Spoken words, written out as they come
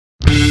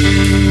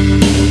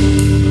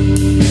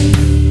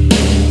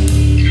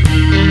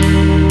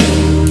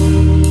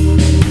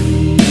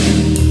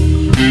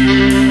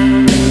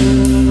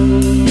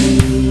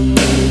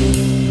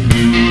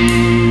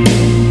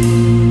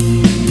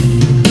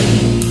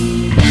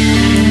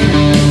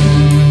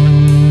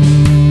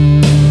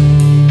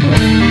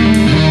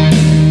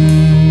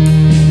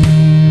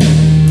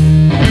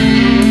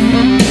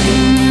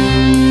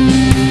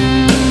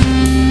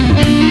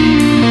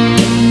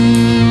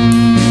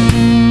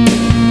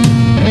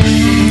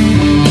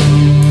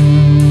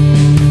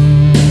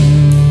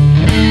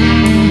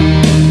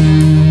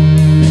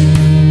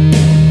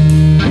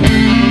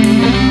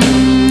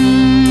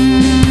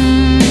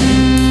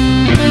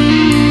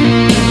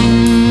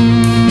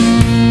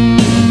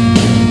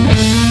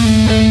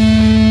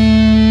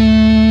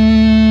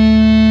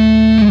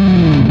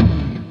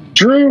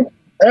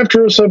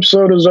after this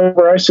episode is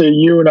over, I say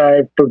you and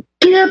I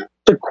forget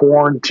the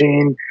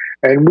quarantine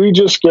and we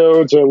just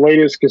go to the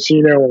latest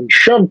casino and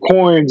shove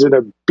coins in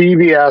a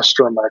BB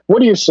astromech. What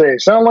do you say?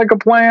 Sound like a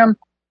plan?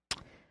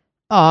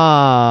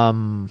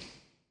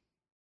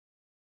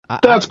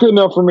 That's good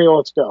enough for me.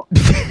 Let's go.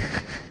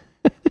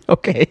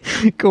 Okay,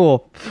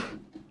 cool.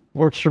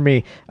 Works for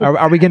me.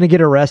 Are we going to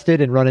get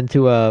arrested and run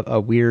into a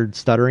weird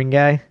stuttering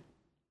guy?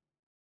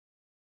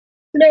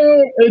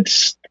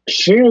 It's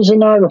seems in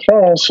Niagara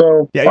Falls,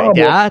 so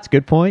yeah, it's a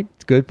good point.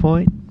 It's a good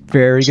point.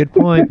 Very good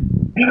point.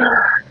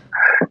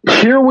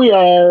 Here we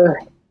are,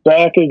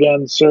 back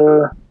again,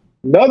 sir.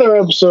 Another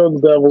episode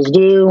of The Devil's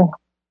Due.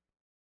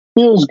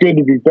 Feels good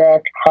to be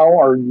back. How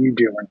are you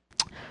doing?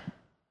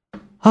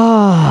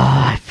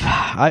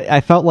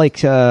 I felt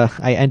like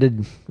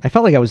I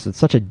felt like I was at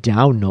such a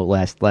down note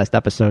last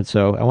episode,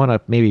 so I want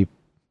to maybe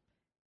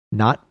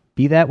not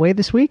be that way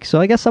this week. So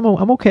I guess I'm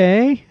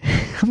okay.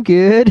 I'm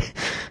good.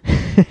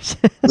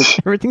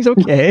 Everything's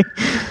okay.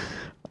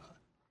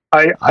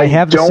 I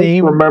have don't the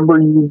same, remember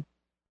you.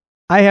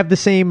 I have the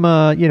same,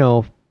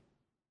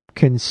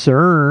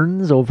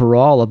 concerns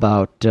overall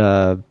about,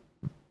 the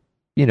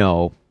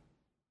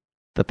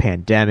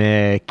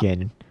pandemic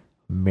and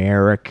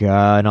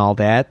America and all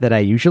that I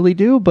usually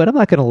do, but I'm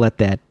not going to let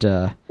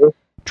that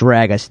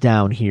drag us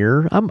down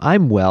here.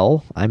 I'm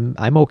well.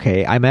 I'm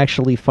okay. I'm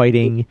actually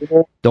fighting.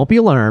 Don't be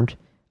alarmed.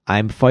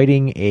 I'm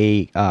fighting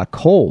a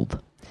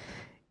cold,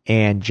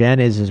 and Jen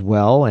is as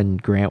well,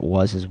 and Grant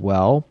was as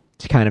well.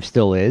 It kind of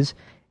still is.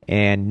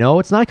 And no,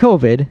 it's not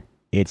COVID.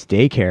 It's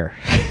daycare.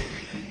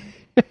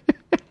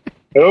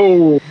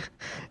 Oh,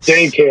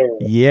 daycare.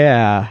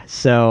 Yeah.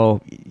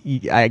 So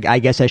I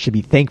guess I should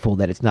be thankful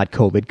that it's not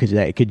COVID, because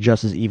it could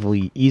just as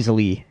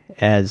easily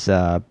as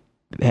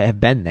have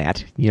been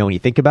that. When you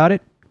think about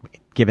it,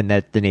 given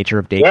that the nature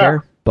of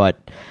daycare. Yeah.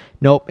 But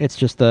nope, it's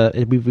just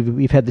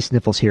we've had the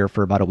sniffles here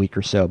for about a week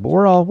or so, but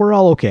we're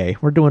all okay.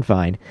 We're doing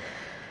fine.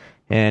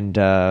 And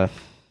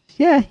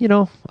yeah,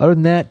 other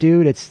than that,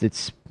 dude,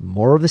 it's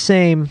more of the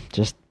same.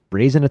 Just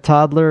raising a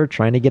toddler,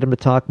 trying to get him to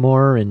talk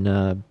more,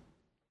 and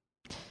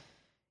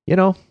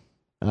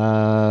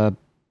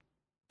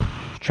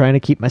trying to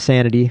keep my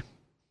sanity.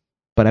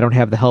 But I don't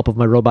have the help of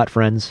my robot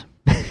friends.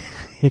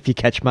 If you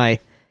catch my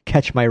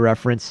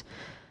reference.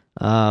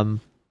 But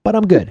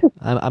I'm good.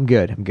 I'm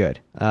good.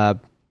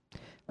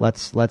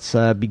 Let's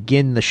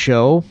begin the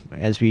show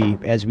as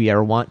we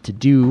are wont to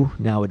do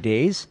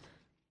nowadays.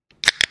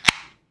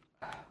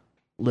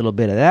 A little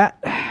bit of that.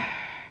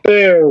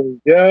 There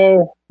we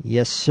go.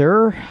 Yes,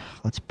 sir.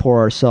 Let's pour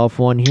ourselves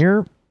one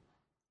here.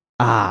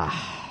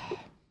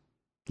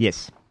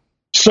 Yes.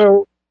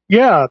 So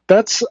yeah,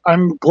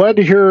 I'm glad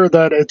to hear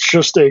that it's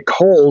just a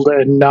cold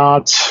and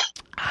not,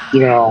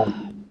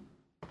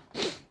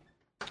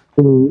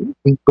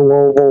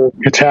 global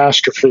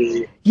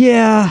catastrophe.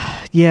 Yeah.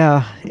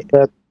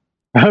 That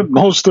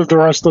most of the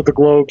rest of the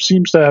globe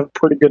seems to have a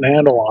pretty good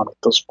handle on at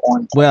this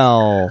point.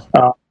 Well,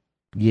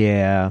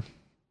 yeah.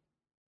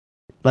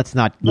 Let's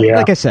not. Yeah.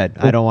 Like I said,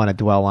 I don't want to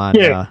dwell on.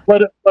 Yeah,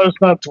 let us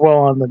not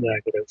dwell on the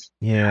negative.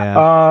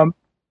 Yeah.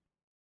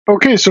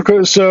 Okay, so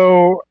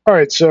all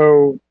right,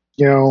 so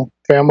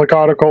family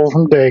caught a cold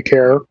from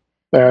daycare,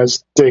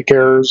 as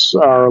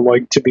daycares are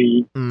like to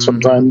be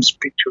sometimes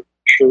petri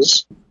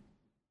dishes.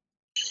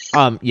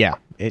 Yeah,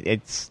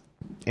 it's,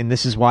 and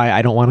this is why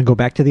I don't want to go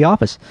back to the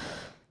office.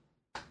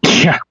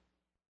 Yeah.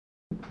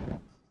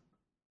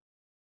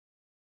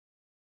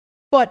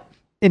 But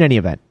in any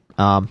event,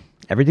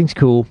 everything's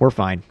cool. We're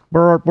fine.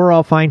 We're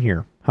all fine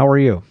here. How are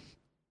you?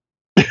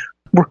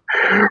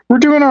 We're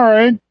doing all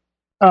right.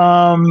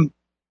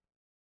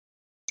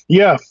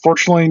 Yeah,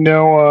 fortunately,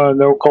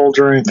 no colds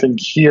or anything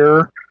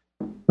here.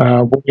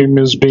 William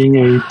is being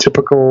a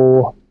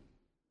typical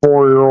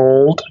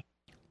 4-year-old.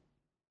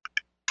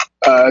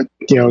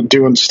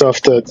 Doing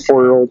stuff that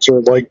 4-year-olds are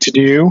like to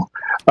do.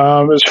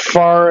 As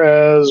far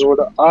as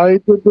what I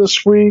did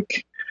this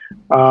week,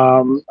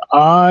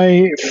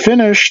 I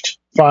finished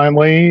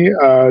finally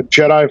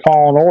Jedi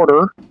Fallen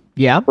Order.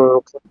 Yeah.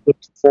 For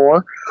PlayStation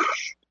 4.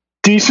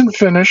 Decent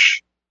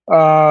finish.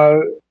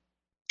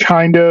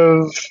 Kind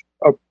of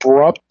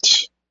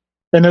abrupt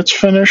in its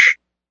finish,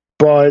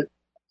 but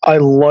I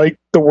liked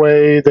the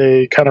way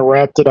they kind of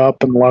wrapped it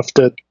up and left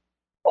it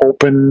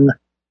open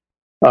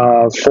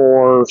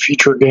for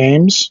future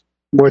games,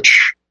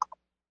 which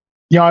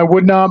I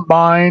would not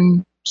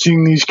mind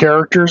seeing these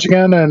characters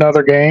again in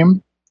another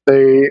game.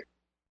 They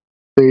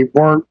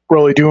weren't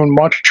really doing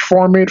much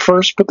for me at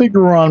first, but they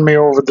grew on me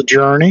over the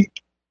journey.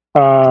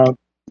 So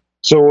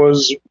it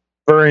was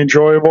very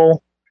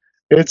enjoyable.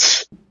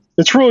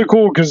 It's really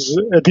cool because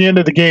at the end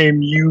of the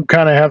game, you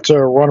kind of have to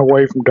run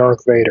away from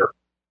Darth Vader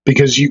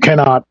because you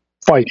cannot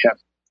fight him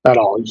at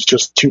all. He's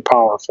just too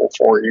powerful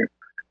for you.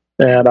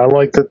 And I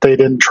like that they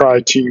didn't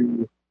try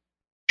to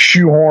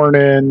shoehorn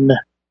in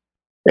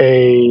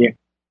a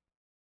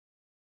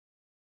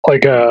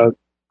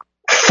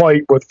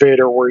fight with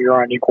Vader where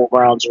you're on equal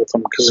grounds with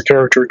him, because the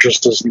character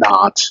just does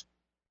not,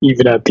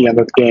 even at the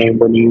end of the game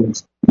when you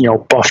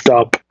buffed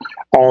up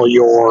all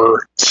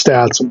your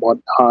stats and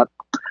whatnot.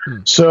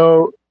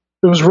 So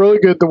it was really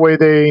good the way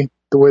they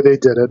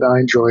did it. I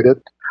enjoyed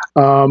it.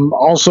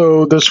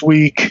 Also this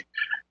week,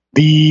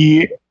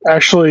 was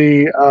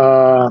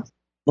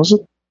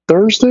it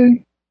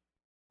Thursday?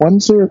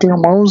 Wednesday or Thursday?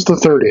 When was the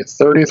 30th?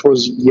 30th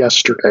was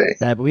yesterday.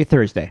 That would be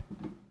Thursday.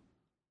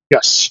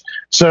 Yes.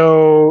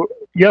 So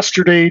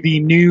yesterday, the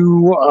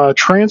new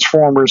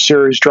Transformers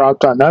series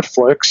dropped on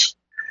Netflix,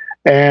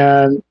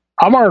 and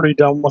I'm already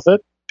done with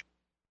it.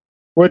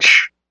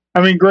 Which, I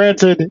mean,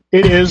 granted,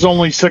 it is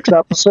only 6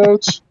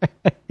 episodes.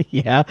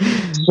 Yeah.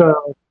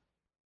 So,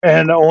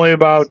 and only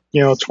about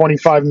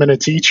 25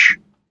 minutes each.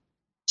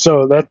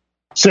 So that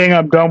saying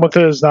I'm done with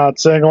it is not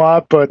saying a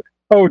lot. But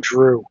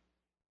Drew.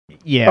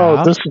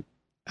 Yeah. This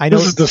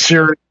is the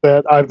series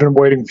that I've been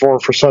waiting for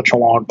such a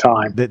long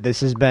time.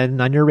 This has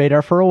been on your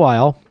radar for a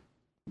while.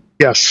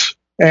 Yes,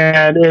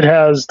 and it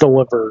has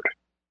delivered.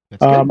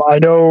 I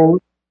know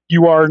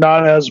you are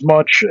not as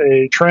much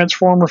a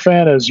Transformer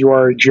fan as you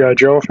are a G.I.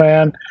 Joe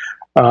fan.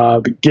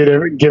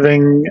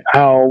 Giving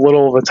how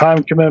little of a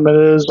time commitment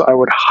it is, I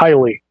would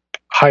highly,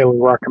 highly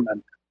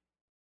recommend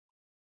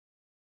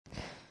it.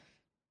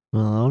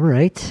 Well, all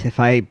right. If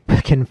I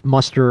can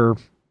muster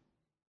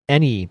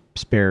any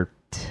spare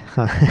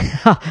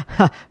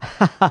caught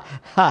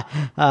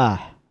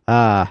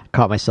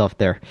myself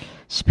there.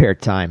 Spare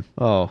time.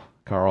 Oh,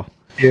 Carl.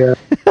 Yeah.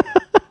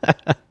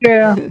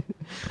 Yeah.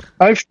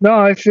 I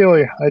feel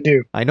you. I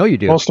do. I know you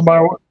do. Most of my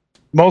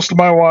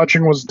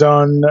watching was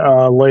done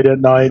late at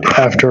night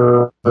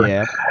after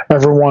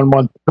everyone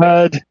went to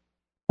bed,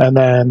 and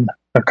then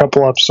a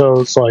couple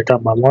episodes like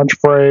on my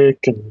lunch break,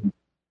 and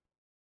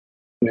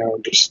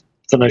just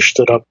finished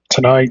it up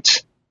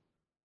tonight.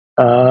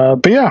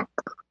 But yeah.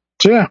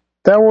 So yeah,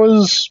 that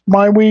was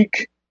my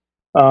week.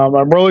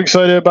 I'm really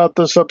excited about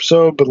this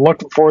episode, been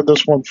looking forward to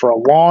this one for a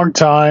long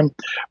time.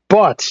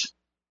 But,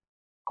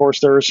 of course,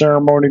 there is a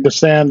ceremony to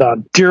stand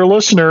on. Dear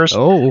listeners,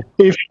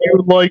 if you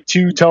would like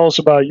to tell us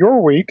about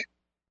your week,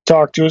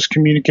 talk to us,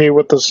 communicate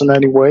with us in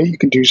any way, you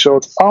can do so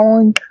at the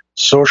following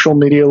social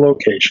media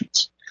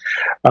locations.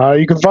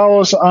 You can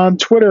follow us on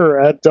Twitter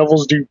at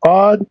Devils Do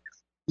Pod.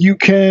 You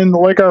can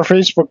like our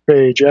Facebook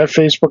page at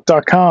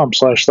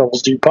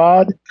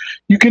facebook.com/devilsdupod.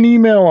 You can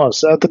email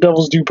us at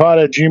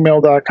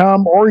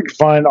thedevilsdupod@gmail.com, or you can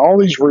find all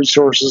these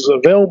resources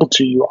available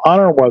to you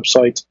on our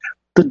website,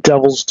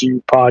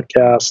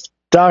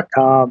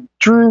 thedevilsdupodcast.com.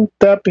 Drew,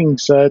 that being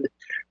said,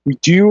 we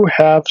do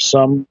have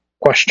some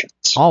questions.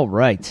 All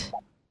right.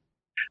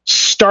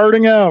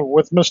 Starting out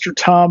with Mr.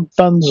 Tom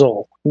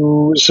Fenzel,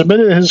 who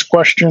submitted his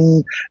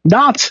question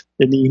not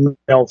in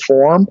email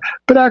form,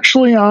 but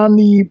actually on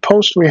the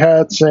post we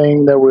had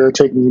saying that we were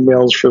taking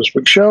emails for this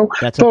week's show.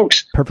 That's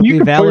folks, perfectly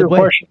valid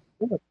way.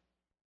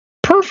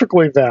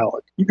 Perfectly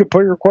valid. You can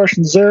put your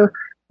questions there.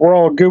 We're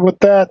all good with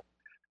that.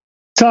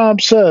 Tom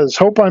says,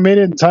 hope I made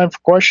it in time for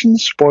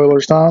questions.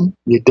 Spoilers, Tom.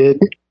 You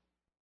did.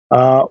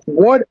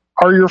 What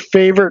are your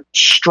favorite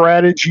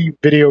strategy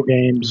video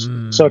games,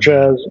 such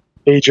as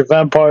Age of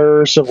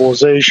Empires,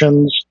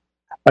 Civilizations?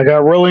 I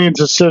got really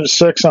into Civ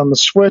 6 on the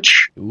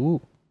Switch.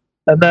 Ooh.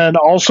 And then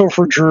also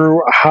for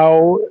Drew,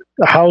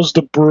 how's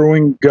the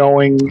brewing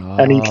going?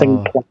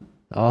 Anything planned?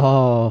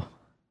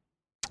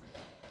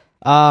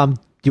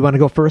 Do you want to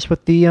go first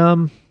with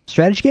the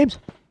strategy games?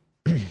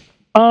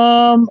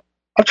 I'll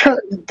try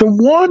the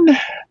one.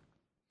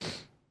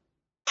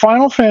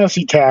 Final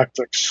Fantasy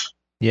Tactics.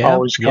 Yeah,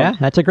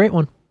 that's a great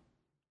one.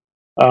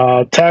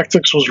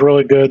 Tactics was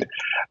really good.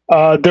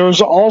 There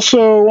was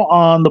also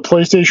on the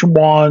PlayStation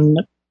 1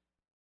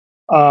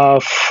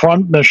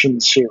 Front Mission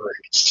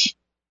series,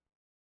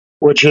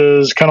 which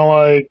is kind of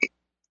like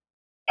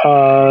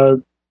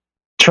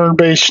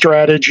turn-based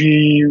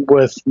strategy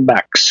with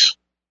mechs.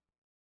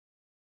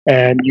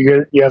 And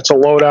you have to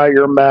load out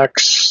your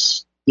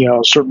mechs.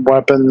 Certain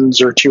weapons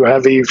are too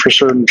heavy for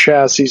certain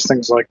chassis,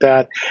 things like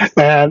that.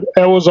 And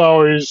it was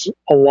always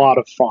a lot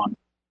of fun.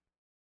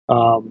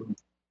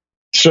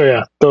 So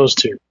yeah, those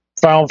two.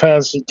 Final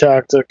Fantasy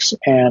Tactics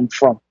and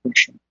Front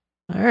Mission.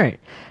 All right.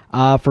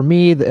 For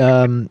me,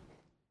 it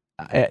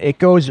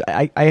goes.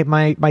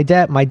 My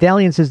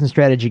dalliances and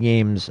strategy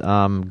games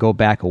go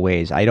back a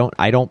ways. I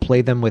don't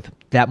play them with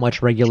that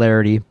much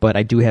regularity, but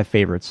I do have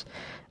favorites.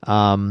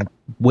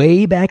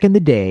 Way back in the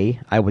day,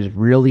 I was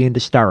really into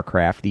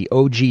StarCraft, the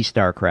OG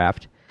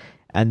StarCraft,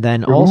 and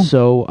then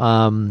also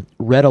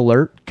Red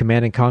Alert,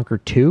 Command and Conquer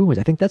 2.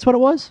 I think that's what it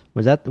was.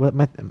 Was that what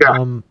my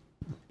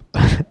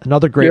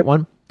another great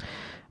one?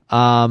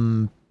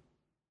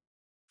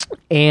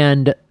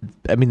 And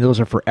I mean, those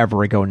are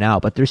forever ago now,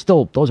 but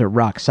those are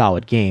rock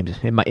solid games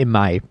in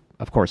my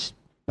of course,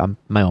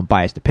 my own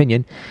biased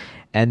opinion.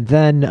 And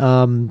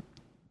then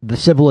the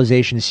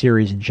Civilization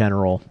series in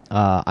general,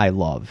 I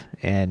love,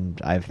 and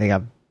I think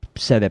I've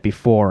said it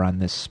before on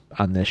this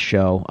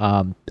show.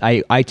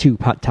 I too,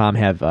 Tom,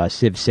 have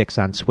Civ 6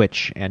 on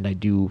Switch, and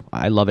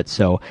I love it.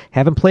 So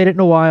haven't played it in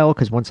a while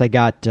because once I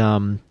got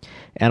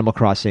Animal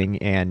Crossing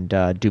and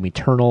Doom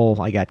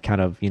Eternal, I got kind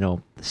of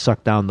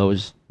sucked down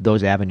those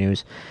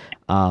avenues.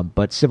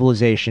 But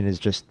Civilization is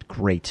just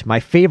great. My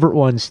favorite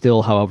one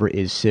still, however,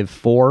 is Civ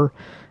 4.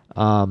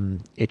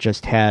 It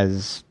just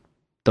has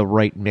the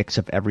right mix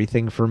of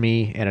everything for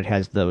me, and it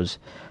has those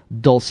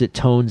dulcet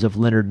tones of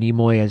Leonard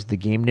Nimoy as the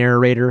game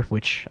narrator,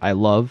 which I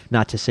love.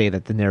 Not to say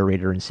that the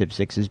narrator in Civ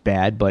 6 is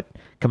bad, but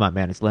come on,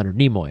 man, it's Leonard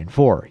Nimoy in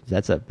 4.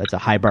 That's a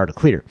high bar to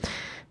clear.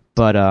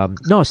 But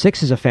no,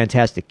 6 is a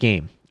fantastic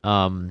game.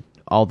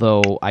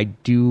 Although I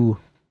do,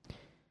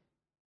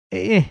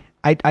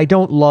 I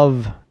don't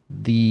love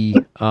the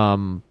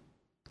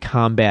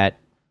combat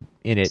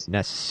in it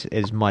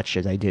as much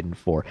as I did in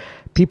 4.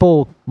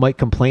 People might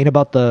complain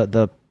about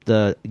the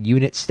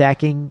unit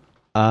stacking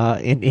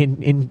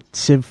in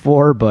Civ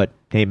 4, but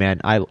hey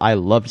man, I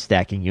loved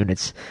stacking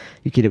units.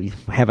 You could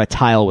have a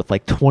tile with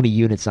like 20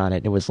 units on it,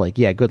 and it was like,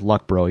 yeah, good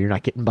luck, bro. You're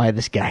not getting by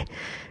this guy.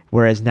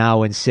 Whereas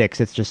now in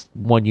 6, it's just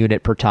 1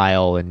 unit per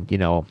tile, and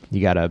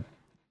you gotta.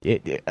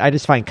 I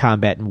just find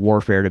combat and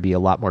warfare to be a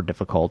lot more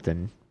difficult,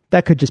 and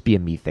that could just be a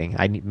me thing.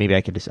 I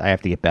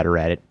have to get better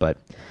at it, but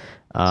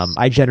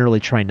I generally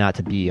try not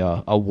to be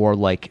a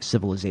warlike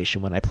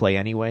civilization when I play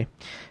anyway.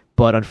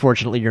 But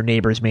unfortunately, your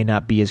neighbors may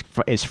not be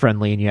as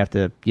friendly, and you have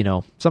to,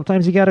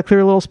 sometimes you got to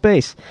clear a little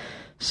space.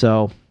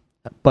 So,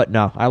 but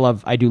no,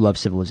 I do love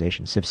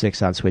Civilization. Civ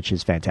 6 on Switch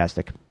is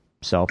fantastic.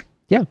 So,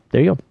 yeah,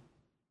 there you go.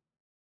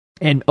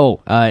 And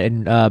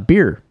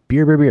beer.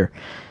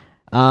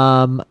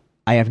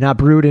 I have not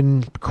brewed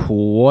in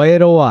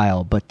quite a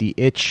while, but the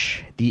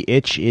itch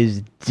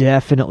is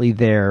definitely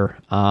there.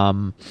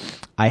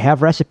 I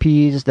have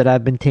recipes that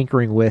I've been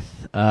tinkering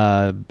with.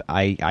 I'm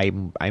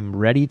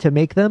ready to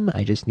make them.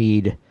 I just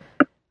need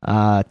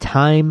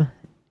time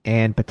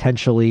and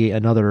potentially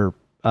another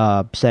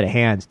set of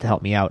hands to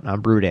help me out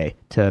on brew day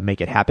to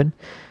make it happen.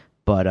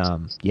 But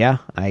yeah,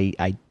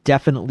 I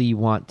definitely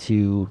want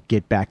to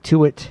get back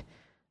to it.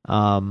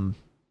 I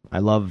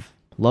love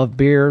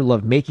beer,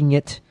 love making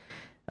it.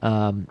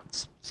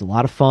 It's a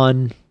lot of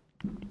fun,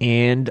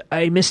 and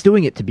I miss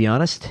doing it, to be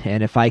honest.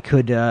 And if I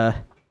could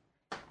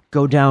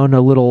go down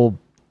a little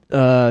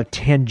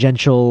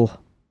tangential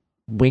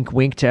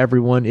wink to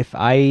everyone, if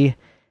I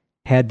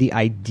had the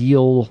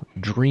ideal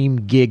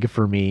dream gig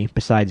for me,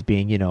 besides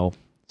being,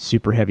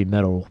 super heavy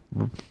metal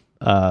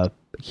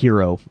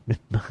hero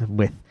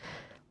with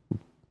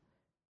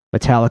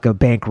Metallica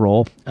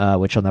bankroll,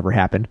 which will never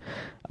happen,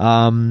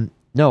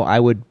 no, I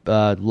would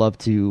love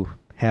to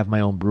have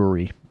my own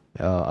brewery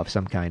of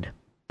some kind.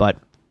 But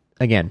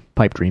again,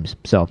 pipe dreams.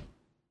 So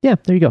yeah,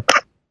 there you go.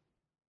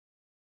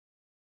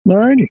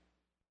 Alrighty.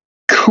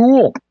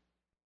 Cool.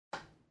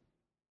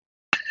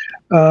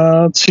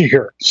 Let's see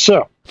here.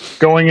 So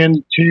going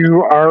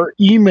into our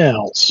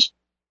emails,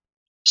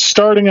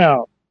 starting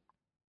out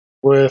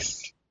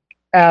with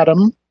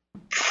Adam,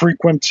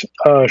 frequent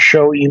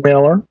show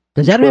emailer.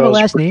 Does Adam have a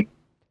last name?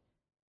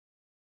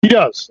 He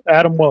does.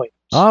 Adam Williams.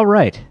 All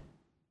right.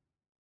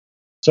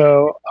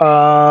 So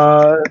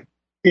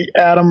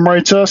Adam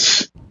writes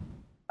us,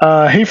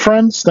 hey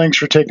friends, thanks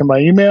for taking my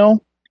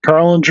email.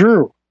 Carl and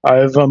Drew, I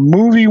have a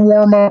movie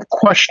warm-up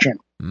question.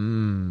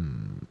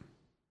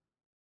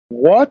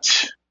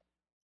 What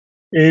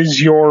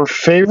is your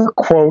favorite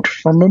quote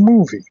from a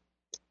movie?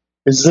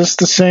 Is this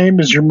the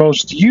same as your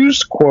most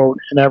used quote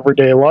in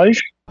everyday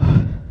life?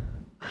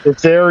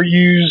 If they're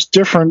used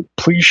different,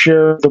 please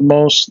share the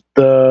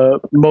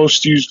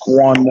most used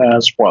one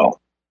as well.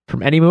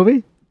 From any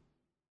movie?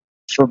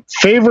 From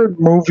favorite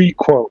movie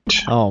quote.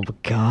 Oh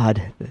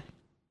God,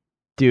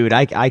 dude,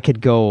 I could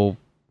go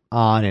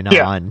on and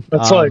on.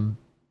 That's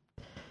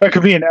that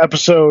could be an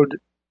episode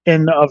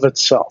in of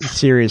itself.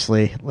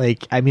 Seriously,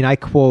 I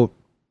quote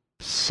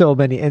so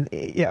many, and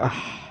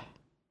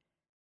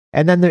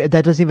and then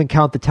that doesn't even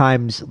count the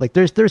times.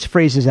 There's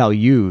phrases I'll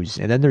use,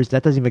 and then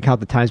that doesn't even count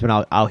the times when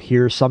I'll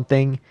hear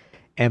something,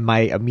 and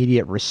my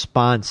immediate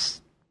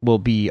response will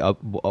be a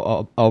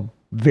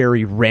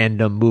very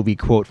random movie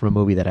quote from a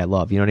movie that I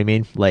love. You know what I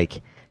mean?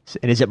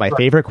 And is it my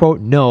favorite quote?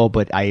 No,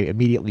 but I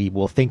immediately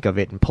will think of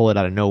it and pull it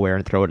out of nowhere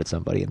and throw it at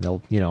somebody, and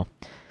they'll,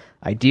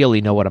 ideally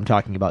know what I'm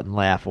talking about and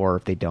laugh, or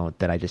if they don't,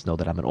 then I just know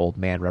that I'm an old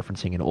man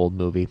referencing an old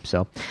movie.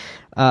 So,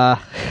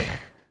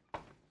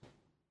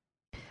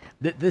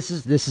 this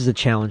is a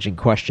challenging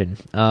question.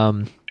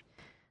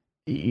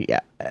 Yeah,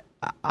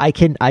 I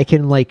can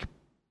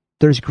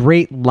there's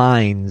great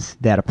lines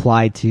that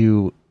apply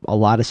to a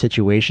lot of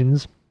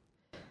situations.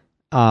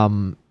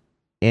 And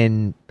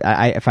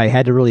if I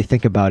had to really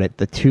think about it,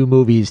 the two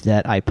movies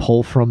that I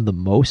pull from the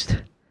most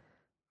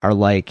are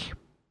The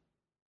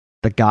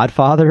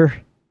Godfather,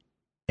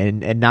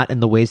 and not in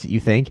the ways that you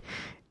think,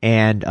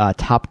 and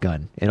Top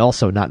Gun, and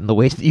also not in the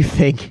ways that you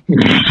think.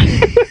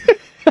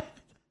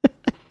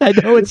 I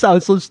know it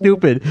sounds so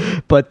stupid,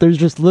 but there's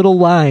just little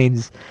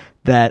lines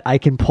that I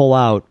can pull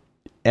out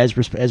as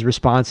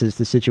responses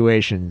to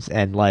situations,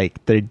 and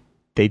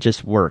they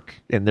just work,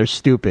 and they're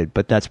stupid,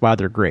 but that's why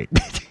they're great.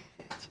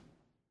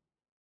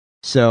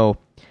 So,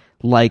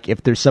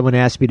 if there's someone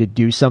asks me to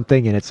do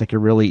something and it's a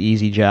really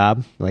easy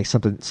job,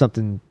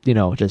 something,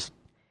 just,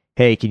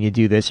 hey, can you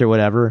do this or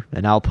whatever?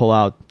 And I'll pull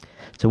out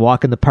To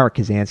Walk in the Park,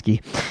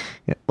 Kazansky.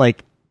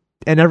 Like,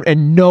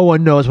 and no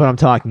one knows what I'm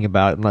talking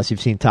about unless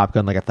you've seen Top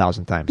Gun like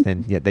 1,000 times.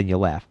 Then you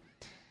laugh.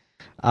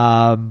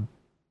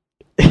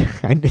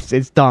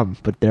 It's dumb,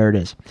 but there it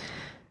is.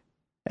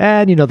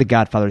 And The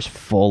Godfather's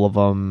full of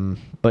them,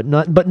 but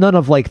none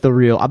of like the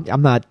real.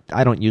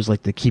 I don't use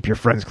like the keep your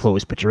friends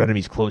close, but your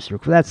enemies closer.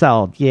 That's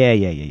all.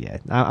 Yeah.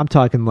 I'm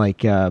talking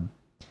like the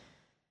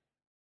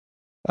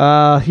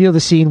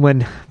scene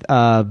when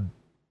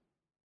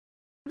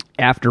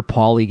after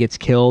Paulie gets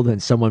killed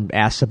and someone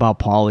asks about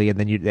Paulie,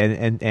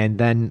 and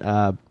then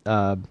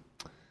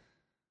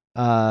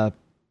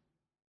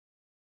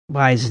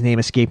why is his name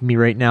escaping me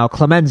right now?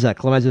 Clemenza,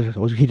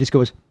 he just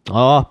goes,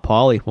 "Oh,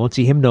 Paulie, won't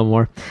see him no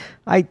more."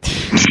 I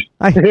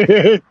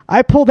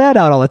pull that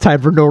out all the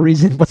time for no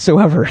reason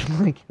whatsoever.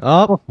 Like,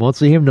 oh, won't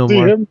see him no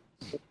more.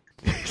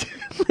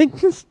 Like,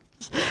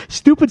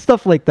 stupid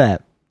stuff like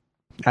that.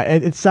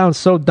 It sounds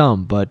so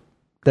dumb, but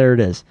there it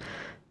is.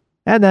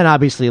 And then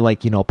obviously,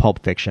 like,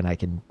 Pulp Fiction, I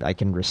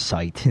can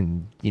recite,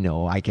 and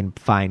I can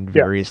find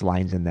various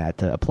lines in that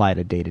to apply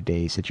to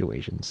day-to-day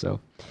situations. So,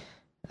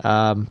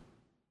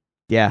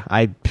 yeah,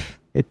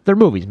 they're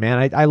movies,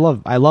 man. I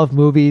love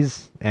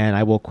movies, and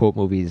I will quote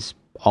movies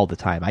all the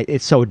time.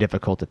 It's so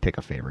difficult to pick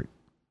a favorite.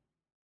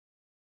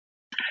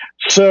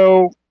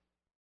 So,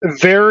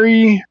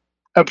 very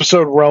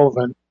episode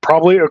relevant.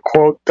 Probably a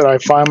quote that I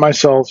find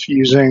myself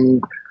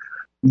using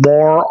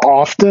more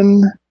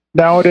often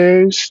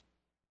nowadays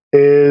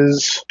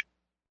is,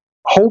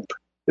 "Hope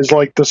is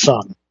like the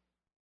sun.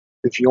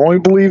 If you only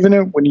believe in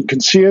it when you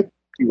can see it,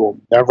 you will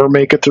never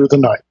make it through the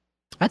night."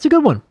 That's a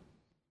good one.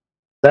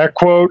 That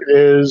quote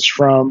is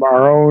from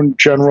our own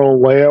General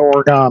Leia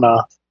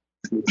Organa,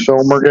 the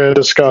film we're going to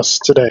discuss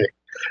today.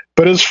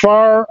 But as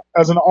far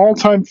as an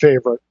all-time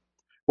favorite,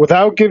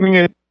 without giving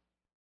it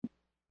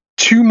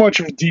too much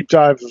of a deep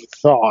dive of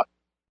thought,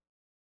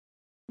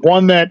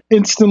 one that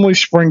instantly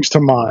springs to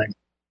mind,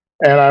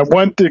 and I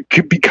went to,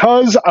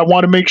 because I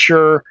want to make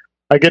sure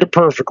I get it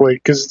perfectly,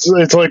 because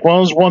it's like one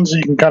of those ones that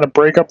you can kind of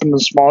break up into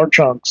smaller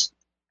chunks.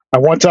 I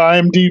went to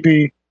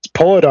IMDb to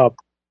pull it up,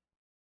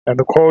 and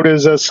the quote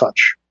is as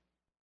such: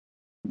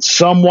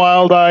 "Some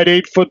wild-eyed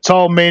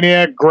 8-foot-tall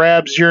maniac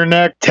grabs your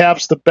neck,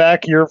 taps the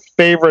back of your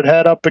favorite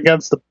head up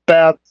against the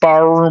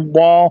barroom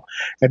wall,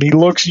 and he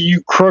looks at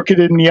you crooked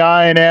in the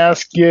eye and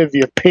asks you if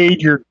you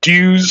paid your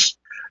dues.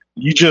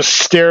 You just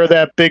stare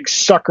that big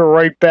sucker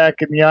right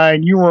back in the eye,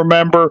 and you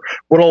remember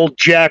what old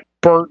Jack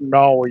Burton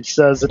always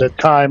says at a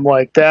time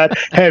like that.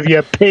 Have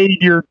you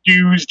paid your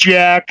dues,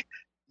 Jack?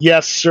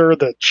 Yes, sir,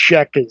 the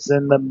check is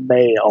in the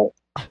mail."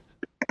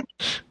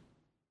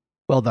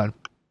 Well done.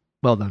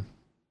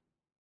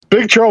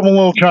 Big Trouble in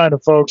Little China,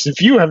 folks.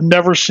 If you have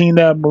never seen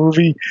that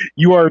movie,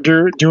 you are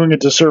doing a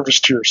disservice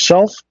to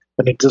yourself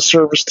and a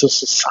disservice to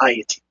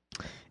society.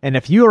 And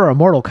if you are a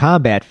Mortal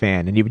Kombat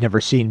fan and you've never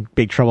seen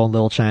Big Trouble in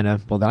Little China,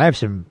 well, then I have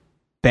some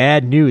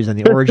bad news on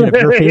the origin of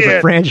your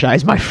favorite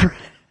franchise, my friend.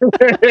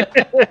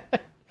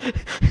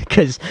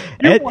 Because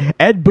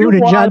Ed Boon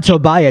and John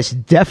Tobias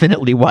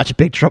definitely watch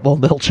Big Trouble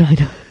in Little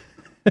China.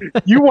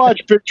 You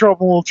watch Big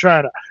Trouble in Little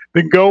China,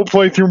 then go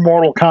play through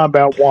Mortal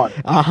Kombat 1,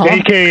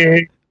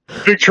 a.k.a.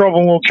 Big Trouble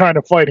in Little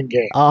China fighting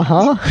game.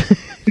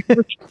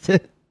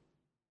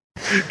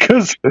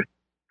 Because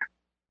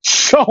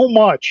so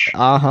much.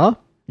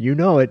 You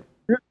know it.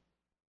 You're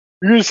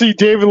going to see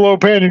David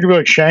Lopan and you're going to be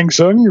like, "Shang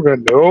Tsung?" You're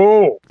going,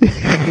 "No. This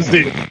is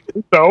the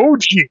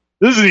OG.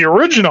 This is the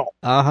original."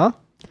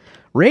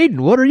 Raiden,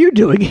 what are you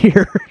doing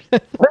here?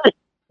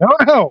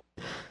 No.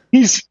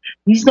 He's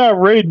not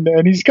Raiden,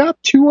 and he's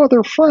got two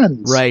other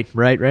friends. Right.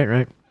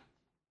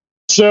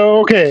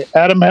 So, okay,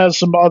 Adam has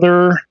some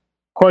other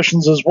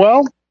questions as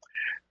well.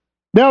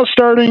 Now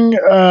starting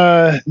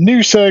a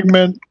new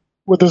segment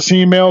with this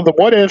email, the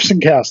what ifs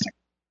and casting.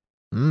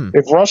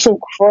 If Russell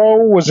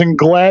Crowe was in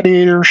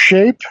gladiator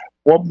shape,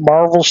 what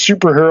Marvel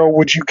superhero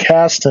would you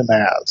cast him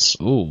as?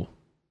 Ooh.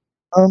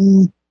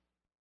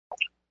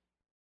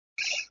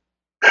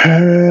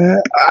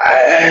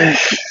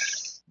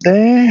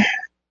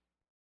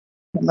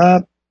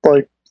 Not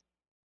like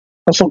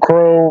Russell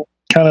Crowe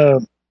kind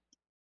of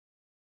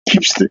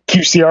keeps the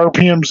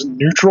RPMs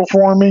neutral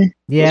for me.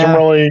 Yeah,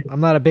 I'm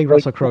not a big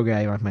Russell Crowe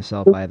guy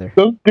myself either.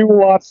 Doesn't do a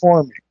lot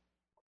for me.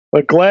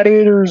 But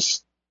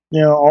Gladiators,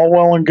 all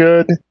well and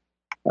good.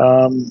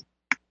 I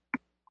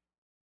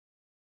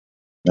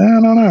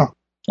don't know.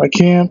 I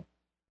can't.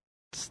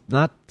 It's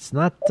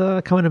not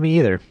coming to me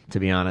either, to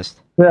be honest.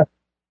 Yeah,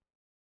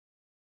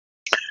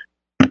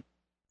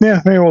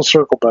 maybe we'll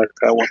circle back to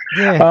that one.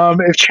 Yeah.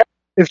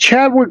 If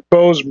Chadwick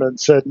Boseman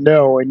said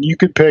no, and you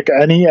could pick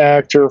any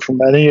actor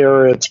from any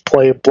era to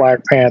play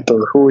Black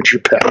Panther, who would you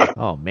pick?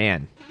 Oh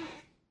man,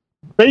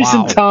 Space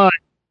and time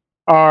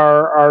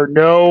are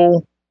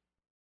no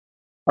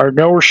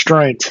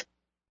restraint.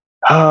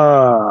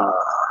 Wow.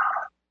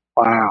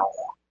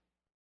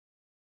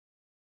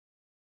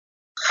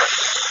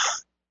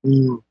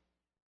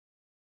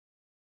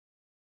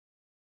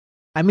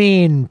 I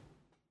mean,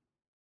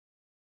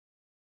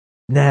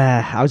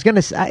 I was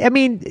gonna say. I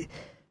mean,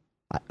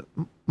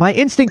 my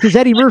instinct is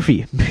Eddie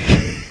Murphy,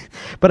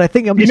 But I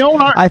think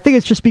I think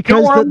it's just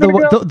because the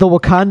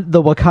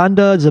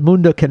Wakanda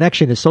Zamunda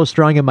connection is so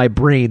strong in my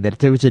brain that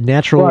there was a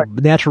natural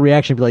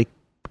reaction to be like,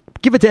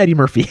 give it to Eddie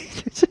Murphy.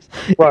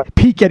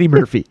 Peak Eddie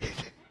Murphy.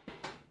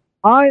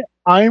 I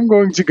am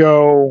going to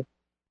go.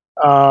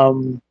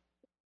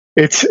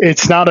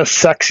 It's not a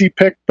sexy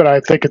pick, but I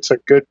think it's a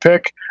good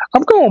pick.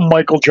 I'm going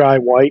Michael Jai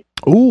White.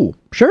 Ooh,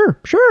 sure.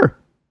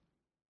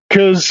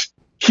 Because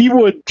he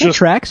would just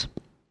tracks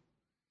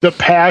the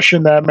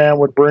passion that man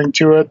would bring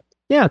to it.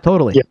 Yeah,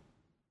 totally. Yeah.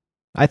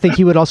 I think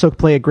he would also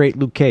play a great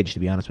Luke Cage, to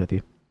be honest with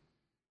you.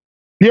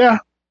 Yeah.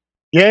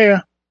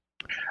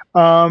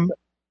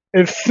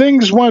 If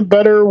things went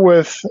better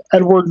with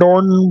Edward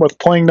Norton with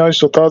Playing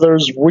Nice with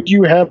Others, would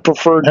you have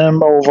preferred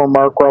him over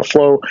Mark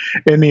Ruffalo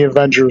in the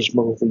Avengers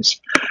movies?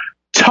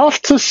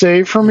 Tough to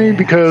say for me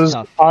because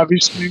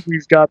obviously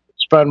we've got to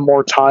spend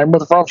more time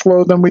with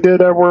Ruffalo than we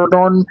did Edward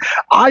Norton.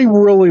 I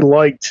really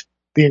liked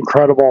The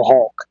Incredible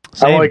Hulk.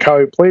 Same. I like how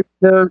he played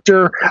the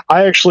character.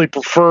 I actually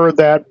prefer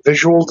that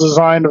visual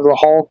design of the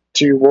Hulk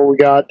to what we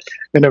got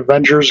in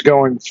Avengers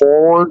going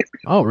forward.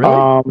 Oh,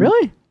 really?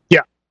 Really?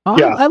 Yeah. Oh,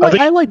 yeah.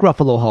 I like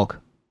Ruffalo Hulk.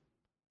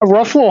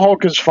 Ruffalo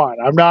Hulk is fine.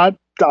 I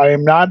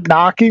am not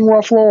knocking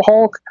Ruffalo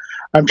Hulk.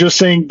 I'm just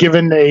saying,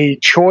 given a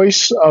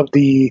choice of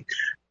the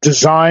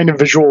design and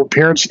visual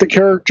appearance of the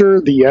character,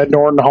 the Ed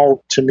Norton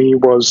Hulk to me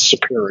was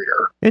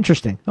superior.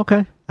 Interesting.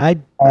 Okay. I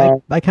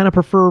kind of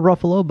prefer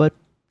Ruffalo, but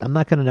I'm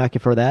not going to knock you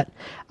for that.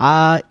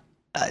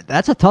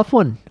 That's a tough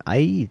one.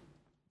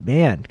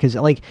 Because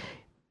like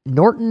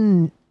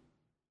Norton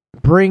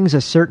brings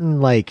a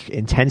certain like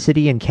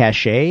intensity and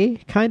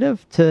cachet kind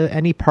of to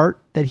any part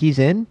that he's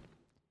in.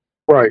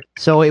 Right.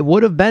 So it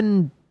would have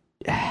been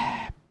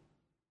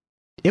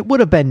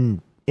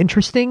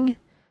interesting,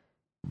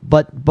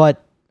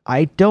 but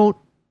I don't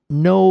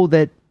know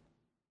that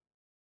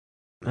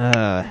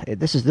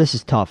this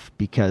is tough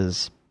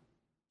because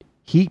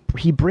he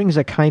brings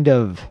a kind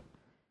of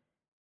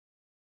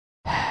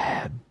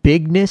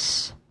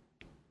bigness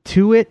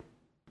to it,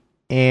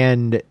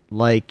 and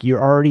like you're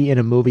already in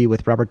a movie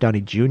with Robert Downey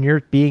Jr.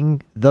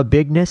 being the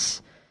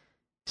bigness,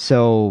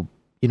 so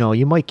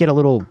you might get a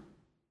little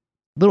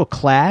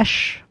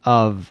clash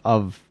of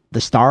the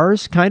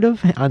stars kind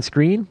of on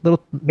screen.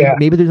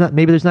 Maybe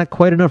there's not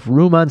quite enough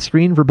room on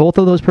screen for both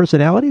of those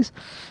personalities.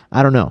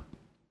 I don't know.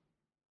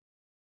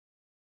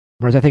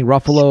 Whereas I think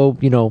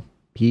Ruffalo,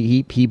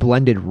 he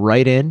blended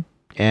right in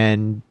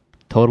and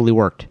totally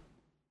worked.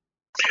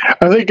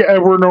 I think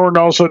Edward Norton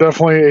also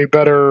definitely a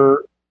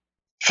better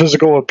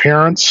physical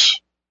appearance.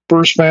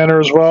 Bruce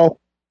Banner as well,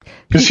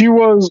 because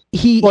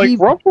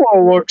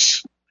Ruffalo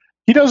looks.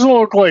 He doesn't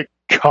look like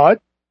cut,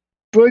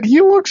 but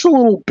he looks a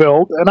little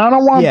built, and I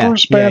don't want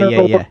Bruce Banner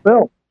to look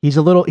built. He's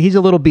a little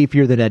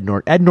beefier than Ed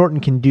Norton. Ed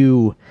Norton can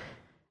do.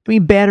 I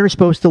mean, Banner's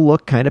supposed to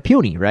look kind of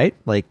puny, right?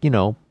 like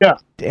Yeah.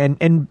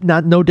 And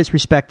not no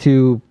disrespect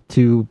to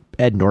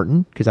Ed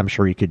Norton, because I'm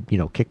sure he could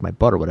kick my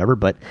butt or whatever,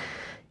 but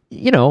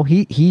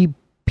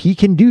he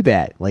can do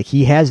that. Like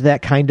he has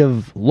that kind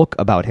of look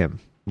about him.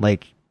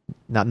 Like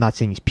not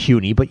saying he's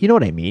puny, but you know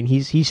what I mean.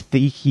 He's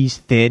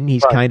thin.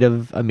 He's kind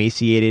of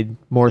emaciated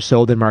more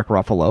so than Mark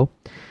Ruffalo.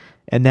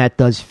 And that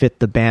does fit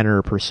the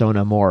Banner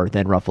persona more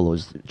than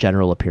Ruffalo's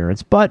general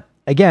appearance. But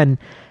again,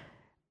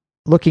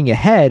 looking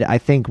ahead, I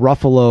think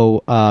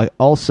Ruffalo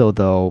also,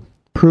 though,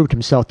 proved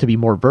himself to be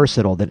more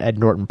versatile than Ed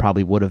Norton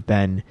probably would have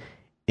been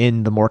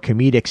in the more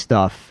comedic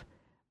stuff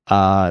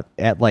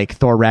at like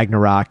Thor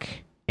Ragnarok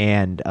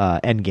and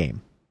Endgame.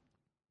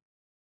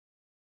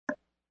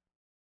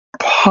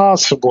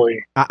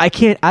 Possibly. I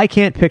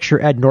can't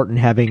picture Ed Norton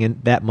having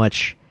that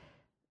much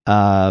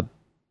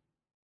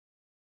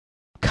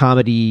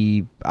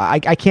comedy.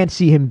 I can't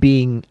see him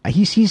being.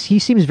 He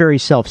seems very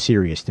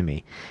self-serious to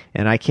me,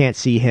 and I can't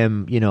see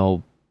him,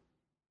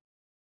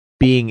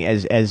 being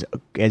as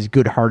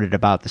good-hearted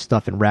about the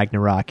stuff in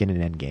Ragnarok and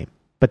in Endgame.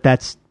 But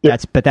that's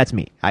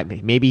me.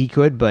 Maybe he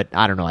could, but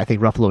I don't know. I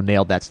think Ruffalo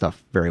nailed that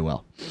stuff very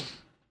well.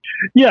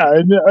 Yeah,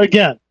 and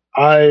again,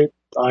 I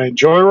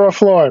enjoy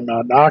Ruffalo. I'm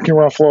not knocking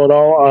Ruffalo at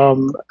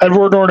all.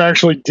 Edward Norton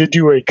actually did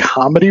do a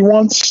comedy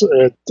once.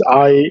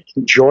 I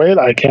enjoy it.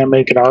 I can't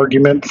make an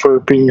argument for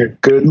it being a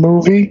good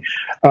movie.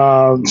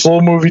 It's a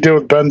little movie did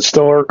with Ben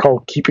Stiller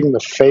called Keeping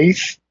the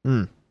Faith.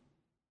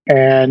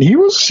 And he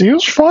was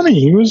funny.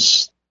 He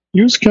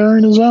was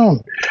carrying his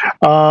own.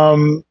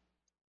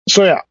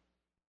 So yeah.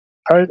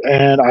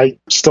 And I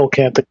still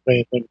can't think of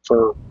anything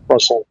for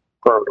Russell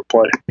Crowe to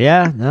play.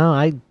 Yeah,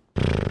 no,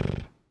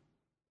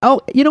 Oh,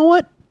 you know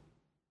what?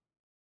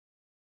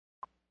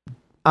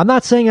 I'm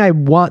not saying I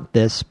want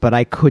this, but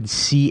I could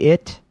see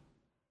it.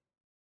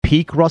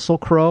 Peak Russell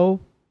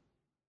Crowe.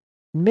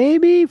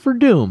 Maybe for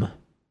Doom.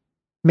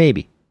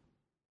 Maybe.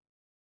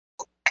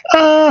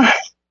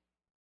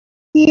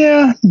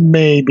 Yeah,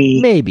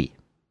 maybe. Maybe.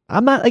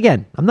 I'm not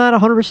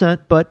 100%,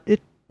 but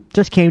it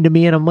just came to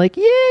me and I'm like,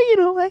 yeah,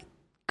 that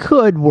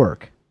could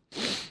work.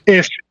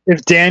 If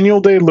Daniel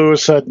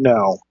Day-Lewis said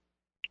no,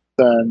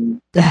 then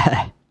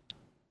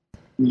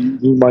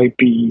he might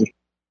be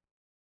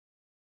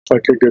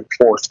like a good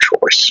fourth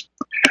choice.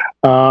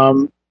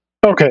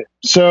 Okay,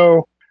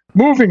 so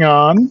moving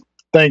on.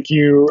 Thank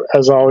you,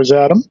 as always,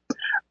 Adam.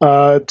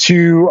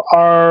 To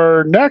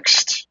our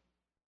next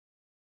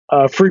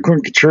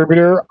frequent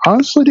contributor.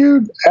 Honestly,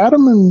 dude,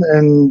 Adam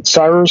and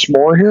Cyrus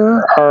Moore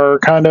here are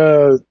kind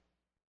of,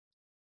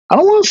 I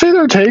don't want to say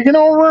they're taking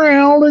over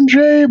Alan and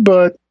Jay,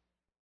 but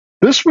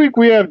this week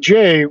we have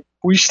Jay.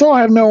 We still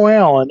have no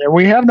Alan, and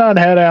we have not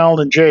had Alan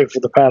and Jay for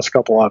the past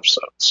couple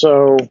episodes.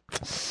 So,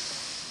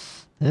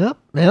 yep.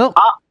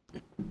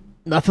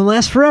 Nothing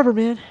lasts forever,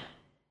 man.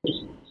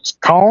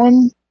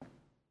 Colin,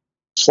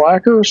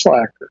 slacker.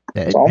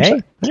 That's all I'm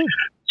saying. Hey.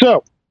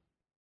 So,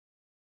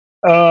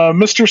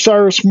 Mr.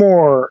 Cyrus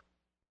Moore,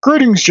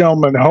 greetings,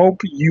 gentlemen.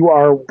 Hope you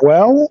are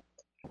well.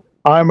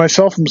 I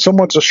myself am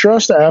somewhat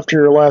distressed after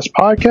your last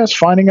podcast,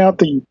 finding out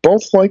that you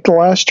both like The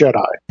Last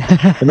Jedi.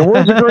 In the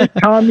words of great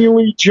Tommy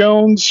Lee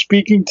Jones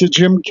speaking to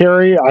Jim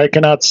Carrey, I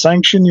cannot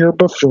sanction your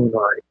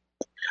buffoonery.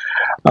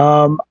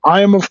 I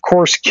am, of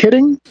course,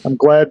 kidding. I'm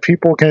glad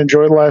people can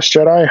enjoy The Last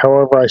Jedi.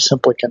 However, I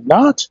simply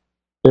cannot.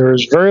 There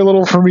is very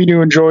little for me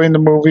to enjoy in the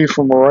movie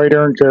from a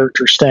writer and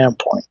character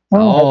standpoint.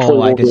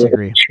 Well, I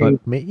disagree.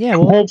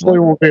 Hopefully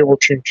we'll be able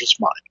to change his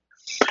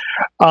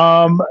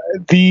mind.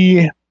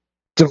 The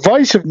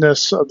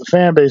divisiveness of the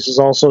fan base is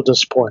also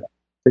disappointing.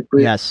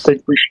 I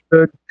think we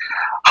should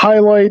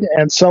highlight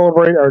and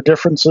celebrate our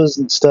differences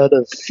instead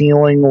of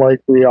feeling like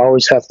we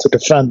always have to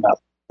defend them.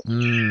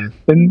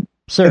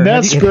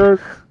 Sir, spirit,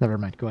 never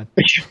mind. Go on.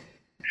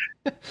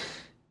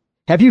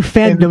 Have you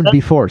fandomed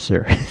before,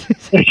 sir?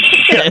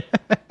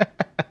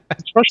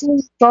 Especially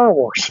Star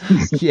Wars.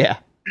 Yeah.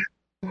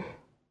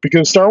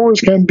 Because Star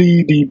Wars can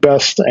be the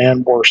best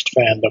and worst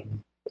fandom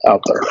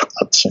out there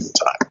at the same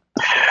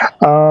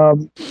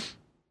time.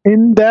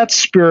 In that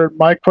spirit,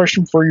 my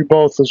question for you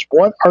both is,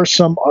 what are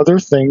some other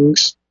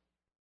things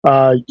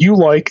you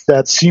like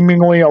that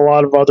seemingly a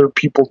lot of other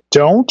people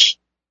don't?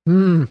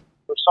 Or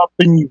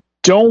something you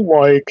don't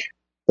like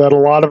that a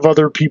lot of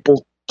other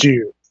people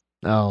do?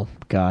 Oh,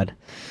 God.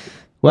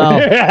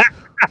 Well,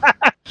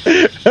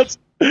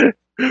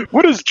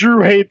 what does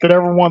Drew hate that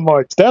everyone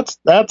likes?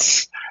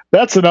 That's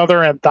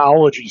another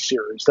anthology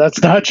series. That's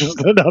not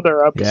just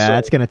another episode. Yeah,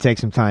 that's going to take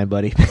some time,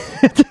 buddy.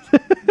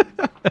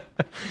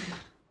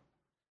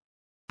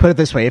 Put it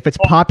this way: if it's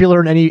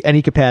popular in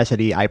any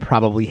capacity, I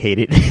probably hate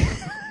it.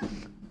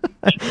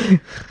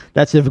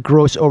 That's a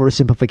gross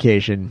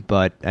oversimplification,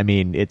 but I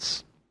mean,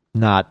 it's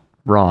not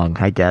wrong,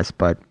 I guess.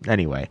 But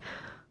anyway,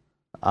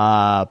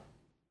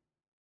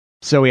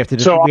 so we have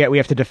to we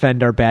have to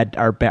defend our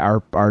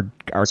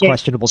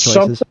questionable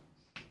choices.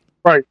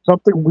 Right,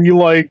 something we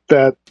like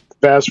that the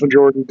vast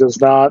majority does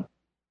not,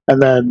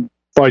 and then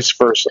vice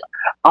versa.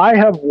 I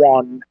have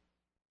one,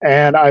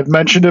 and I've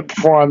mentioned it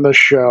before on this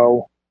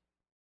show,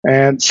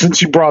 and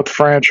since you brought the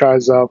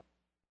franchise up,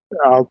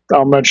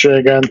 I'll mention it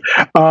again.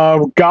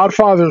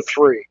 Godfather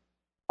 3,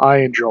 I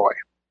enjoy.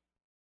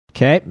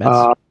 Okay,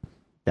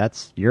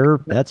 that's your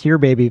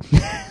baby.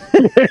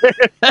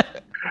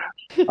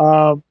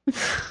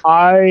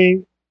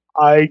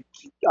 I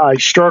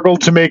struggle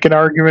to make an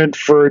argument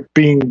for it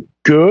being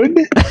good,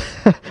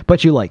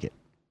 but you like it.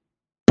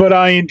 But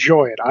I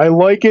enjoy it. I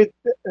like it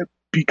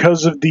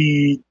because of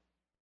the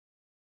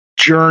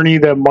journey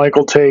that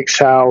Michael takes,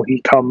 how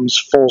he comes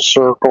full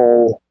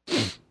circle,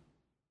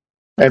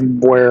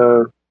 and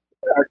where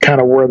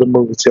the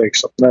movie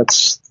takes him.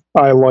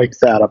 I like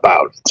that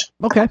about it.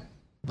 Okay.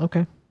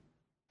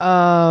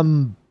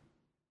 I'm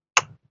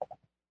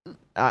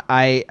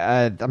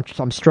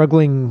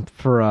struggling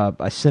for a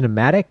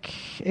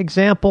cinematic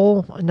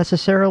example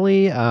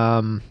necessarily.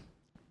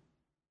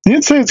 You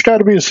didn't say it's got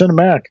to be a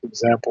cinematic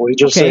example. You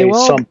just say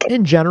something.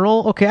 In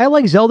general, I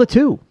like Zelda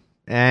 2,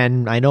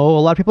 and I know a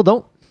lot of people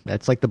don't.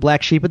 That's like the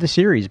black sheep of the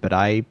series, but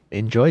I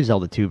enjoy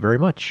Zelda 2 very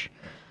much.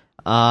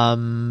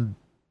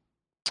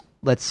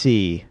 Let's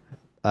see.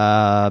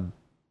 I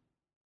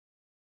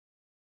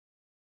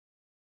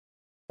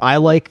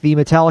like the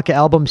Metallica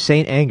album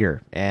Saint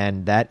Anger,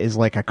 and that is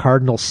like a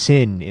cardinal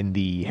sin in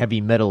the heavy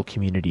metal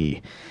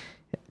community.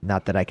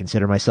 Not that I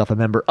consider myself a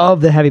member of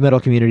the heavy metal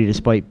community,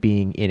 despite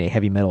being in a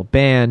heavy metal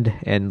band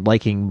and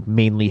liking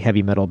mainly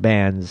heavy metal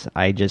bands.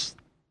 I just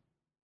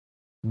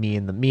me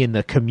and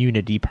the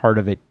community part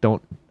of it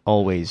don't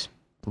always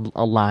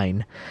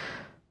align.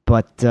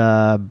 But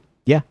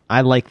yeah,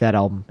 I like that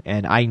album,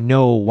 and I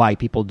know why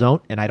people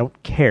don't, and I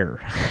don't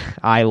care.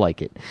 I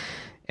like it.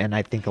 And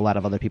I think a lot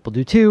of other people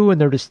do too, and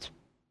they're just,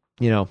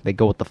 they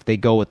go with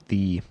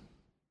the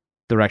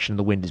direction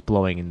the wind is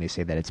blowing, and they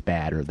say that it's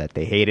bad or that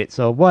they hate it.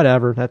 So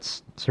whatever,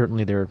 that's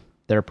certainly their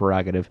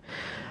prerogative.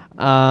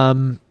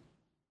 Those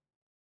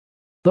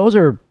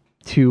are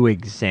two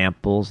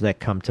examples that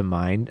come to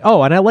mind.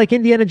 Oh, and I like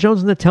Indiana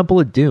Jones and the Temple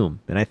of Doom,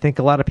 and I think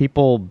a lot of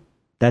people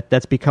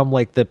that's become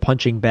like the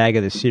punching bag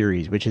of the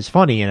series, which is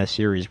funny in a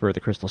series where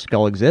the Crystal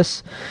Skull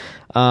exists.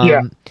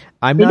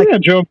 Indiana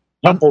Jones.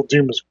 Temple of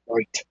Doom is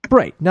great.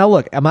 Right. Now,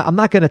 look, I'm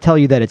not going to tell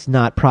you that it's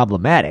not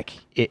problematic.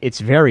 It's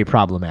very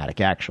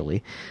problematic,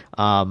 actually.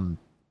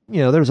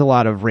 There's a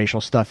lot of racial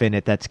stuff in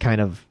it that's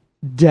kind of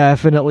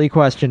definitely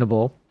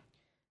questionable.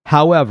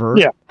 However,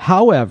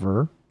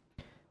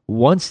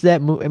 once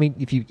that movie, I mean,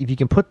 if you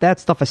can put that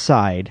stuff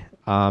aside,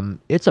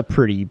 it's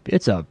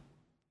a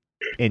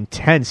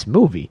intense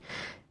movie,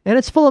 and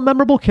it's full of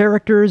memorable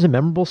characters and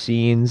memorable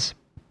scenes.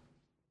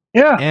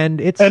 Yeah, and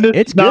it's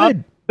not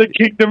good. The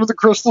Kingdom of the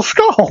Crystal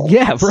Skull.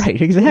 Yeah,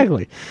 right,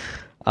 exactly.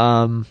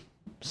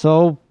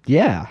 So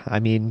yeah, I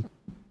mean,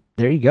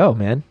 there you go,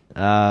 man.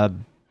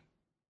 I'm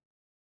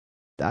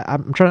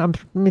trying.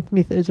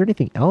 Is there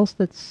anything else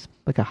that's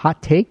like a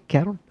hot take?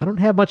 I don't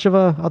have much of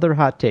a other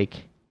hot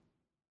take.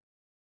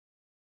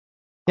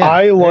 Yeah,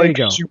 I like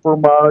Super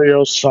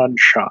Mario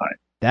Sunshine.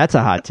 That's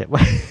a hot take.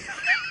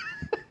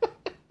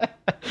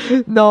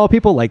 No,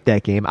 people like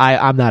that game.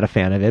 I'm not a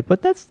fan of it,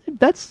 but that's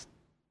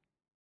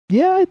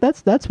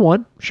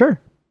one. Sure.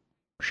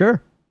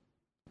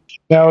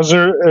 Now,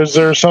 is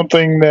there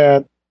something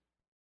that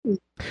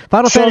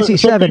Final Fantasy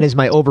VII is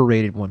my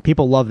overrated one.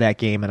 People love that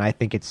game, and I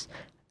think it's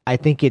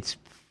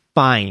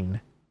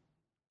fine,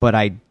 but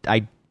I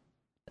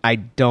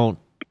don't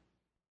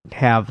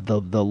have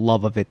the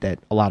love of it that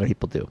a lot of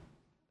people do.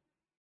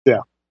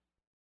 Yeah,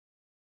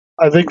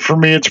 I think for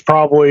me it's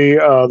probably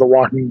The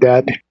Walking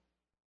Dead.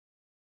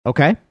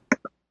 Okay,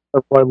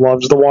 everybody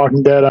loves The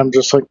Walking Dead. I'm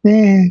just like,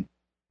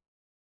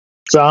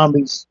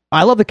 zombies.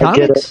 I love the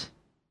comics.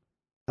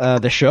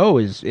 The show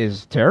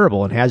is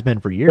terrible and has been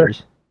for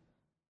years.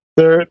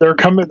 They're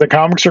coming. The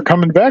comics are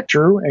coming back,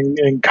 Drew,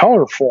 in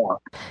color form.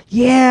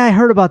 Yeah, I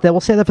heard about that. We'll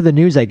say that for the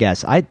news, I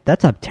guess.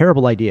 That's a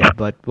terrible idea,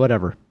 but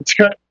whatever.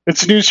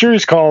 It's a new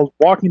series called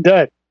Walking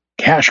Dead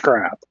Cash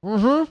Grab.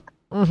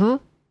 Mm-hmm.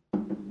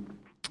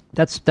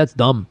 That's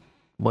dumb.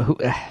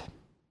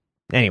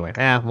 Anyway,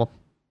 well,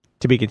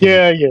 to be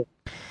continued. Yeah.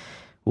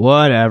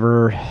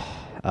 Whatever.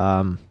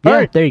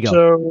 Right, there you go.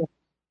 So,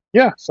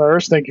 yeah,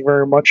 Cyrus, thank you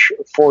very much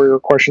for your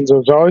questions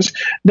as always.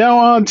 Now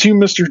on to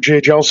Mr. J.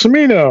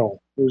 Gelsomino,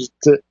 who's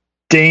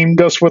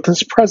damed us with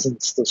his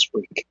presence this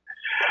week.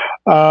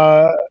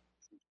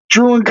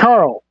 Drew and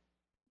Carl,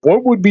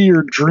 what would be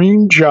your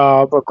dream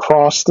job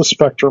across the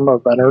spectrum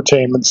of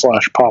entertainment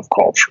 / pop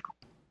culture?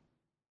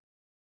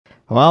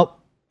 Well,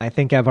 I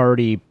think I've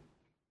already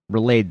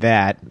relayed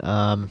that.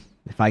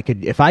 If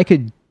I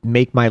could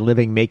make my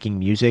living making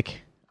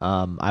music,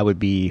 I would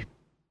be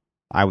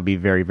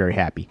very, very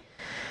happy.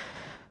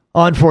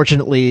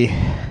 Unfortunately,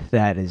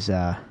 that is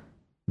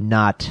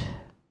not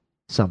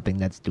something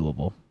that's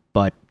doable,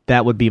 but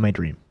that would be my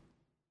dream.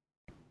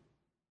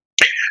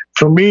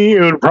 For me,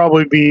 it would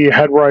probably be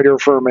head writer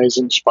for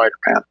Amazing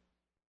Spider-Man.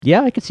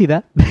 Yeah, I could see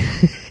that.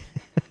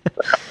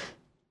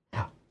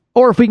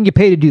 Or if we can get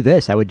paid to do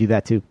this, I would do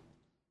that too.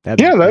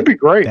 That'd be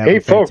great. Hey,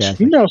 folks, if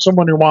you know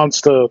someone who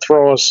wants to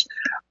throw us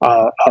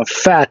a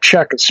fat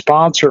check of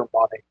sponsor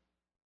money,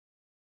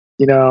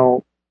 as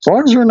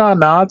long as we're not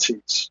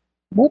Nazis,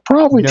 we'll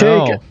probably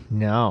take it.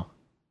 No.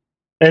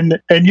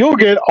 And you'll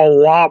get a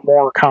lot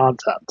more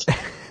content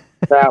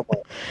that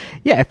way.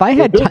 Yeah, if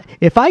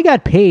I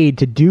got paid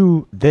to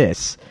do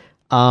this,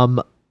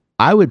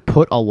 I would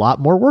put a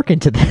lot more work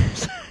into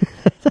this.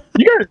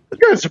 You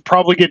guys would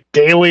probably get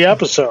daily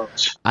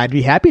episodes. I'd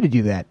be happy to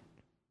do that.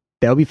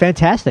 That would be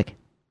fantastic.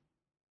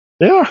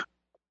 Yeah.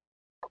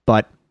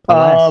 But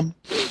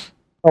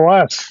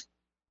alas,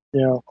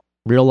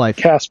 real life.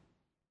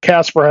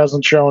 Casper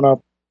hasn't shown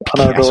up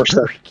on our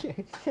doorstep.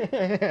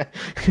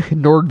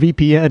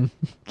 NordVPN,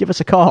 give us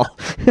a call.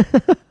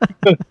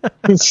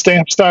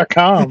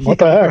 Stamps.com. What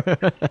the heck?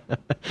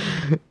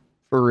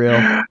 For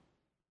real.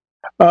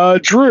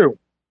 Drew,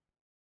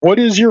 what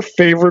is your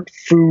favorite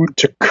food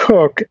to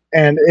cook,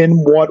 and in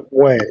what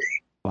way?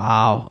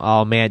 Wow.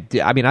 Oh, man.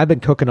 I mean, I've been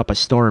cooking up a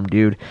storm,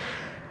 dude.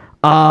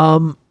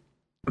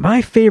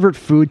 My favorite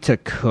food to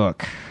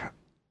cook.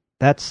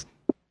 That's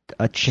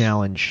a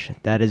challenge.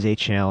 That is a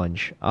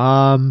challenge.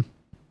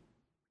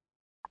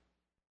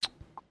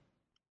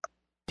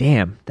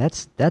 Damn,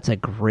 that's a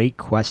great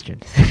question.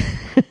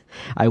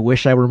 I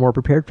wish I were more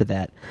prepared for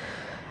that.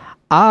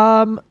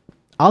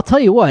 I'll tell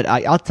you what.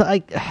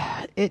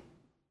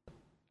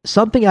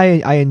 Something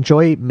I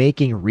enjoy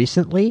making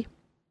recently.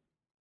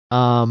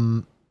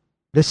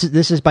 This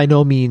is by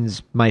no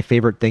means my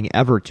favorite thing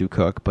ever to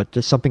cook, but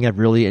just something I've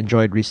really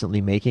enjoyed recently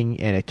making,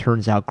 and it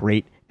turns out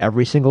great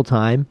every single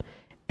time.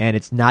 And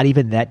it's not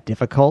even that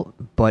difficult,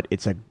 but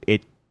there's a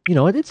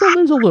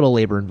little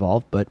labor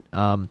involved. But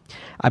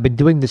I've been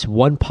doing this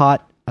one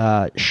pot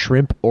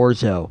shrimp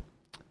orzo,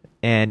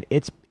 and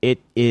it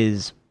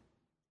is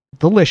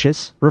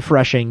delicious,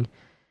 refreshing,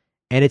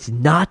 and it's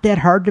not that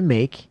hard to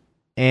make.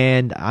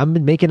 And I've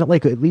been making it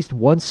like at least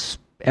once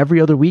every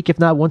other week, if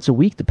not once a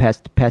week, the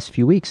past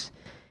few weeks.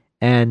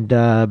 And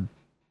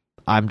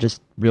I'm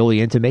just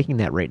really into making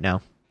that right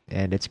now,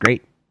 and it's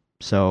great.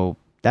 So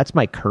that's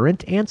my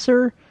current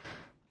answer.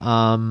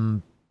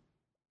 But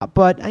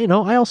I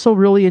also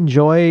really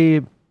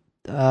enjoy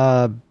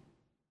a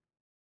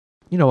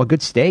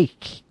good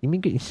steak. I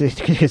mean,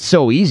 it's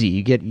so easy.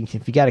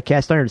 If you got a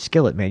cast iron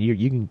skillet, man,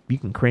 you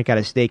can crank out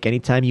a steak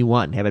anytime you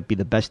want and have it be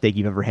the best steak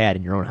you've ever had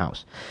in your own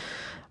house.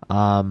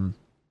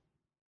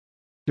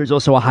 There's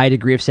also a high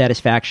degree of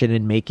satisfaction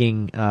in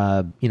making,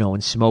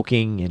 and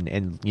smoking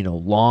and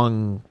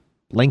long,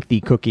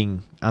 lengthy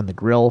cooking on the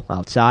grill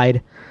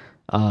outside,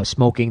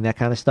 smoking, that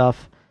kind of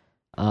stuff.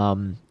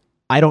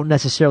 I don't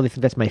necessarily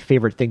think that's my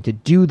favorite thing to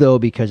do, though,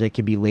 because it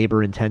can be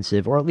labor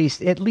intensive, or at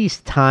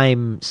least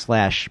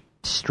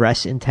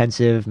time/stress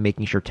intensive.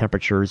 Making sure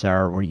temperatures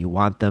are where you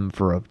want them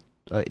for an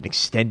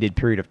extended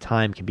period of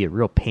time can be a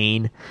real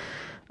pain.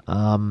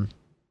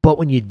 But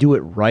when you do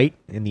it right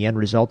and the end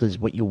result is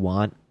what you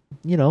want,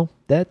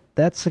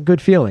 that's a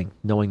good feeling,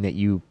 knowing that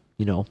you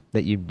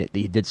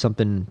did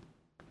something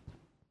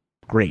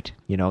great,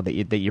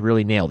 that you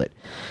really nailed it.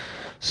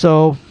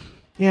 So,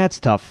 yeah, it's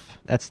tough.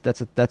 That's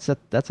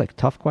a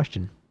tough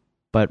question.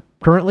 But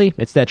currently,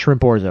 it's that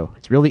shrimp orzo.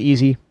 It's really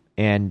easy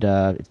and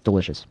it's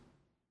delicious.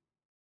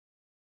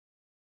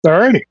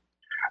 Alrighty.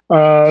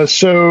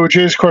 So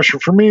Jay's question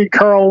for me,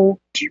 Carl,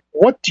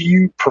 what do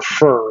you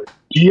prefer,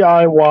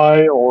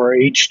 DIY or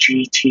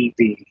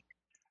HGTV?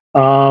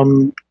 I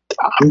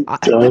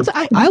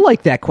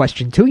like that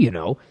question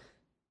too,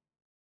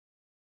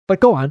 But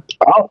go on.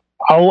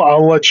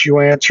 I'll let you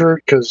answer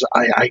it because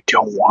I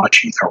don't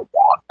watch either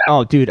one.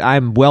 Oh, dude,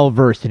 I'm well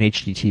versed in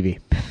HGTV.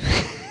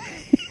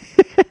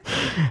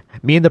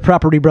 Me and the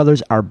Property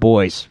Brothers are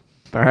boys.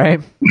 All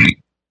right.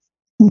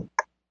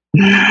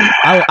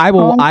 I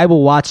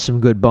will watch some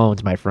good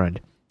bones, my friend.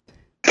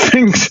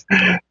 Things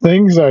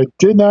I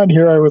did not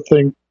hear. I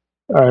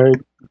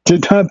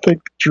did not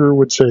think Drew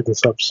would say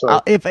this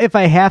episode. If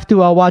I have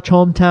to, I'll watch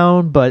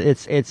Hometown, but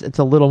it's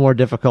a little more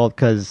difficult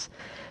because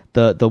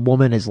the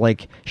woman is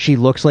like, she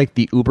looks like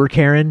the Uber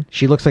Karen.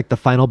 She looks like the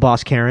final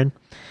boss Karen.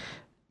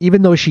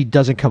 Even though she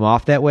doesn't come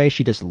off that way,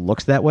 she just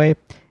looks that way.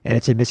 And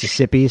it's in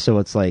Mississippi, so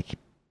it's like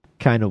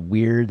kind of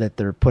weird that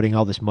they're putting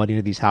all this money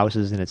into these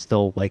houses, and it's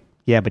still like,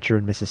 yeah, but you're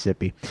in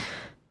Mississippi.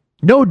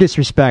 No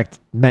disrespect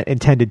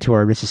intended to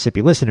our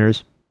Mississippi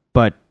listeners,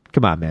 but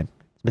come on, man.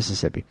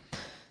 Mississippi.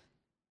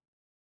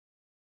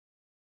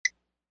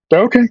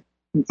 Okay.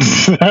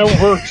 That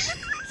works.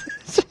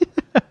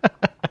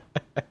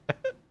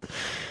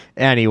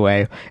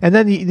 Anyway, and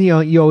then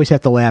you always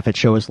have to laugh at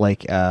shows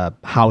like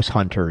House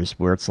Hunters,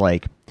 where it's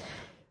like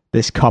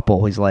this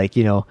couple is like,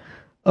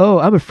 oh,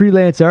 I'm a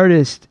freelance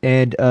artist,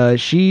 and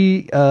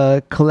she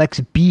collects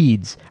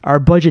beads. Our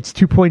budget's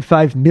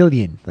 $2.5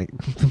 million. Like,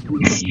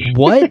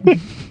 what?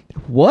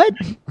 What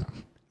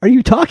are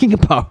you talking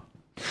about?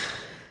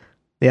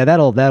 Yeah,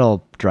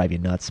 that'll drive you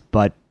nuts.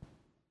 But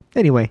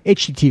anyway,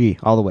 HGTV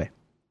all the way.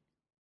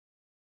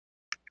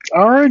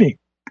 Alrighty.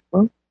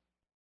 Well,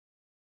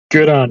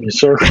 good on you,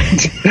 sir.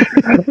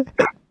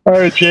 All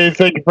right, Jay,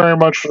 thank you very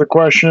much for the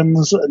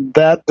questions.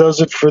 That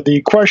does it for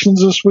the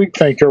questions this week.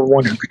 Thank you,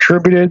 everyone who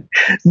contributed.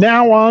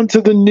 Now on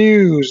to the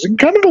news.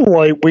 Kind of a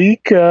light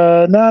week.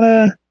 Not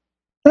a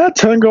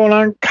ton going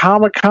on.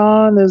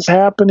 Comic-Con is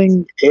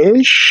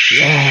happening-ish.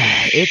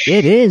 Yeah,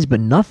 it is, but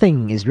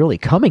nothing is really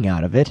coming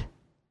out of it.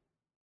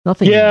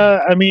 Nothing. Yeah,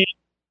 I mean,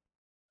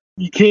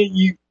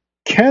 you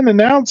can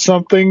announce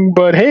something,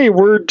 but hey,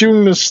 we're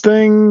doing this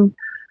thing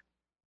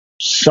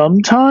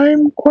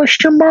sometime, ?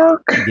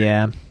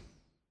 Yeah.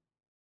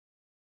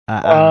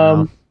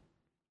 One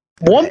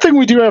thing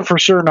we do have for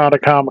certain out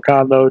of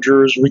Comic-Con, though,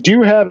 Drew, is we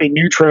do have a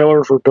new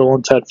trailer for Bill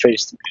and Ted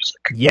Face the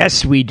Music.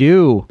 Yes, we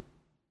do.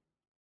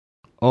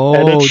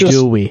 Oh,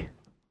 do we?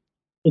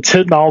 It's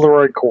hitting all the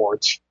right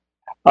chords.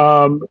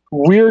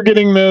 We're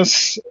getting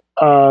this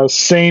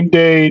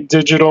same-day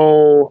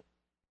digital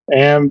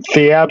and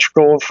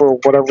theatrical for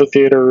whatever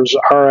theaters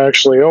are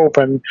actually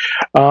open.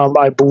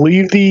 I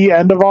believe the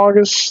end of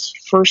August,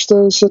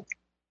 1st of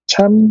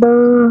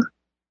September.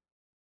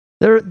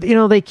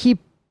 They keep.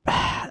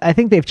 I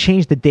think they've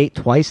changed the date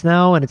twice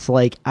now, and it's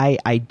like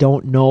I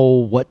don't know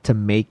what to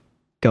make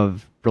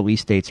of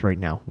release dates right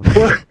now.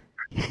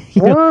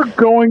 We're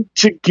going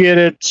to get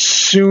it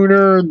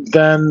sooner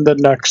than the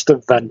next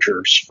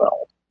Avengers film.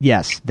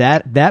 Yes,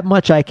 that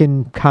much I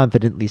can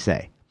confidently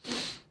say.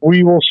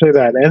 We will say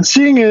that. And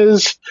seeing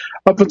as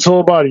up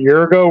until about a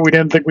year ago, we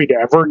didn't think we'd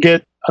ever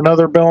get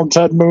another Bill and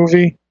Ted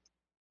movie,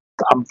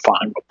 I'm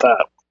fine with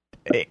that.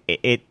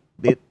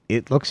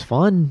 It looks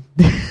fun.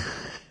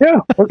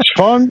 Yeah, looks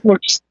fun.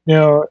 Looks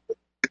like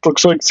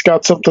it's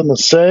got something to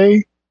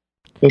say,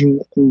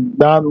 and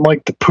not in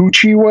like the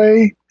Poochie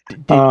way.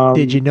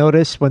 Did you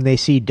notice when they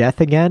see Death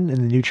again in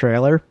the new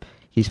trailer?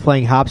 He's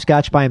playing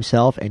hopscotch by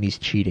himself and he's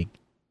cheating.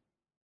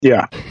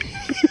 Yeah.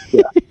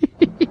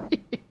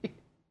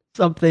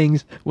 Some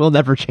things will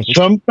never change.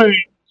 Some things,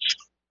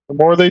 the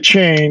more they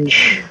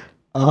change,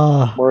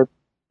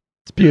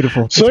 it's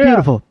beautiful. So it's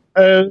beautiful.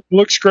 It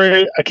looks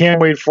great. I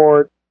can't wait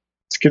for it.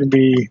 It's gonna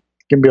be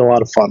a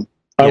lot of fun.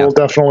 I will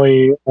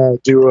definitely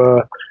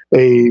do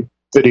a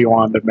video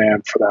on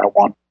demand for that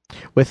one.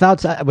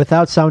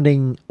 Without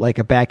sounding like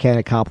a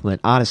backhanded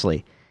compliment,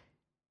 honestly,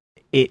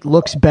 it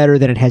looks better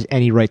than it has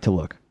any right to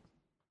look.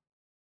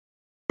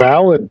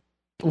 Valid.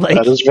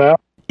 That is valid.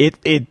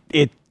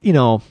 It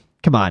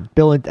come on,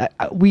 Bill and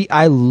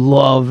I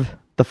love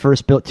the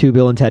first two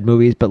Bill and Ted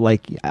movies, but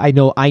like I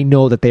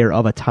know that they are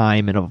of a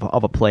time and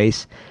of a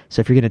place. So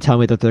if you're going to tell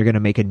me that they're going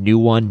to make a new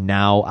one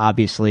now,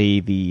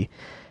 obviously the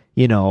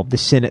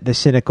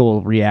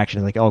cynical reaction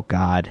is like, oh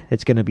God,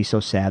 it's going to be so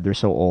sad. They're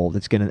so old.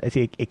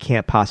 It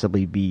can't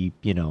possibly be,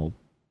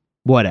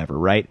 whatever,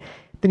 right?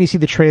 Then you see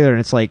the trailer and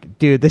it's like,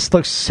 dude, this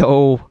looks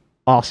so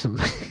awesome.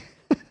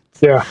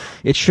 Yeah,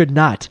 it should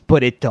not,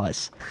 but it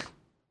does.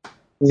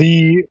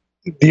 The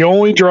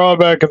only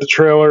drawback of the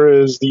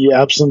trailer is the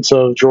absence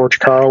of George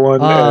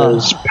Carlin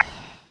as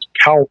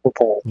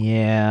palpable.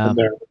 Yeah, in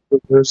there.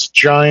 There's a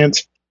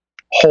giant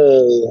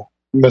hole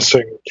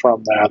missing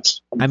from that.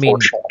 I mean,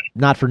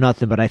 not for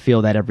nothing, but I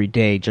feel that every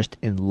day just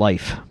in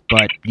life.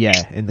 But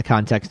yeah, in the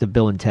context of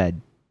Bill and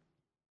Ted,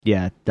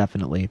 yeah,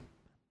 definitely.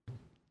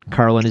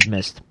 Carlin is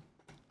missed.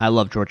 I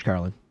love George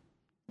Carlin.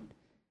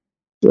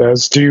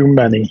 As do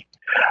many.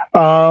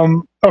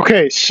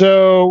 Okay,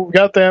 so we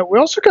got that. We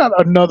also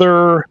got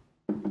another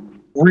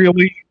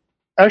really...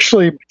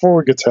 Actually, before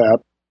we get to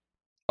that,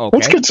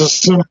 let's get to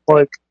some,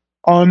 a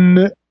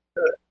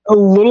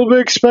little bit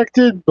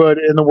expected, but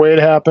in the way it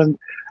happened,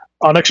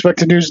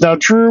 unexpected news. Now,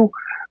 Drew,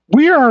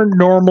 we are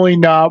normally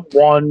not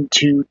one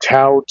to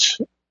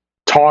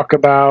talk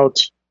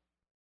about,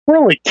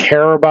 really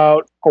care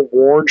about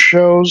award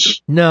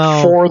shows.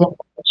 No. For the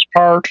most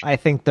part. I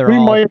think we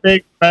might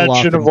make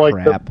mention of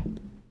crap.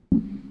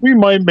 We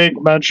might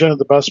make mention of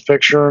the Best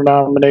Picture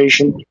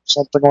nomination,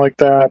 something like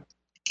that,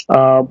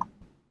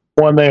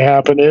 when they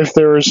happen. If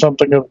there is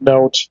something of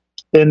note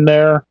in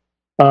there,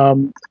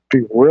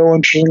 be real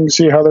interesting to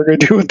see how they're going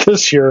to do it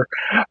this year.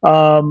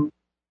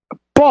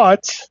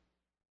 But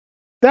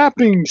that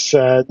being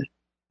said,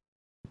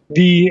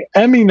 the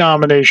Emmy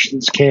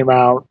nominations came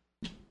out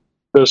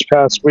this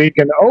past week,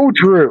 and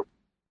Drew,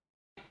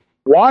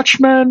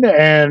 Watchmen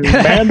and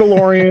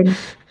Mandalorian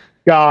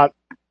got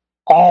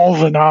all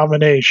the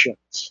nominations.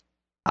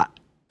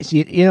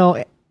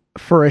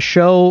 For a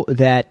show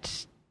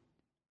that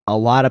a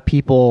lot of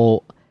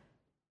people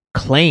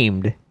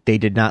claimed they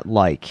did not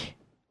like,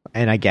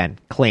 and again,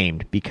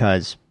 claimed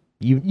because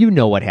you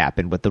know what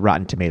happened with the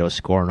Rotten Tomatoes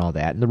score and all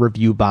that, and the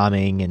review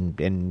bombing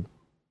and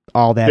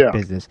all that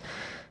business.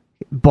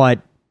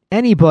 But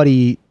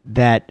anybody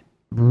that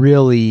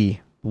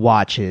really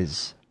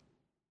watches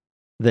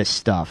this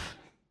stuff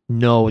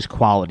knows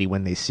quality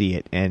when they see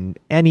it, and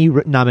any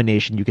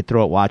nomination you could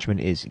throw at Watchmen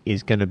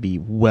is going to be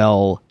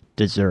well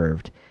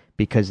deserved,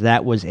 because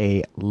that was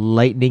a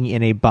lightning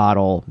in a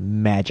bottle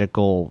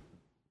magical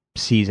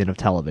season of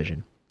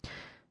television.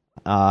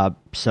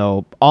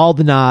 So all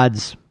the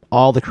nods,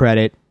 all the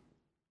credit.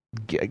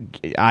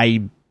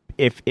 I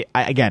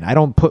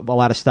don't put a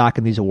lot of stock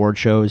in these award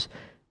shows,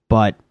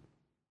 but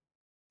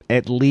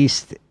at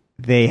least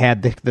they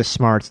had the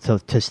smarts to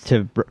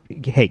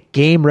hey,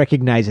 game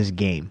recognizes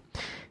game.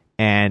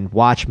 And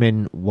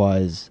Watchmen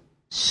was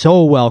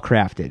so well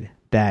crafted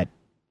that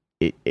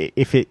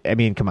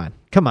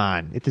come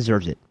on, it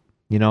deserves it.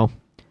 Yeah.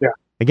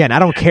 Again, I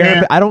don't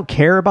care. I don't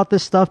care about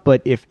this stuff,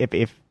 but if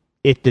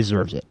it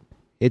deserves it,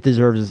 it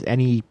deserves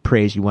any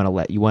praise you want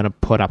to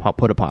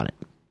put upon it.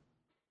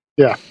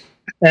 Yeah,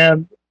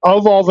 and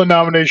of all the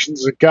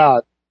nominations it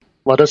got,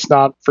 let us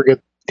not forget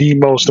the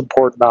most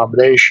important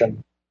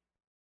nomination: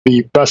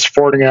 the Best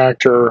Supporting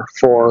Actor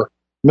for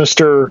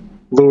Mr.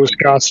 Louis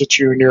Gossett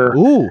Jr.,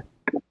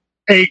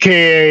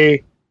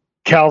 a.k.a.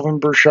 Calvin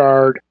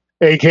Burchard,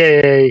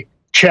 a.k.a.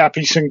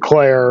 Chappie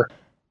Sinclair.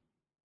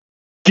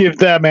 Give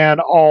that man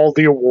all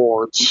the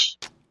awards.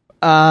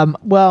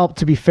 Well,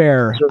 to be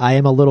fair, I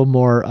am a little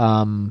more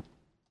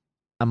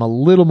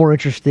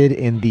interested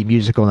in the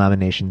musical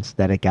nominations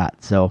that it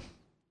got. So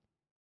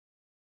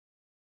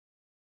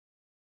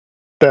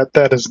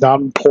that is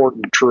not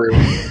important, Drew.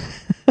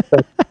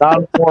 That's not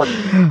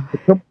important.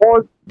 It's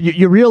important.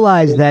 You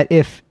realize that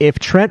if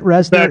Trent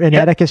Reznor and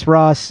Atticus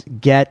Ross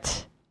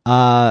get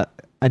an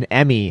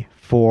Emmy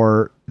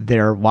for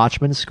their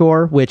Watchmen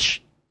score,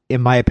 which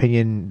in my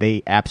opinion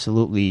they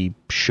absolutely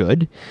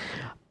should,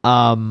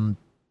 and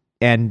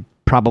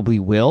probably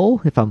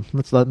will.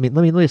 Let me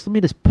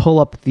just pull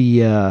up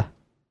the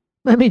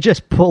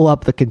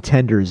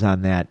contenders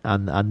on that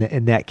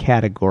in that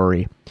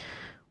category.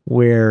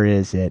 Where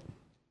is it?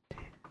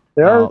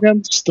 They are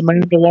against the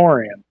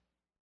Mandalorian.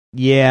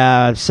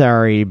 Yeah,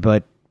 sorry,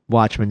 but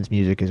Watchmen's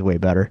music is way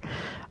better.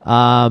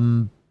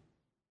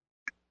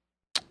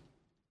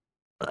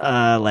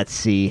 Let's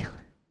see.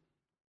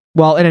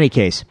 Well, in any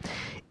case,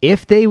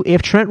 if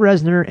Trent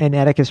Reznor and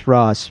Atticus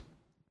Ross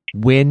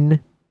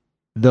win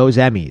those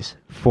Emmys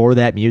for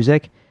that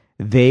music,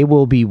 they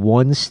will be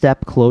one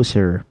step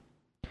closer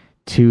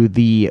to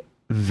the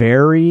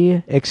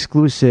very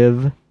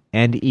exclusive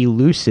and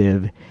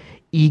elusive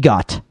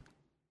EGOT,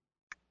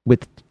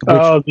 the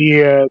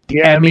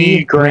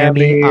Emmy,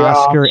 Grammy,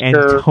 Oscar, and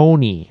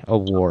Tony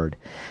Award.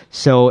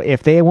 So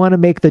if they want to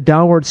make the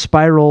Downward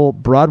Spiral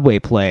Broadway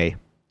play,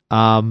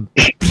 and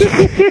get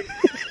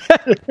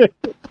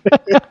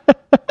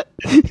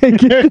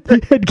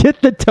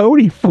the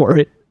Tony for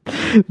it,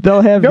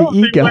 they'll have the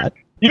EGOT.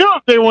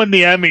 If they win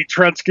the Emmy,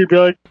 Trent's going to be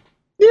like,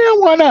 Yeah,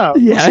 why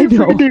not? Yeah, I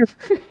know.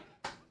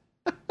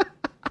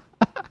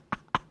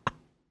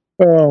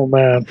 Oh,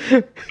 man.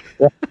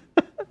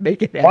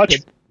 Make it happen.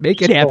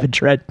 Make it happen,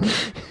 Trent.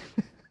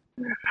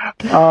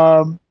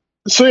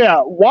 So,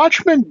 yeah,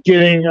 Watchmen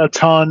getting a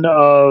ton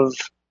of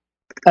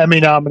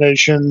Emmy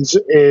nominations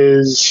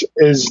is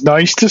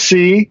nice to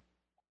see.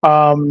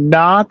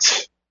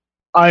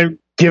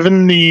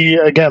 Given the,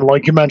 again,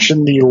 like you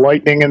mentioned, the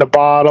lightning in a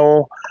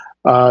bottle,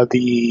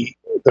 the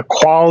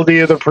quality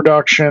of the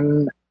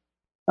production.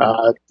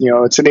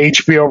 It's an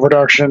HBO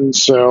production,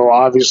 so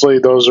obviously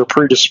those are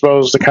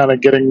predisposed to kind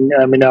of getting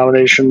Emmy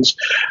nominations.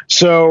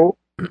 So,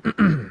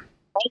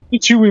 the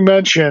two we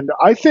mentioned,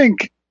 I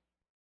think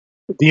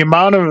the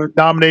amount of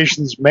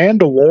nominations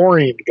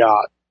Mandalorian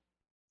got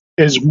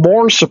is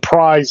more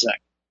surprising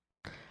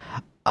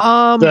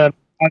than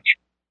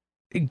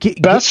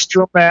best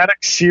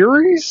dramatic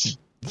series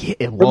for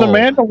the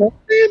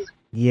Mandalorian.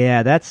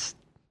 Yeah, that's.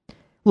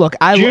 Look,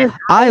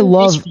 I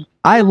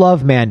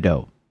love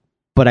Mando,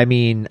 but I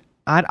mean,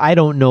 I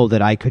don't know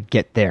that I could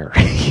get there.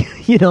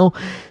 You know,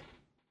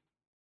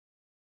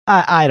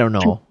 I don't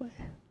know.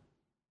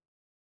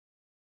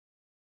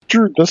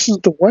 Drew, this is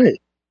the way.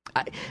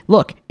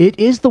 Look, it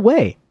is the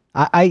way.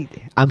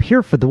 I'm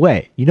here for the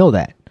way. You know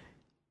that.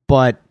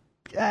 But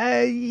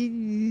I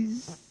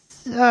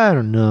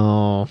don't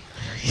know.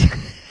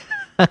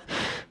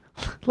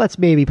 Let's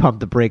maybe pump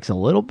the brakes a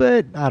little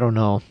bit. I don't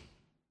know.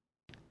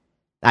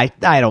 I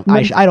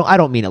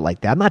don't mean it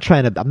like that. I'm not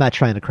trying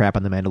to crap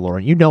on the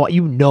Mandalorian. You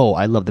know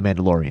I love the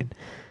Mandalorian.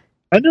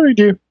 I know you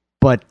do.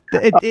 But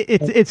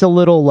it's a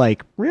little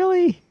like,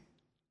 really?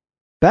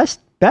 Best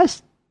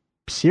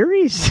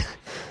series?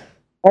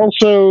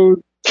 Also,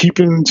 keep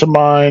into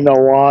mind a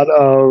lot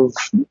of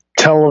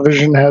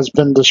television has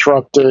been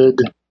disrupted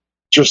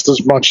just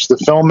as much as the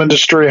film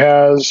industry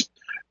has.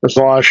 There's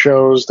a lot of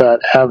shows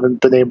that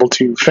haven't been able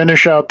to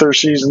finish out their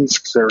seasons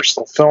because they're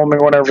still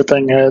filming when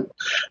everything hit.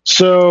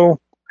 So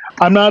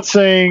I'm not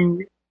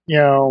saying,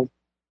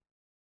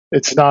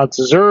 it's not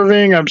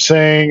deserving. I'm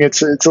saying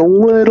it's a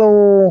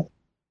little...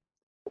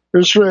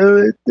 There's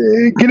going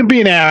to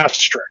be an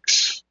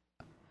asterisk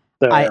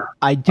there.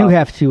 I do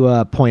have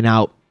to point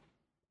out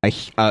a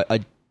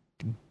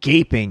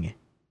gaping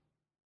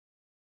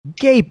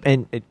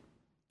and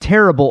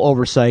terrible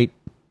oversight,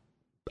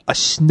 a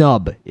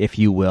snub, if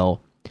you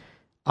will.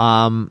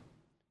 Rhea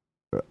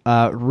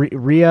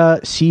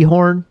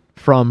Seehorn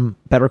from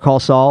Better Call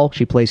Saul.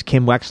 She plays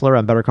Kim Wexler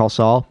on Better Call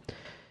Saul.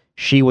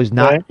 She was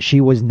not. Okay.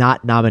 She was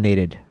not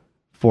nominated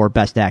for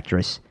Best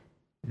Actress.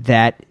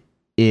 That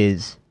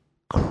is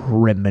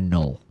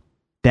criminal.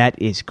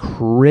 That is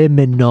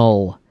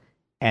criminal,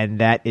 and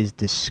that is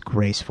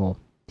disgraceful.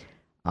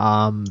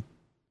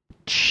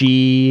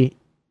 She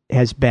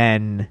has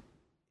been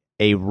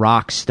a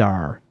rock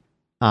star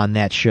on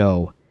that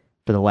show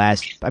for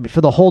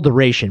the whole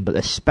duration, but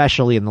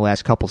especially in the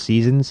last couple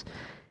seasons.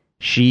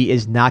 She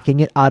is knocking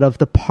it out of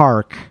the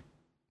park,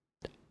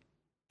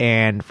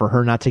 and for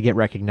her not to get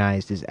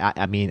recognized is,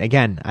 I mean,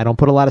 again, I don't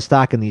put a lot of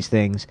stock in these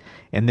things,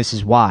 and this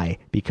is why,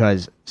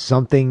 because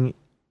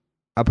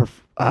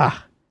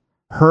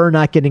her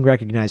not getting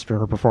recognized for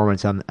her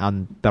performance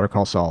on Better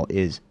Call Saul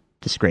is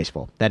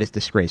disgraceful. That is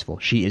disgraceful.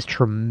 She is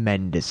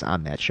tremendous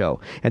on that show,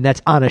 and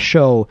that's on a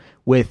show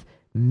with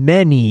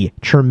many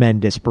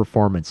tremendous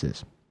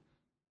performances.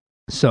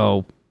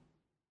 So,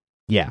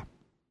 yeah.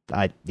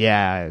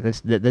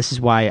 This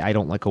is why I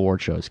don't like award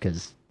shows,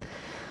 because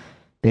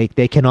they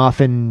can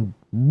often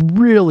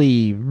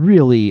really,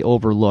 really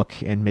overlook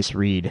and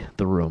misread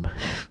the room.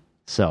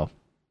 So,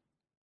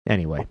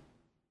 anyway.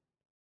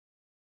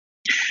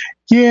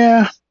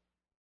 Yeah.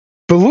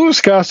 But Louis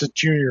Gossett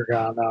Jr.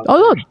 got out.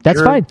 Oh, no,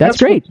 that's fine. That's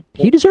great.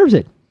 He deserves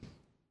it.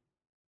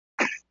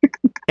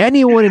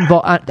 Anyone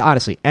involved,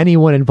 honestly,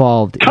 anyone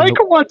involved.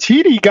 Taika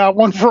Waititi got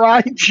one for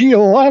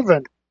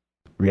IG-11.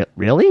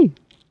 Really?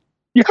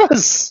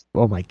 Yes.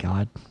 Oh my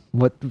God!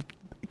 What?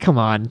 Come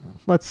on,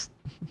 let's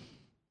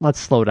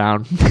slow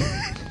down.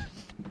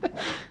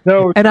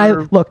 No, and I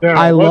love Taika.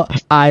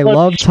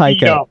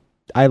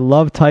 I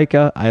love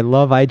Taika. I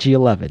love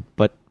IG-11.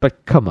 But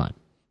come on,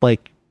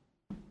 like,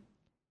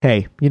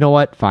 hey, you know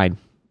what? Fine.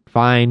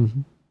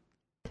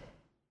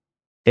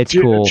 It's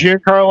cool.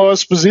 Giancarlo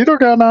Esposito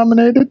got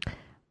nominated.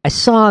 I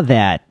saw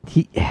that.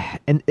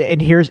 And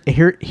here's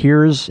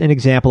an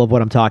example of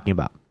what I'm talking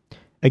about.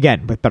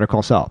 Again, with Better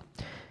Call Saul.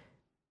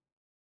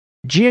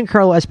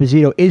 Giancarlo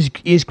Esposito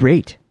is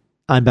great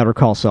on Better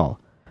Call Saul,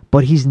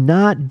 but he's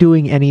not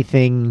doing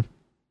anything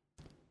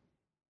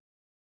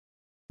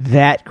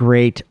that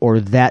great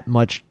or that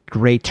much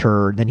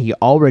greater than he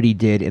already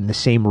did in the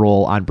same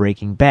role on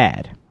Breaking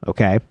Bad,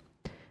 okay?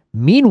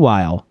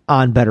 Meanwhile,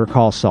 on Better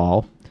Call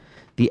Saul,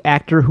 the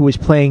actor who is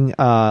playing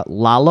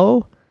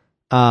Lalo,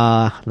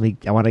 I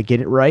want to get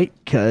it right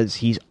because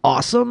he's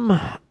awesome.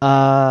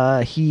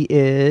 He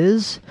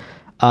is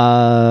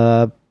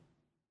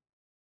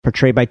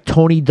portrayed by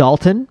Tony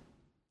Dalton.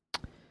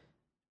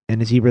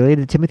 And is he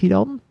related to Timothy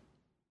Dalton?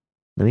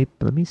 Let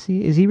me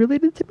see. Is he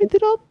related to Timothy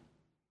Dalton?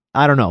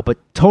 I don't know, but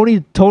Tony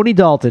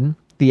Dalton,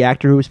 the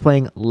actor who was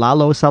playing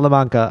Lalo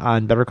Salamanca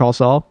on Better Call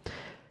Saul,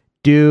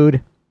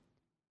 dude,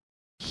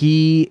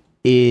 he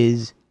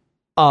is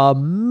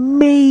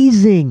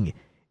amazing.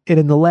 And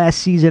in the last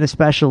season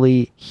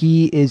especially,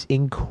 he is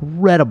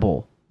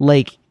incredible.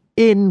 Like,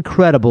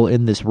 incredible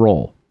in this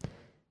role.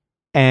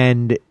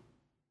 And,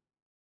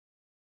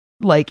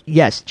 like,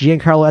 yes,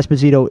 Giancarlo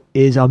Esposito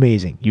is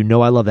amazing. You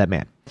know I love that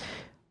man.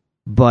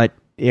 But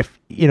if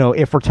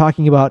we're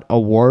talking about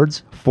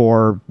awards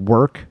for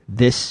work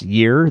this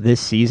year, this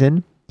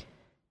season,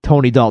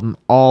 Tony Dalton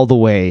all the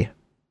way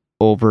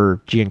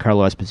over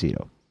Giancarlo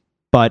Esposito.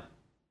 But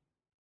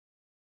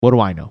what do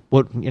I know?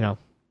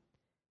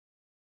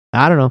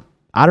 I don't know.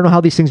 I don't know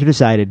how these things are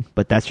decided,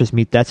 but that's just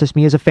me. That's just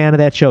me as a fan of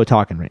that show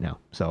talking right now.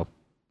 So,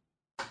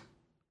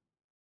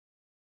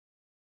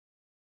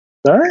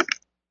 all right.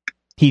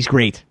 He's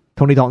great.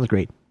 Tony Dalton's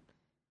great.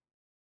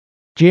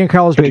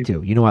 Giancarlo's great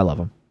too. You know I love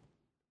him.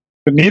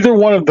 But neither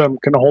one of them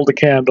can hold a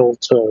candle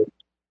to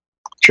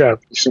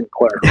Chappie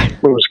Sinclair.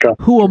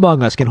 Who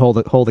among us can hold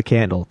a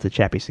candle to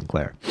Chappie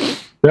Sinclair?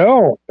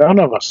 No, none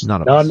of us.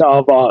 None of us.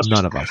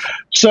 None of us.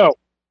 So,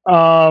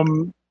 all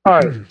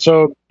right.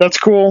 So that's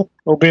cool.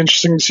 It'll be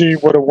interesting to see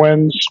what it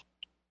wins.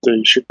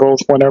 They should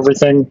both win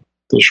everything.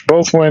 They should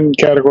both win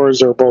categories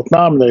they're both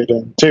nominated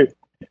in, too.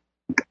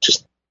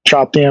 Just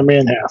chop the Emmy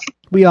in half.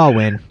 We all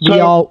win. You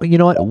know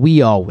what?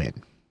 We all win.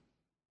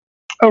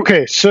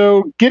 Okay,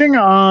 so getting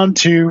on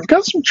to, we've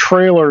got some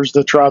trailers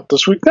that dropped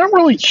this week. Not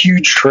really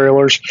huge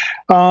trailers.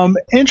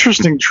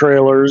 Interesting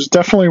trailers,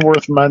 definitely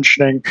worth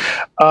mentioning.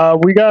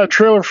 We got a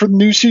trailer for the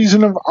new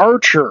season of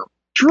Archer.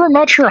 Drew, I'm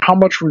not sure how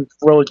much we've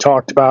really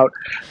talked about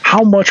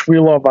how much we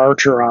love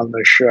Archer on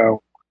this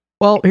show.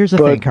 Well, here's the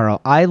thing,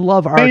 Carl. I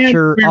love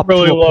Archer up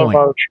to a point.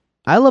 Archer.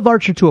 I love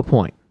Archer to a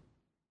point.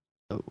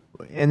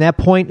 And that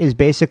point is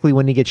basically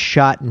when he gets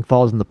shot and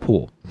falls in the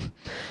pool.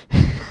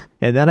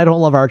 And then I don't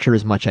love Archer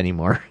as much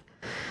anymore.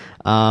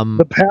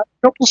 The past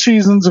couple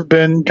seasons have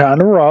been kind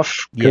of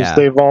rough because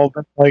they've all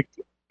been like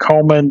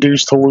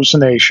coma-induced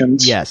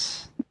hallucinations.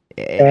 Yes.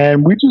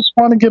 And we just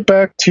want to get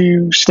back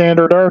to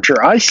standard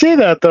Archer. I say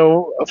that,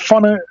 though,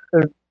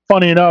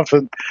 funny enough,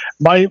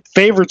 my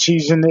favorite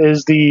season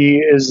is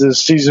the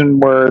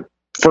season where it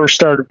first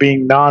started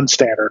being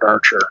non-standard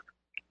Archer.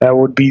 That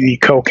would be the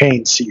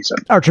cocaine season.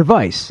 Archer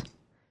Vice.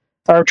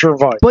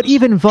 But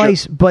even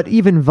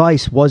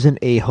Vice wasn't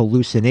a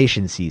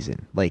hallucination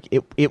season. Like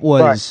it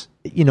was,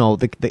 right.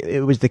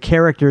 It was the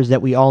characters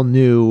that we all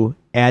knew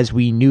as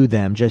we knew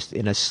them, just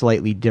in a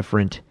slightly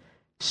different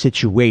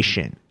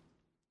situation.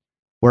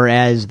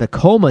 Whereas the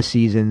coma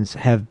seasons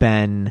have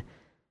been,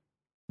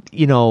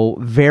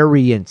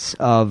 variants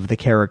of the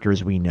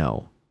characters we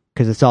know,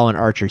 because it's all in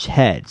Archer's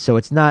head. So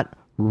it's not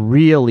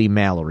really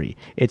Mallory.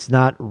 It's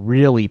not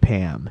really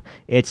Pam.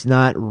 It's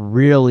not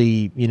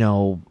really,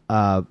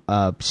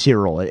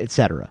 Cyril,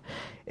 etc.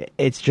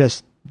 It's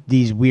just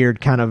these weird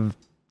kind of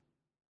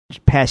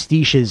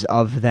pastiches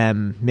of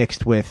them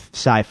mixed with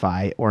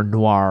sci-fi or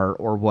noir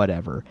or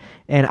whatever.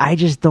 And I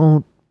just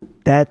don't...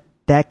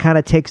 That kind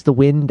of takes the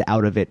wind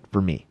out of it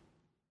for me.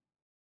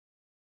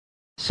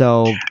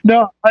 So...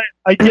 No,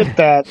 I get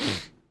that.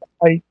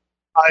 I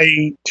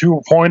to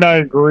a point, I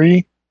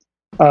agree.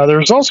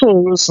 There's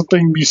also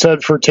something to be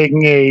said for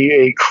taking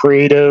a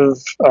creative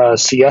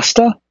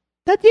siesta.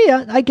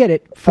 I get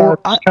it. For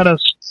kind of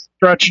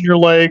stretching your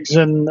legs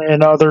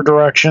in other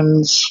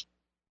directions.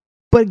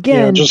 But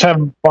again, just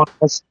having fun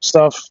with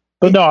stuff.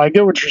 But no, I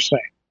get what you're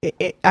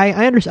saying. I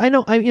understand.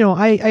 I know.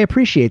 I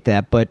appreciate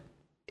that, but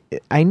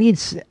I need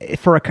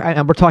we're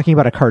talking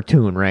about a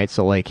cartoon, right?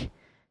 So like,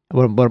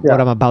 what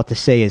I'm about to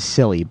say is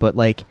silly, but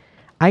like,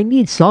 I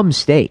need some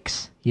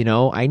stakes.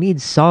 I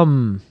need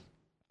some.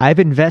 I've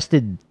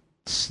invested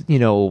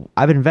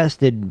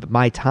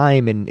my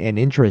time and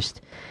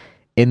interest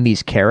in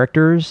these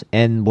characters,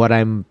 and what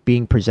I'm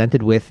being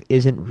presented with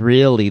isn't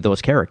really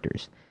those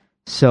characters.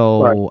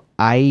 So right.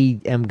 I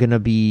am going to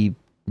be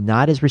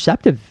not as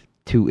receptive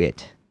to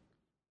it.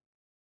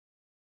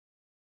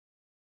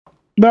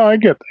 No, I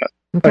get that.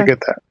 Okay. I get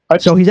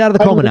that. So he's out of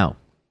the coma now.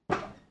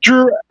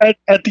 Drew, at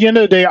the end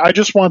of the day, I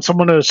just want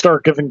someone to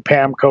start giving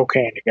Pam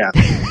cocaine again.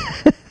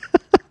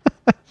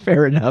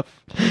 Fair enough.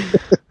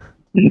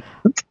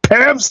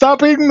 Pam,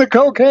 stop eating the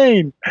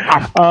cocaine.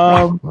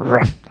 So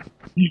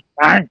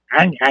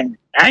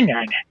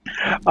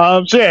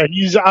yeah,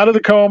 he's out of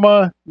the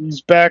coma.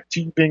 He's back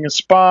to being a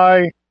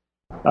spy.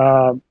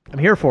 I'm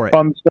here for it.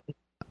 Fun stuff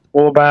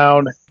will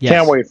abound. Yes.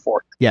 Can't wait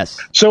for it. Yes.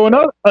 So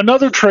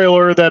another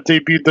trailer that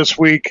debuted this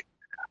week.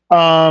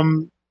 The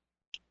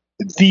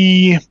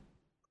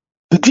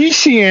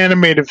DC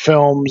animated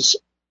films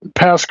the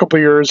past couple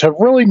of years have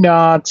really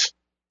not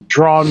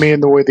drawn me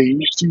in the way they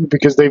used to,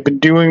 because they've been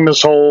doing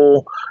this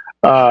whole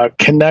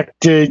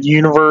connected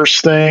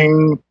universe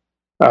thing,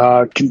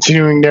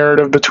 continuing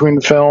narrative between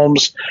the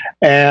films,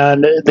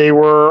 and they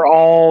were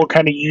all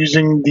kind of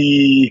using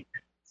the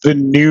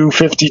new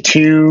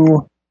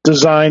 52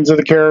 designs of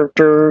the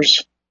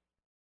characters,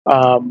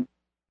 and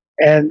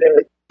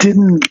it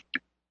didn't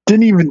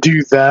even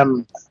do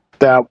them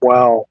that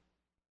well.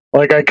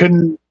 Like, I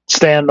couldn't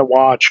stand to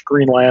watch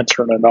Green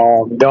Lantern and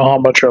all. You know how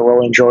much I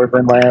really enjoy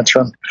Green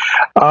Lantern.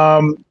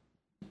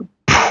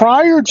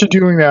 Prior to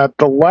doing that,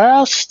 the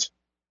last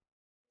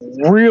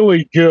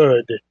really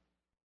good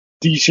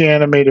DC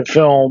animated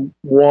film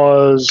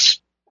was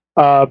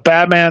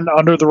Batman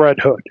Under the Red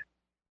Hood.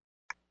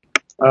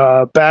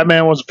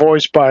 Batman was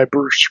voiced by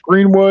Bruce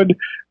Greenwood,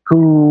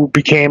 who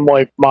became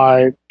like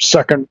my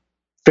second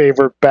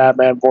favorite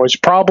Batman voice,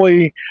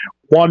 probably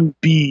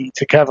 1B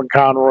to Kevin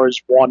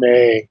Conroy's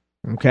 1A.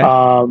 Okay.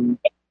 And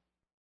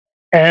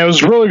it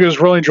was really good. It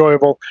was really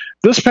enjoyable.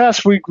 This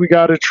past week, we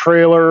got a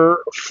trailer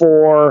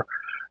for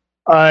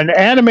an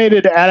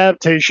animated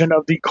adaptation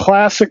of the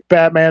classic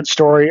Batman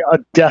story, A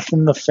Death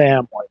in the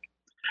Family.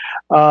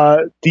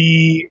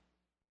 The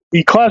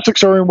classic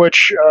story in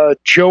which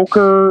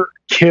Joker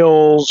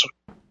kills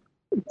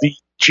the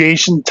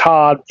Jason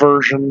Todd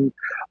version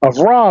of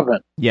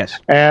Robin. Yes.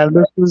 And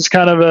this is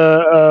kind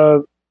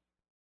of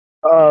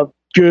a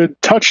good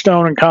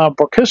touchstone in comic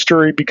book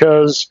history,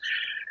 because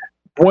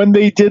when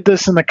they did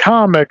this in the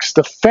comics,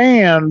 the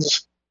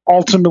fans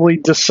ultimately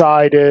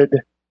decided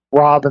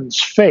Robin's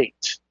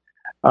fate.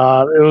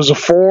 It was a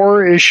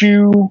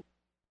 4-issue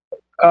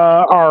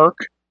arc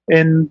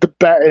in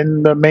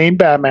the main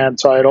Batman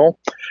title,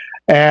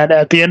 and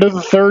at the end of the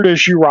 3rd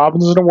issue,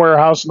 Robin's in a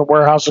warehouse, and the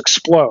warehouse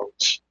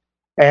explodes.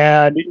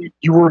 And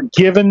you were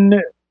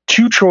given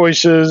 2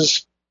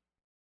 choices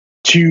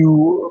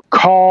to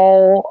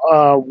call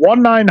a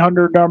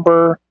 1-900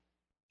 number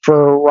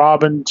for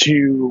Robin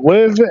to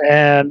live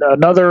and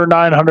another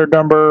 900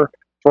 number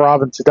for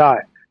Robin to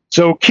die.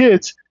 So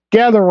kids,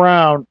 gather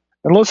around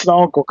and listen to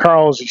Uncle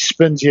Carl as he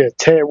spins you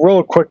a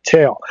real quick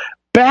tale.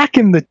 Back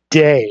in the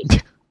day,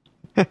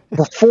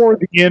 before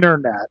the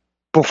internet,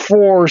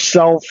 before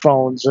cell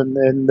phones and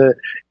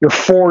your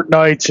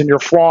Fortnites and your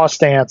floss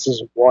dances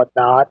and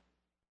whatnot,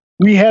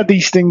 we had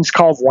these things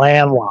called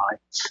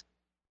landlines.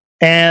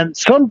 And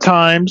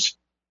sometimes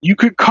you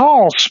could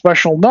call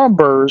special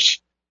numbers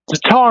to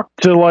talk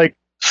to like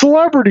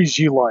celebrities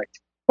you liked,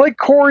 like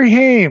Corey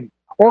Haim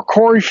or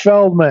Corey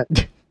Feldman.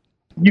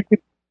 You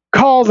could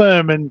call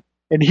them and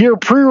hear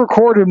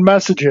pre-recorded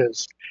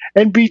messages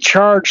and be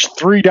charged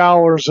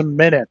 $3 a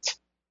minute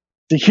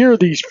to hear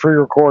these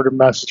pre-recorded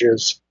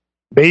messages.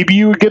 Maybe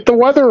you would get the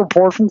weather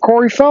report from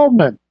Corey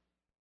Feldman.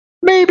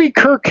 Maybe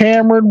Kirk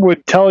Cameron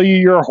would tell you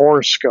your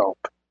horoscope.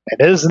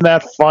 And isn't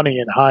that funny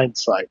in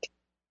hindsight?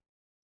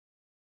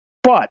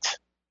 But,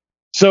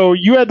 so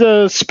you had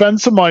to spend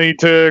some money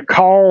to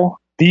call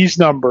these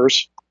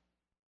numbers,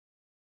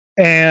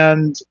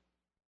 and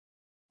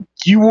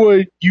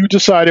you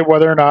decided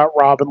whether or not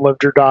Robin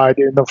lived or died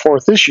in the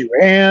 4th issue.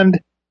 And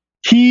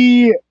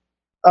he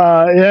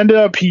ended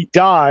up, he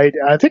died.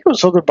 I think it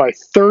was something by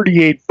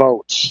 38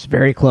 votes. It's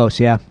very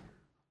close, yeah.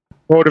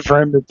 Voted for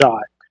him to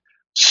die.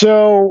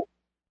 So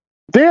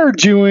they're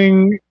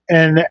doing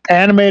an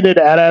animated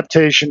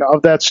adaptation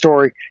of that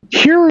story.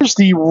 Here's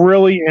the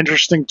really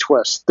interesting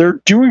twist.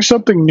 They're doing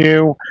something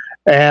new,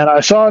 and I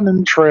saw it in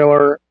the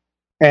trailer,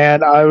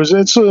 and I was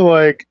instantly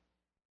like,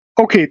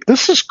 okay,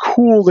 this is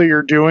cool that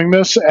you're doing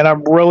this, and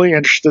I'm really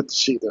interested to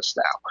see this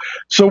now.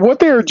 So what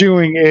they are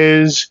doing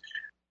is,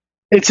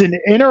 it's an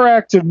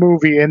interactive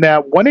movie in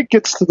that when it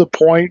gets to the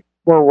point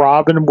where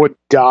Robin would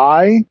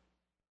die,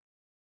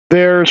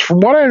 from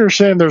what I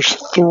understand, there's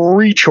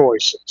 3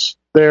 choices.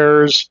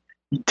 There's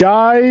he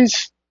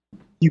dies,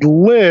 he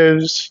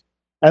lives,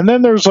 and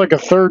then there's like a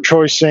 3rd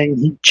choice saying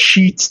he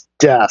cheats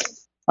death.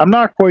 I'm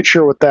not quite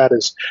sure what that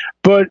is.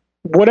 But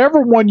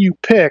whatever one you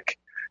pick,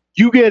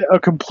 you get a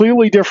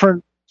completely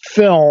different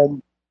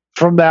film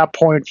from that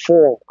point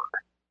forward.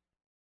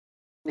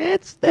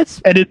 That's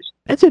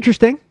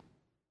interesting.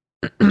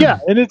 Yeah,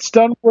 and it's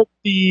done with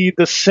the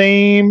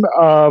same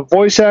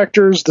voice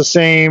actors, the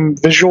same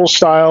visual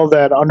style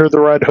that Under the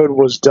Red Hood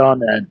was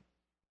done in.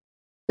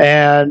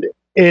 And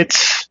it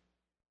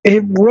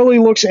really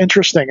looks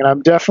interesting, and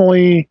I'm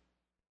definitely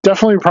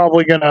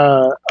probably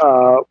gonna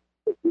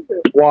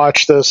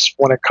watch this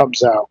when it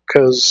comes out,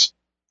 because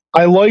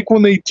I like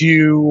when they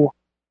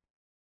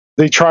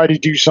try to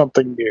do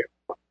something new,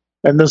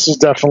 and this is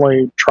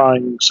definitely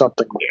trying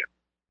something new.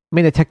 I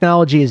mean, the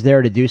technology is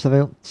there to do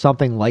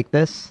something like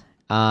this.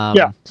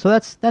 Yeah. So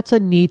that's a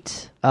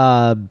neat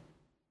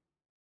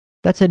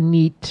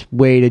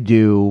way to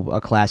do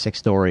a classic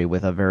story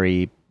with a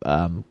very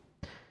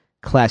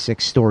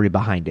classic story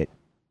behind it.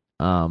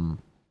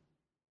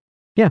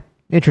 Yeah,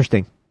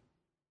 interesting.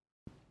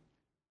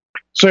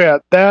 So yeah,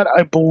 that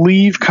I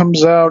believe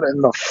comes out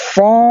in the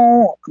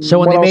fall. So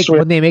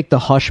when they make the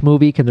Hush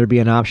movie, can there be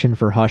an option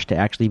for Hush to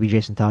actually be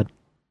Jason Todd?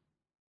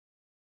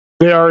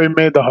 They already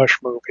made the Hush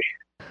movie.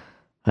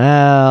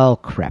 Oh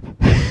crap!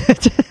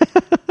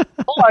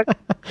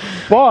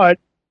 but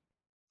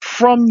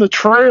from the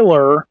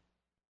trailer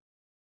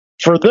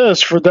for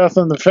Death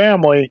in the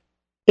Family,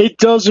 it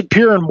does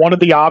appear in one of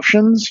the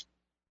options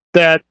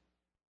that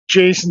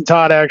Jason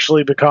Todd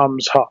actually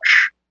becomes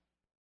Hush.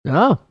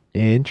 Oh,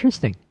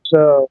 interesting.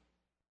 So,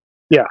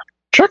 yeah,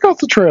 check out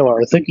the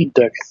trailer. I think you'd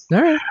dig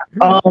it.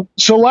 All right.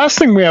 So last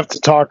thing we have to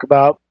talk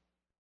about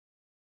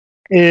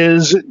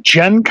is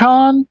Gen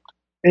Con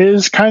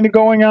is kind of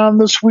going on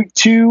this week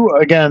too.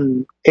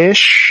 Again,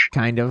 ish.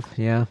 Kind of,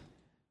 yeah.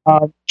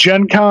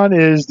 Gen Con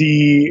is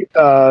the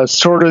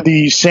sort of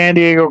the San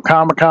Diego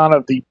Comic-Con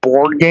of the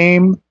board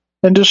game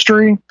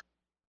industry.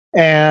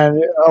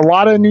 And a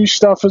lot of new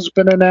stuff has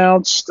been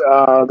announced.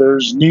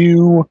 There's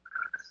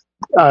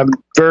I'm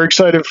very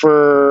excited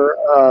for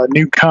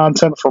new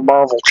content for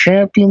Marvel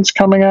Champions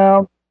coming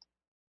out.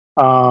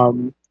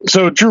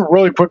 So, Drew,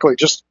 really quickly,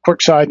 just a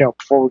quick side note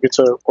before we get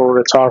to what we're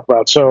going to talk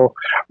about. So,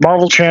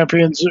 Marvel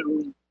Champions,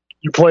 you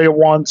played it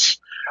once.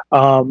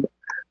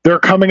 They're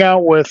coming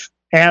out with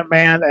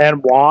Ant-Man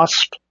and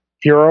Wasp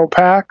hero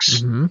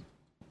packs. Mm-hmm.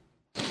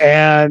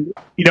 And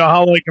you know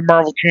how, like, in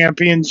Marvel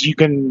Champions, you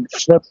can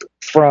flip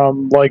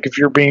from, like, if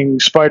you're being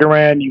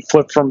Spider-Man, you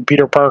flip from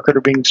Peter Parker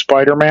to being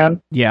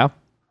Spider-Man. Yeah.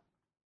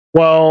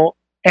 Well,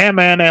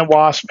 Ant-Man and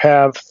Wasp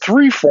have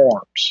 3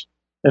 forms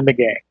in the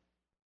game.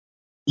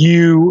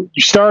 You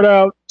start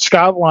out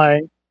Scott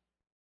Lang,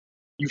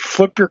 you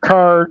flip your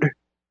card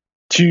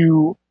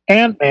to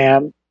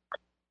Ant-Man,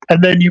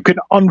 and then you can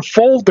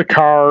unfold the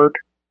card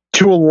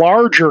to a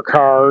larger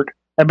card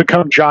and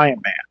become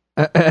Giant Man.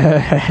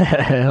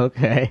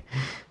 Okay.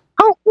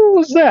 How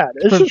cool is that?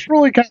 It's just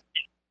really kind of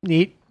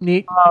neat.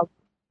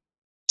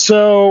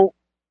 So,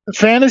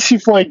 Fatasy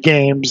Flight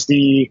Games,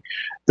 the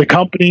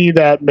company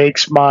that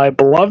makes my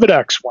beloved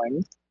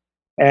X-Wing,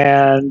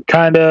 and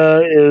kind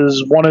of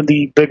is one of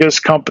the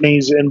biggest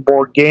companies in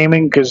board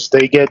gaming because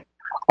they get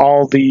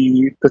all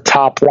the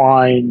top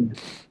line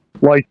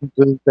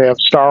licenses. They have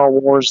Star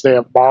Wars, they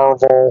have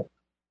Marvel,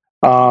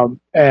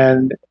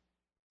 and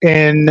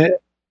in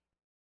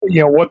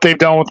what they've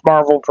done with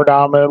Marvel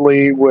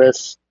predominantly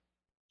with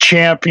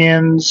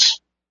Champions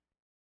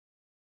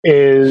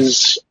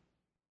is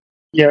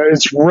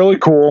it's really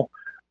cool.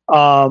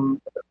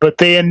 But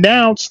they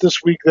announced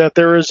this week that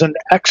there is an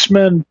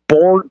X-Men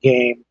board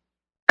game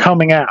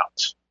coming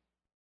out.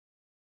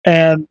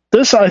 And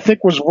this, I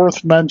think, was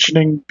worth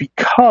mentioning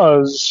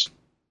because,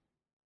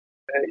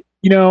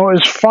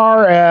 as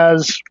far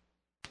as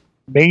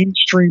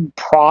mainstream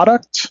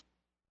product,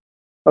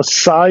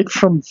 aside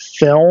from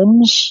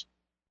films,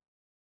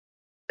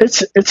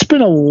 it's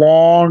been a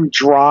long,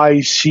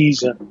 dry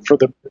season for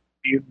the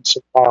mutants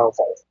of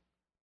Marvel.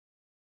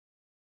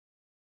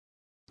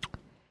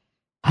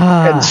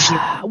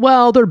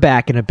 Well, they're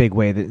back in a big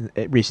way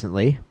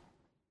recently.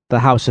 The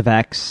House of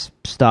X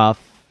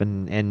stuff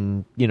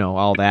and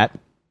all that.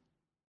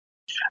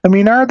 I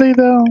mean, are they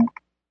though?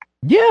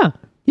 Yeah,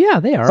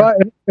 they are.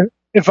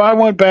 If I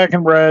went back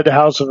and read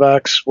House of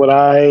X, would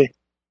I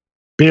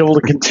be able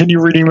to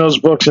continue reading those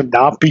books and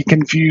not be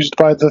confused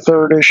by the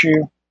 3rd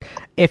issue?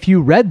 If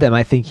you read them,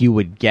 I think you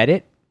would get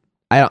it.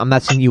 I'm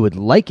not saying you would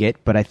like it,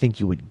 but I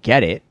think you would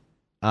get it.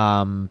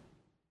 So,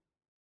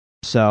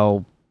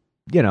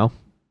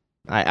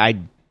 I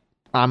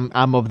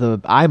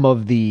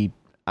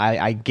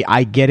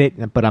get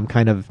it, but I'm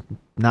kind of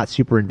not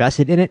super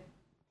invested in it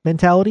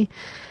mentality.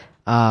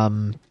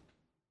 But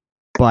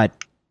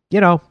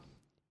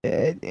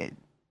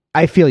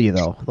I feel you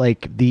though.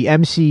 Like the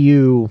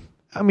MCU.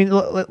 I mean,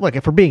 look,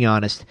 if we're being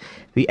honest,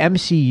 the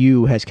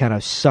MCU has kind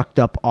of sucked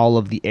up all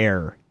of the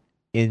air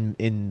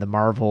in the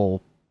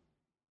Marvel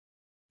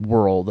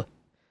world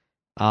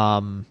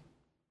over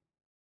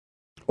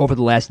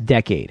the last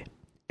decade.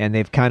 And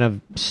they've kind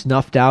of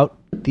snuffed out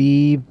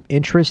the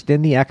interest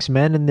in the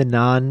X-Men and the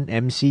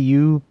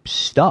non-MCU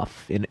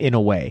stuff in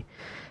a way.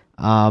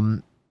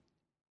 That's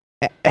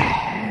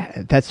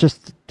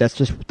just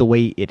the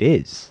way it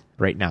is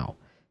right now.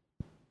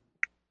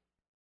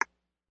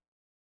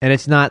 And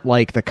it's not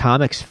like the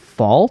comics'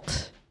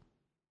 fault.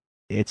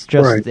 It's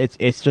just right.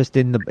 It's just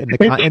in the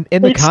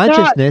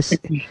consciousness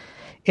of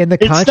people. It's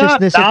not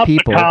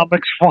the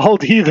comics'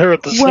 fault either.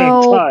 At the same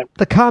time,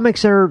 the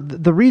comics are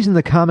the reason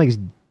the comics.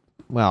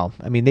 Well,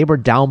 I mean, they were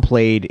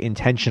downplayed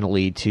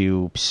intentionally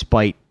to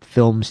spite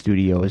film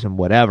studios and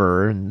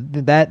whatever, and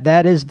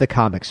that is the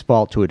comics'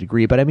 fault to a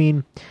degree. But I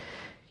mean,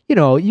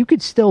 you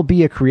could still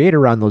be a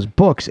creator on those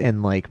books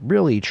and like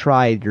really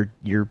try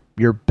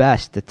your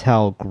best to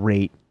tell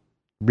great,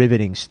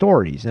 riveting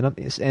stories.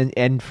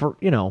 And for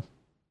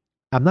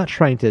I'm not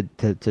trying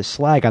to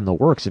slag on the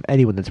works of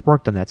anyone that's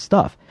worked on that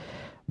stuff,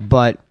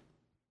 but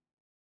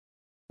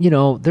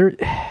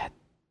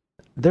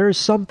there's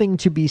something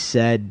to be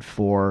said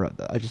for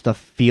just a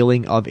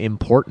feeling of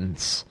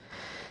importance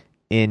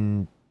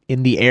in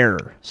the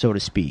air, so to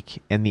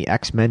speak. And the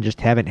X-Men just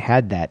haven't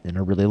had that in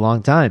a really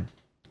long time.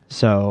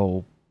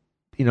 So,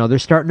 they're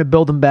starting to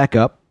build them back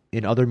up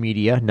in other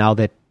media now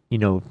that,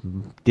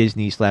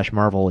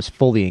 Disney/Marvel is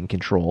fully in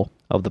control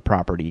of the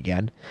property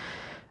again.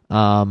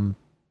 So,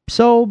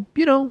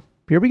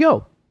 here we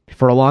go.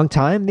 For a long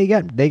time, they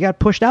got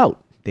pushed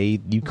out.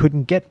 You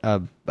couldn't get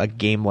a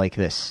game like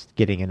this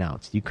getting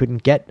announced. You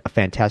couldn't get a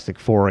Fantastic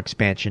Four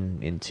expansion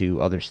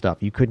into other stuff.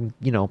 You couldn't,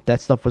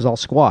 that stuff was all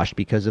squashed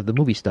because of the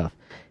movie stuff,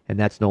 and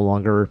that's no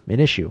longer an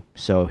issue.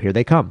 So here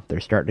they come. They're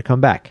starting to come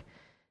back.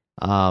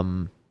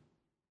 So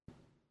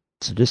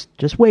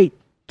just wait.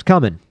 It's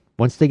coming.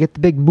 once they get the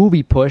big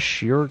movie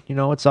push,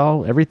 it's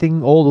all,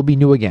 everything old will be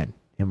new again,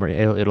 and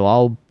it'll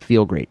all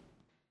feel great.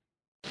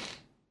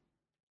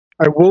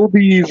 I will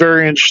be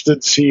very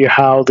interested to see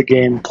how the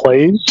game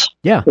plays.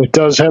 Yeah. It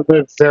does have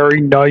a very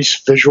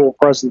nice visual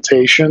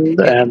presentation,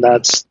 and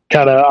that's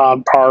kind of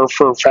on par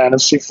for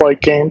Fantasy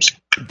Flight Games.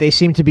 They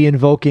seem to be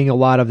invoking a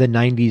lot of the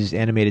 90s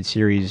animated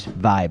series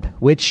vibe,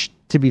 which,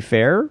 to be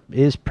fair,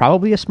 is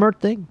probably a smart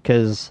thing,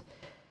 because,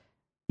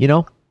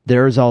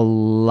 there's a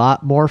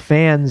lot more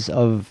fans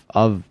of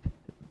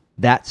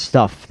that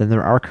stuff than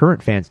there are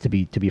current fans, to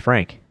be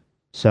frank.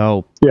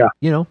 So, yeah,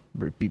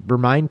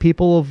 remind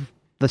people of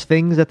the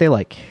things that they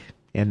like,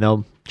 and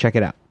they'll check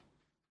it out.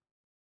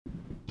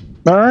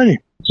 All righty.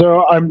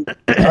 So I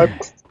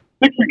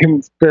think we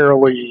can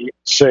fairly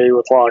say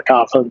with a lot of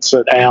confidence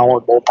that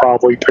Alan will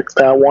probably pick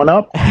that one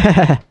up.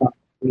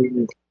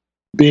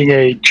 Being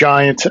a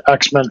giant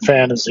X-Men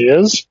fan as he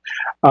is.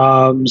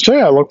 So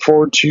yeah, I look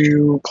forward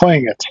to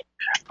playing it.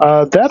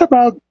 That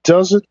about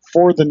does it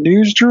for the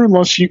news, Drew,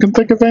 unless you can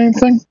think of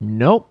anything?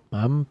 Nope.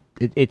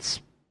 It's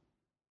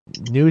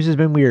news has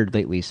been weird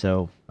lately,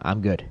 so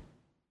I'm good.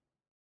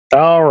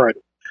 All right.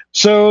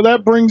 So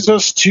that brings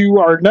us to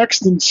our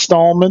next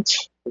installment,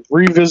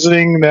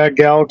 revisiting that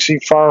galaxy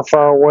far,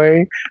 far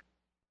away.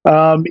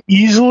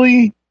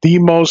 Easily the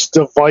most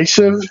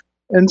divisive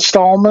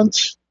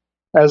installment,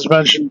 as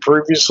mentioned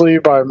previously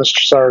by Mr.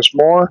 Cyrus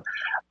Moore.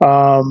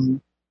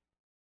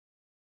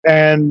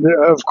 And,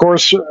 of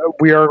course,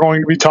 we are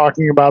going to be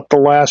talking about The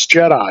Last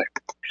Jedi.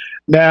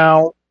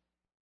 Now,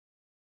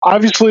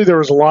 obviously there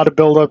was a lot of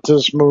build-up to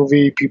this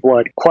movie. People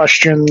had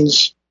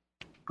questions.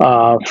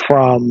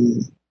 From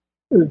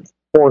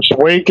Force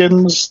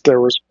Awakens, there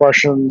was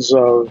questions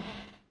of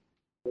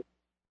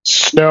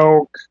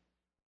Snoke,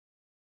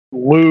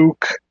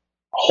 Luke, a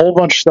whole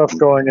bunch of stuff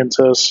going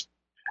into this,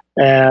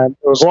 and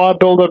there was a lot of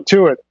build up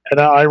to it. And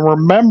I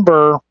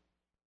remember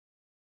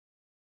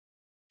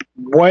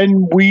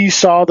when we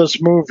saw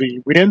this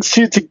movie, we didn't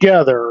see it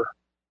together.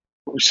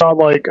 We saw it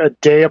like a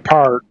day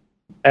apart,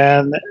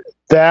 and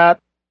that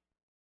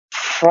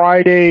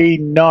Friday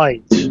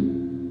night,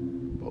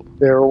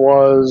 there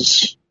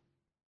was,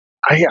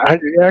 I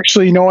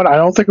actually, you know what? I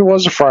don't think it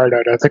was a Friday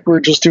night. I think we were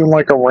just doing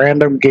like a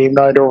random game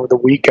night over the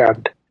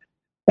weekend.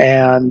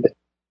 And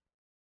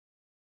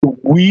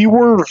we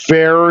were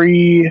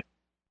very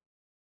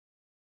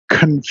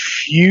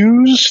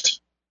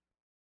confused.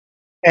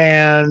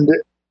 And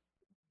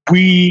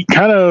we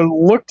kind of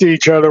looked at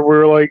each other. We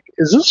were like,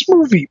 is this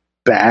movie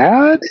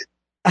bad?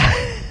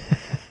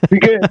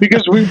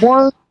 because we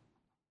weren't,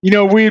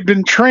 we had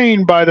been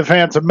trained by the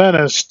Phantom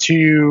Menace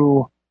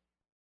to,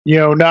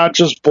 not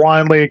just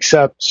blindly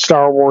accept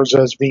Star Wars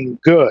as being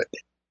good.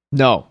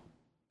 No.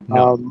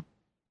 Our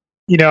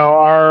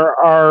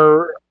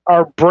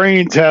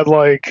brains had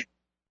like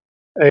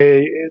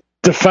a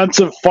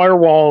defensive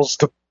firewalls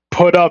to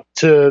put up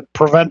to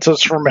prevent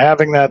us from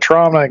having that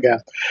trauma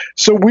again.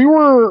 So we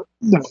were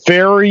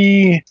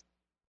very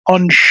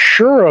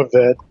unsure of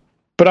it.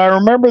 But I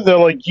remember that,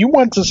 like, you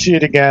went to see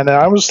it again, and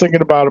I was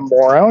thinking about it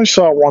more. I only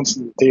saw it once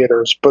in the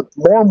theaters, but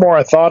more and more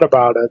I thought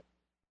about it.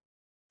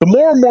 The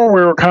more and more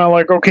we were kind of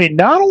like, okay,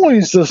 not only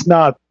is this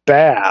not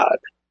bad,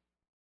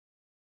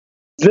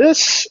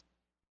 this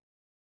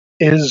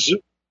is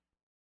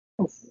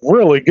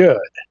really good.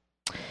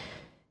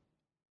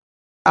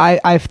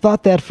 I've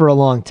thought that for a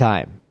long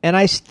time, and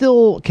I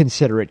still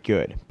consider it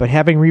good. But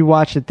having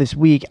rewatched it this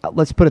week,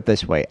 let's put it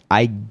this way.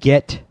 I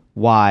get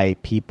why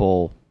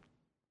people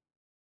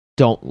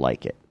don't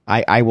like it.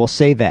 I will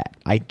say that.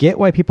 I get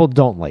why people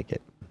don't like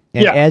it.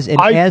 And yeah, as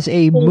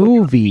a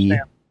movie...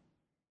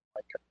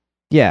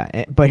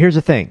 Yeah, but here's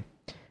the thing.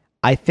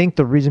 I think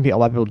the reason a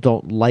lot of people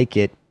don't like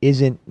it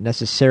isn't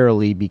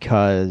necessarily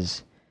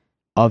because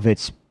of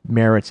its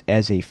merits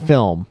as a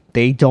film.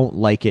 They don't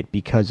like it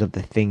because of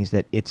the things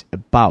that it's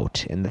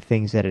about and the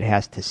things that it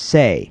has to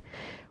say,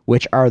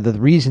 which are the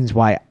reasons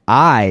why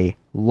I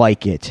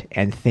like it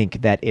and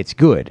think that it's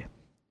good.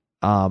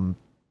 Having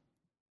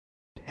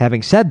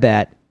said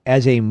that,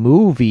 as a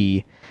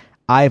movie,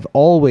 I've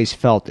always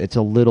felt it's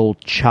a little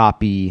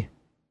choppy,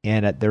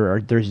 and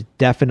there's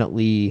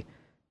definitely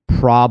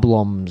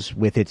problems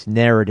with its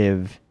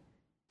narrative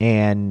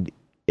and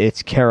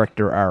its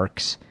character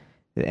arcs,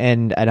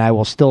 and I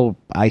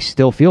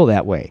still feel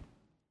that way.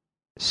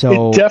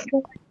 So it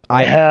definitely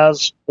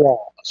has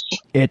flaws.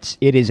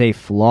 It is a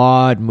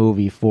flawed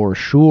movie for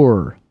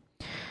sure.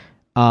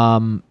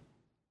 And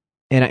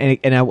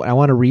I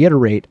want to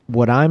reiterate,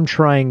 what I'm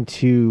trying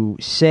to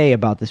say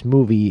about this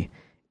movie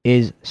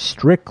is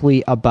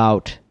strictly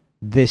about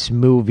this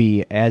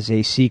movie as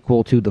a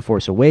sequel to The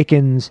Force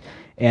Awakens,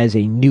 as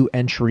a new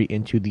entry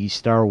into the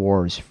Star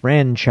Wars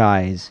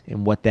franchise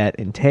and what that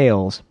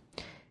entails.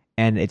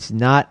 And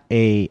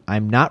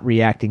I'm not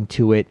reacting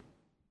to it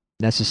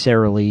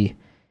necessarily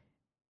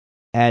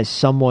as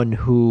someone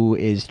who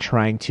is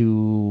trying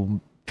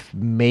to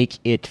make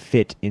it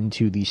fit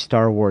into the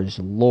Star Wars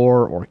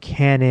lore or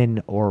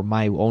canon or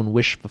my own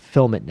wish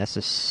fulfillment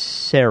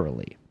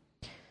necessarily.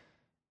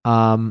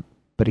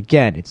 But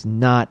again, it's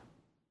not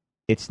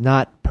It's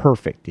not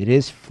perfect. It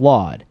is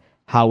flawed.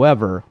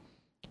 However,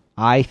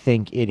 I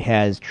think it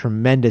has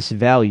tremendous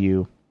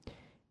value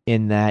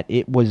in that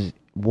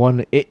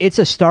it's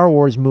a Star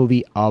Wars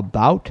movie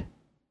about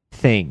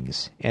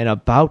things and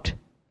about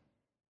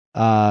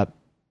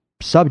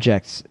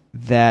subjects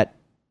that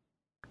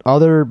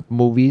other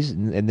movies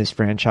in this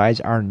franchise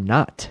are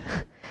not.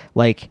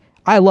 Like,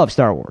 I love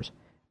Star Wars,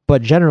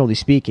 but generally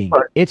speaking,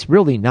 right. It's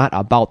really not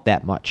about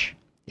that much.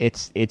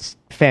 It's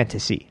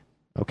fantasy,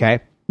 okay?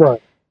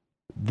 Right.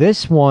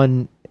 This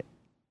one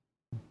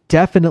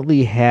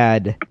definitely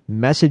had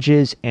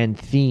messages and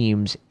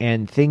themes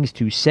and things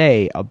to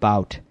say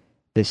about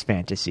this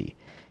fantasy.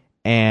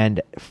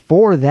 And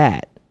for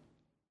that,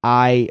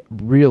 I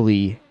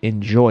really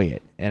enjoy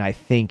it, and I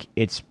think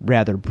it's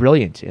rather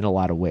brilliant in a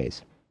lot of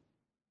ways.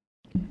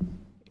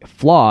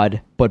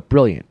 Flawed, but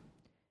brilliant.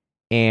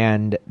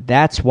 And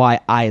that's why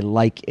I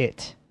like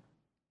it.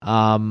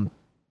 On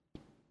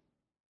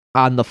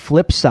the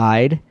flip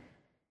side,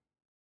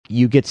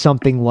 you get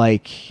something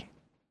like,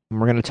 and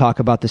we're going to talk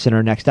about this in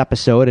our next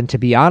episode, and to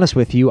be honest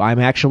with you, I'm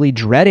actually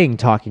dreading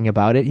talking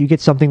about it. You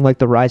get something like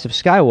The Rise of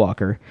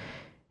Skywalker,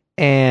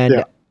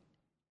 and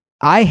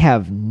I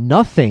have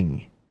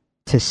nothing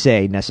to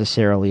say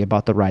necessarily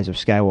about The Rise of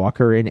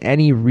Skywalker in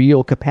any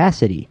real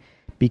capacity,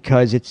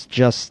 because it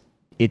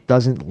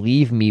doesn't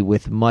leave me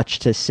with much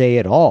to say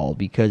at all,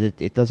 because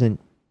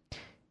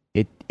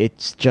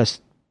it's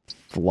just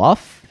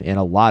fluff, and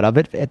a lot of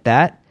it at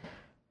that.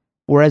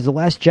 Whereas The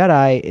Last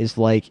Jedi is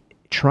like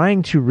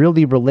trying to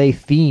really relay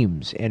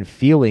themes and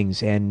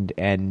feelings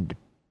and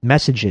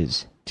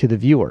messages to the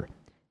viewer.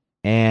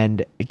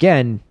 And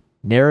again,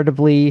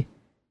 narratively,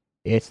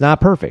 it's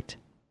not perfect.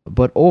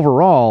 But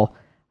overall,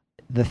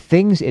 the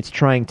things it's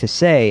trying to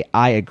say,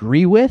 I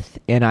agree with,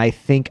 and I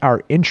think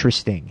are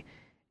interesting.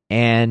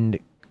 And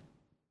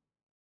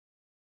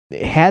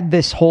had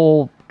this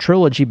whole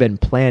trilogy been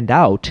planned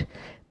out,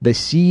 the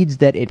seeds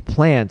that it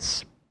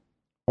plants,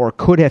 or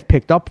could have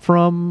picked up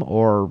from,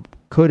 or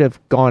could have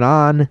gone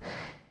on,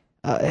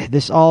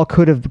 this all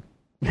could have,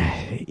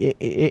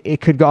 it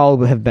could all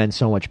have been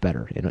so much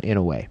better in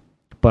a way.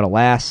 But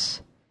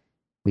alas,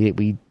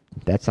 we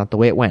that's not the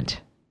way it went.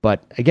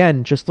 But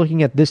again, just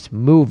looking at this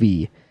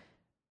movie,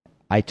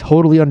 I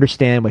totally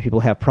understand why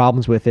people have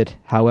problems with it.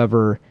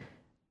 However,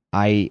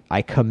 I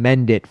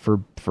commend it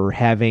for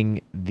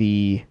having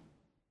the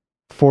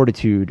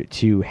fortitude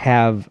to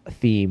have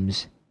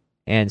themes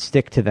and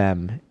stick to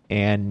them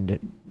and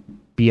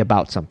be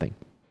about something.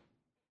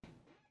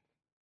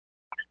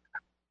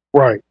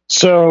 Right.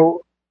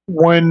 So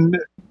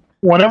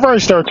whenever I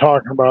start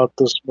talking about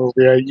this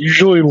movie, I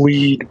usually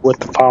lead with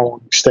the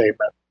following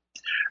statement.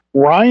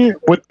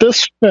 With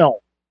this film,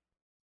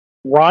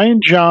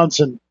 Rian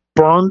Johnson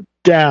burned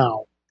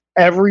down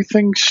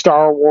everything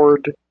Star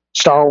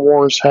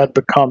Wars had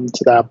become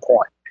to that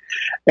point,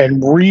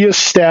 and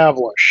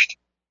reestablished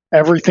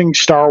everything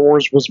Star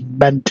Wars was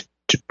meant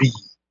to be.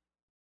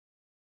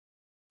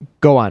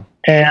 Go on.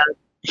 And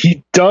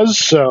he does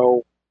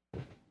so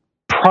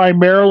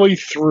primarily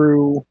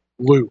through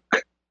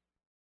Luke.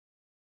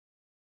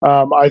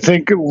 I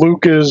think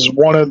Luke is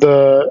one of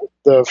the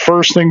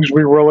first things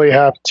we really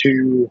have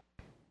to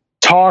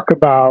talk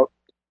about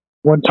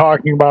when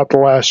talking about The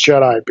Last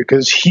Jedi,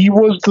 because he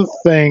was the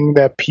thing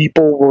that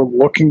people were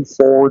looking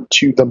forward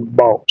to the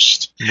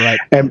most. Right.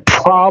 And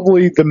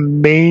probably the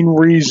main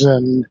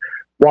reason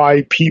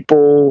why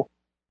people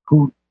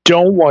who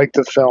don't like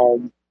the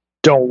film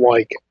don't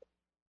like it.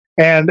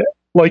 And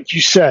like you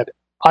said,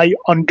 I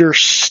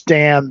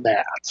understand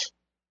that.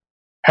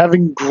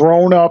 Having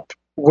grown up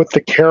with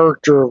the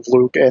character of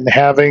Luke and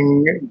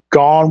having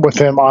gone with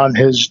him on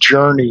his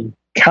journey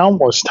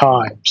countless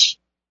times,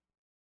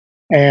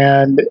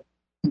 and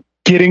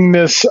getting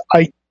this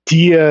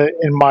idea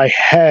in my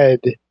head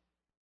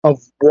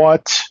of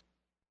the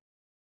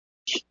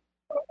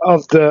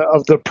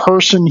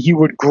person he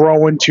would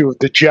grow into, of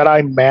the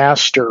Jedi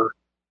Master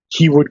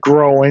he would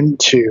grow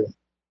into.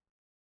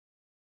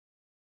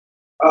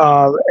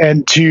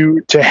 And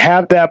to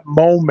have that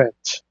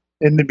moment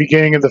in the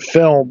beginning of the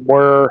film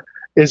where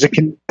is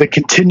the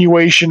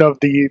continuation of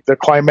the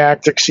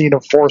climactic scene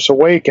of Force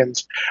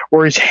Awakens,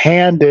 where he's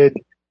handed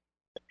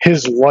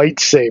his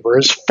lightsaber,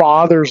 his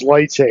father's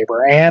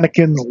lightsaber,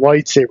 Anakin's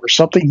lightsaber,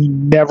 something he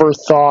never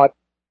thought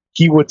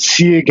he would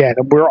see again.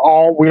 And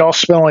we all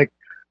spent like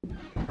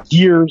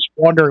years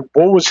wondering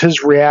what was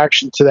his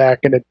reaction to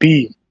that going to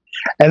be.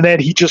 And then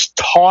he just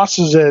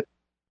tosses it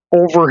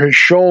over his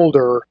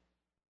shoulder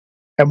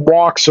and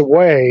walks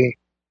away.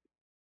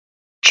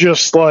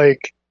 Just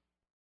like,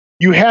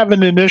 you have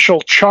an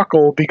initial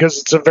chuckle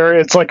because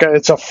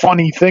it's a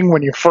funny thing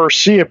when you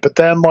first see it, but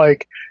then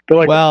like you're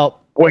like,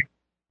 well, wait,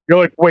 you're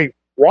like, wait,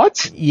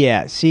 what?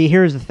 Yeah. See,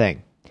 here's the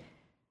thing.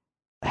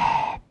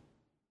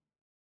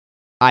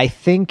 I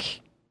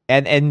think,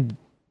 and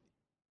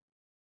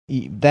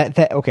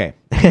that okay.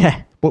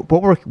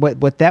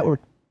 what that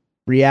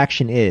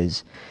reaction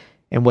is,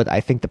 and what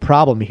I think the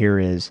problem here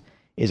is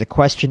a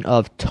question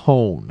of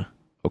tone.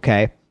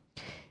 Okay,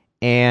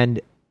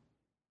 and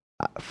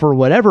for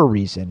whatever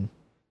reason,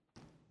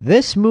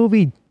 this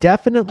movie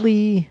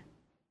definitely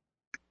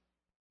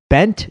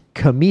bent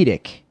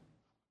comedic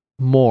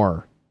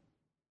more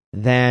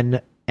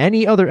than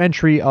any other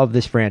entry of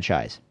this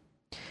franchise.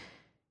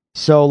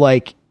 So,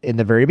 like, in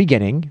the very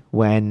beginning,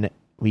 when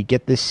we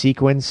get this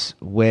sequence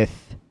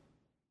with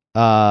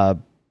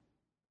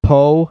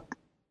Poe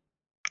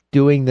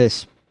doing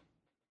this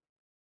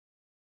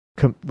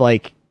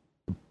like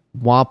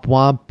womp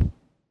womp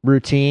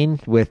routine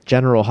with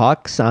General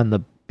Hux on the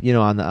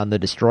on the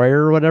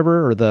destroyer or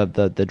whatever, or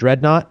the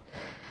dreadnought.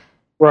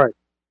 Right.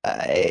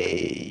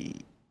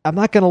 I'm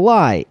not gonna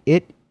lie,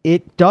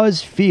 it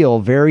does feel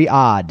very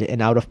odd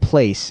and out of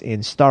place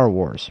in Star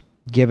Wars,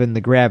 given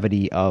the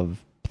gravity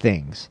of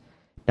things.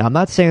 Now, I'm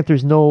not saying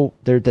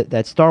that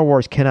that Star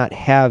Wars cannot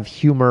have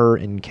humor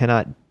and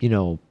cannot,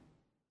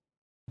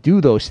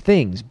 do those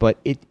things, but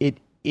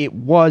it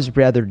was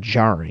rather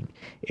jarring.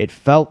 It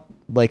felt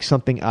like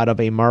something out of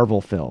a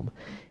Marvel film.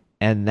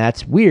 And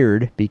that's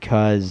weird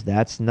because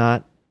that's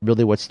not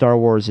really what Star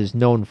Wars is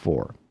known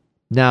for.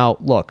 Now,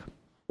 look.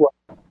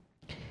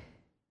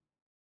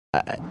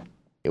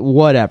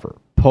 Whatever.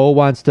 Poe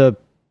wants to,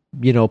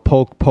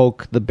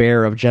 poke the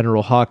bear of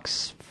General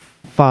Hux.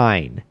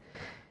 Fine.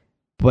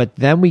 But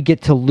then we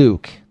get to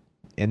Luke,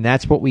 and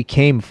that's what we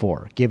came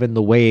for, given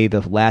the way the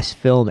last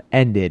film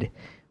ended.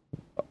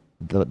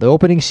 The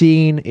opening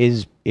scene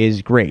is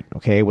great,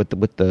 okay, with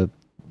the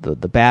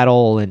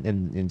battle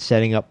and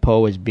setting up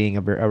Poe as being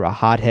a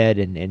hothead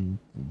and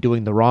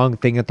doing the wrong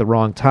thing at the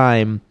wrong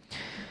time,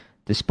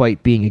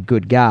 despite being a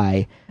good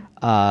guy.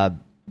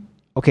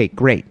 Okay,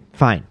 great,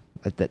 fine,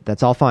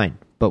 that's all fine.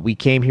 But we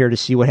came here to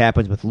see what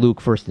happens with Luke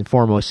first and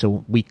foremost,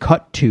 so we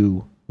cut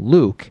to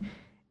Luke.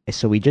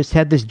 So we just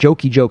had this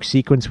jokey joke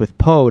sequence with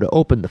Poe to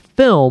open the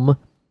film,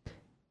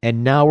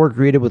 and now we're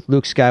greeted with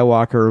Luke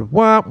Skywalker,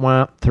 wah,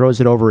 wah,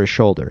 throws it over his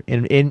shoulder,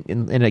 in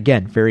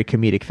again, very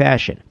comedic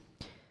fashion.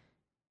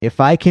 If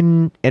I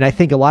can, and I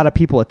think a lot of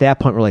people at that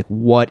point were like,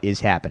 what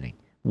is happening?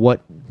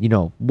 What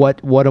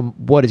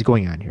is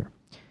going on here?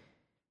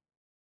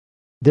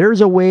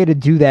 There's a way to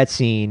do that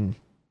scene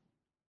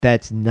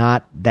that's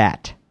not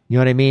that. You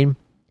know what I mean?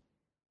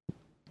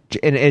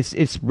 And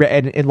it's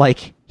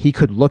like he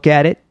could look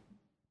at it,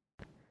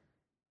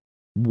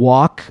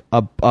 walk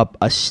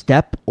a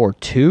step or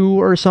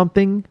two or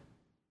something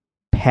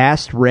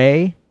past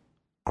Rey,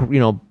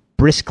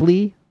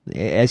 briskly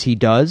as he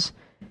does,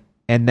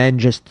 and then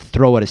just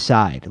throw it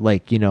aside,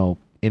 like,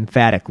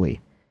 emphatically.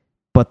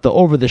 But the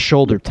over the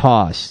shoulder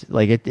toss,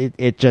 like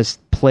it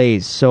just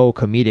plays so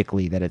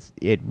comedically that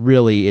it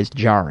really is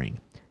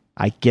jarring.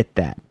 I get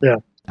that. Yeah.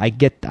 I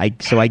get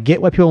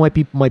why people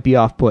might be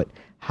off put.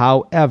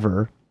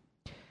 However,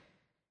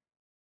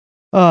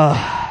 all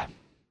right,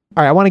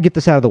 I want to get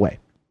this out of the way.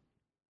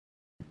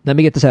 Let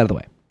me get this out of the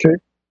way. Okay.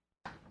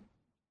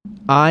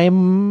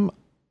 I'm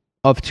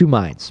of two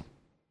minds.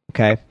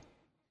 Okay.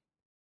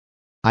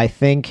 I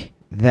think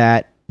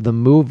that the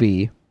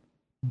movie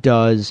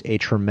does a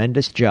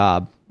tremendous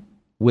job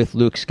with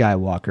Luke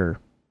Skywalker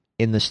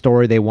in the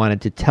story they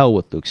wanted to tell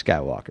with Luke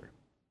Skywalker.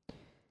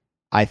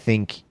 I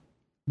think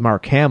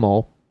Mark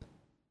Hamill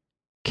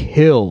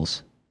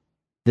kills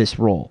this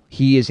role.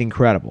 He is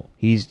incredible.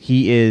 He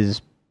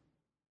is.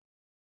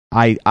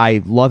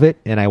 I love it,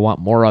 and I want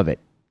more of it.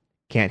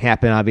 Can't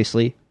happen,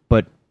 obviously,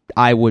 but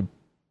I would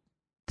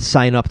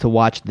sign up to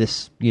watch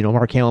this.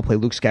 Mark Hamill play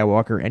Luke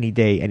Skywalker any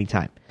day,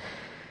 anytime,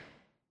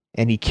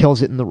 and he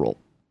kills it in the role.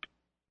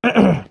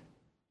 And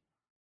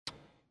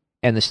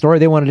the story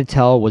they wanted to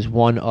tell was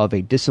one of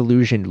a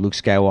disillusioned Luke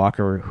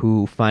Skywalker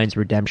who finds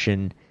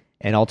redemption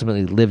and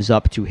ultimately lives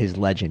up to his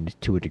legend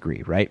to a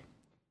degree, right?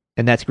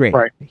 And that's great.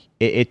 Right.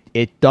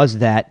 It does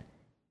that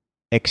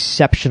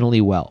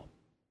exceptionally well,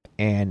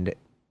 and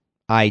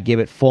I give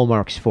it full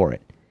marks for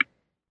it.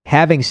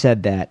 Having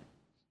said that,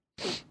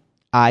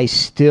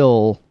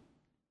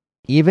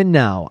 even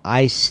now,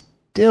 I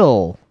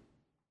still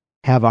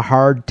have a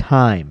hard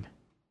time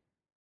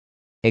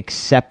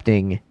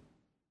accepting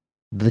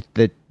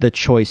the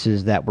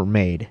choices that were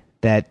made,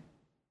 that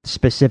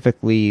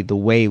specifically the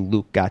way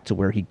Luke got to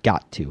where he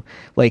got to.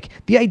 Like,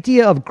 the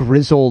idea of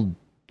grizzled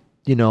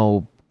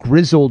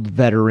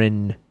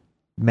veteran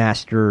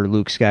Master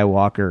Luke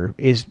Skywalker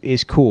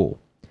is cool,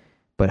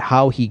 but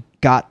how he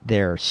got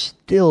there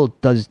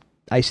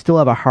I still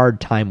have a hard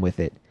time with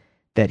it,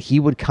 that he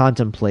would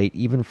contemplate,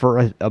 even for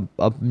a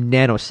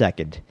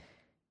nanosecond,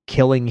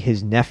 killing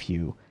his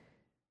nephew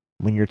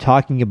when you're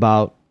talking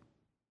about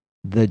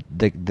the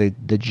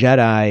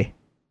Jedi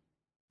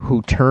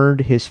who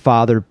turned his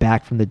father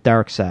back from the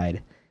dark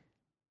side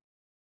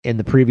in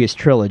the previous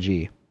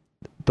trilogy,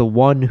 the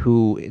one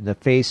who, in the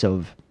face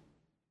of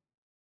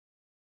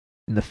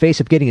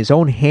getting his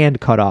own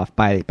hand cut off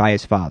by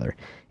his father,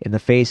 in the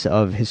face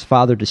of his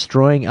father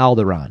destroying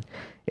Alderaan,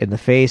 in the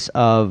face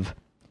of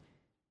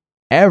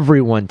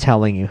everyone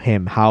telling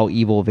him how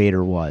evil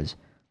Vader was,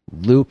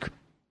 Luke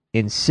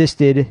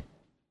insisted,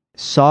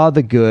 saw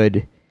the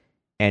good,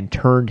 and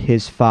turned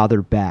his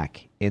father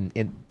back.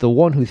 In the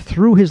one who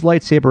threw his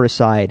lightsaber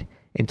aside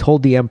and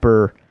told the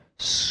Emperor,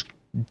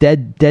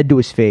 dead to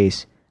his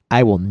face,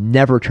 I will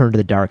never turn to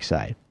the dark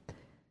side.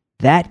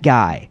 That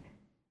guy,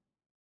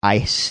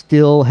 I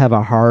still have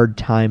a hard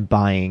time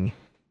buying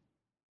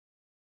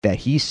that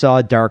he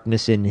saw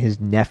darkness in his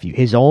nephew,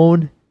 his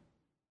own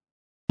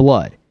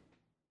blood,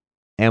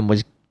 and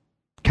was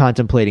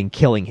contemplating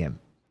killing him.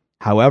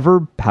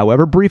 However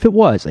brief it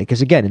was,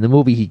 because again, in the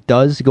movie, he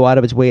does go out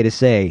of his way to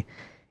say,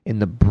 in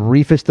the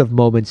briefest of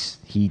moments,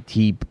 he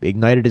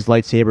ignited his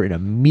lightsaber and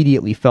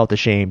immediately felt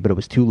ashamed, but it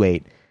was too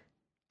late.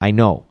 I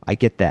know, I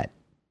get that.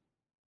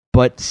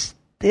 But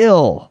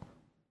still,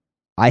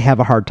 I have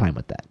a hard time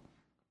with that.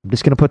 I'm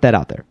just going to put that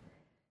out there.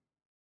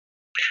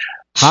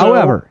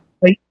 However,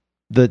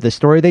 the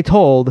story they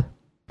told,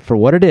 for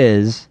what it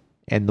is,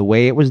 and the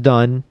way it was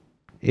done,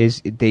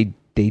 is they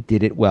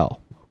did it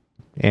well.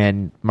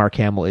 And Mark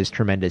Hamill is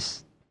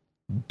tremendous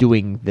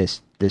doing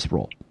this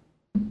role.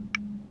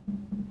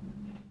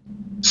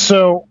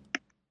 So,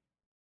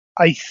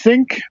 I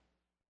think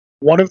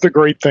one of the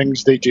great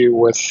things they do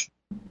with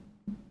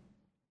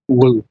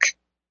Luke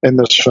in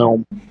this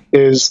film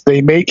is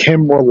they make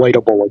him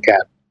relatable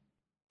again.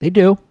 They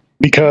do.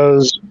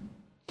 Because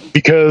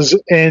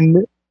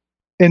in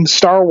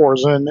Star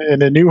Wars and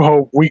in A New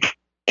Hope, we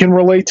can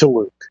relate to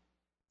Luke.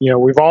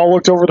 We've all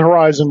looked over the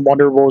horizon,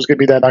 wondered what was going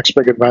to be that next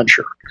big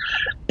adventure.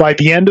 By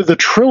the end of the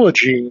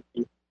trilogy,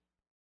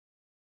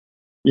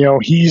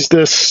 he's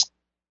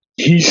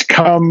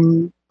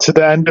come to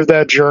the end of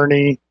that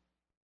journey,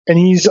 and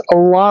he's a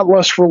lot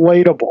less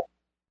relatable.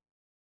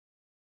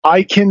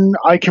 I can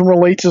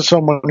relate to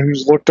someone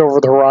who's looked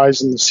over the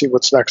horizon to see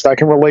what's next. I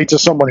can relate to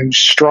someone who's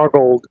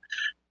struggled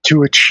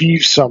to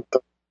achieve something.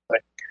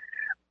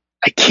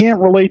 I can't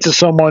relate to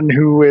someone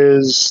who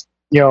is,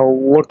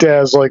 looked at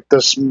as like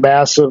this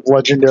massive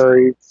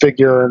legendary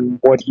figure and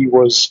what he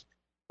was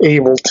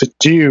able to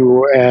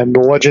do and the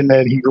legend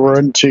that he grew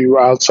into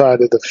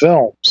outside of the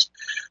films.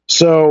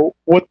 So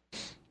what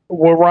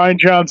Rian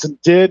Johnson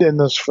did in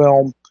this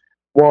film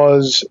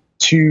was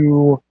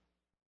to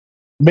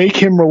make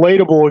him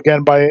relatable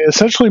again by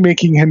essentially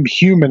making him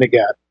human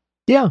again.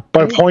 Yeah.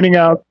 By pointing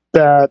out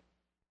that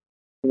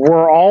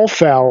we're all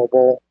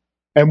fallible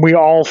and we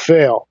all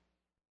fail.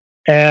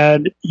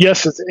 And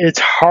yes, it's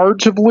hard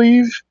to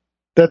believe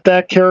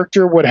that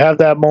character would have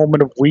that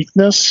moment of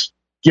weakness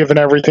given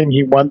everything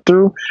he went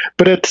through.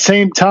 But at the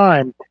same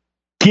time,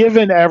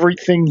 given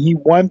everything he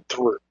went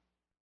through,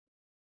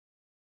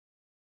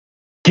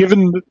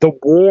 given the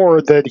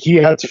war that he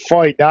had to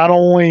fight, not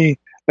only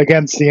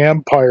against the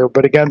Empire,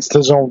 but against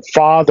his own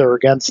father,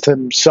 against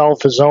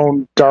himself, his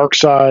own dark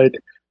side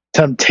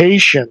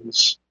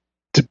temptations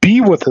to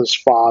be with his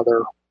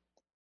father,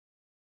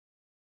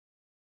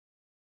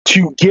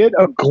 to get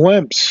a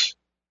glimpse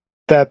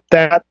that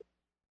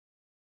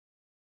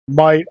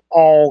might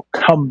all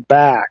come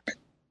back.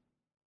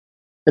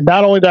 And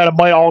not only that it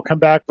might all come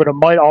back, but it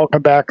might all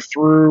come back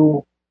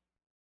through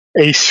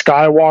a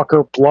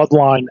Skywalker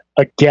bloodline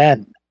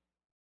again.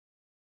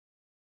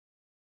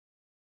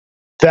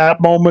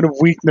 That moment of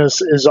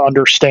weakness is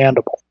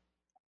understandable.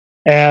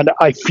 And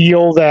I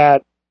feel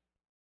that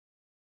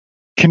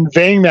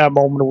conveying that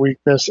moment of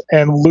weakness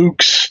and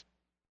Luke's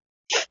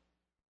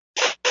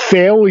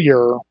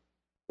failure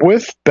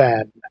with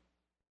Ben,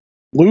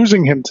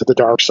 losing him to the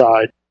dark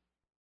side,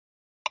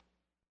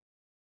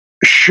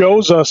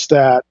 shows us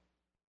that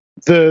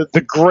the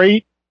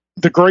great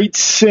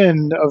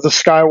sin of the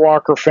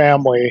Skywalker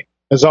family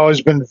has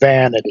always been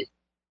vanity.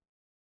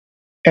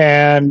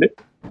 And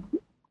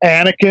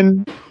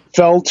Anakin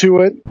fell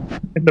to it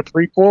in the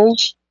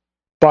prequels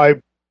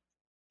by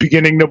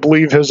beginning to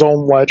believe his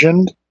own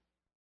legend.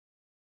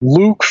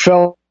 Luke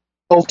fell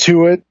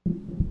to it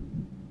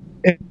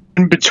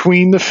in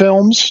between the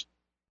films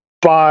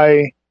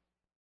by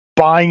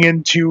buying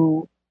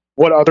into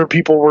what other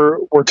people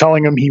were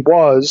telling him he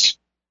was.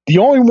 The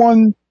only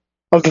one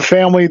of the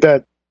family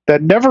that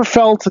never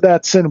fell to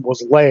that sin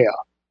was Leia.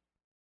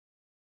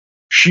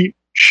 She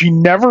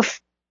never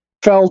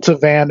fell to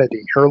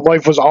vanity. Her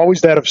life was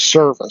always that of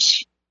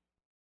service.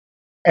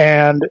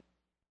 And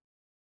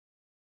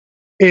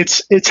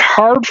it's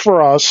hard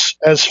for us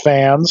as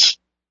fans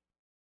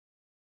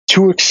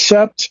to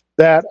accept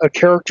that a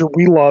character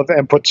we love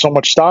and put so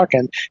much stock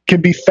in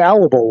can be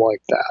fallible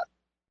like that.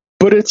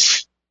 But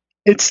it's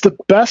the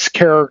best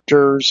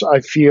characters,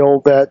 I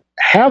feel, that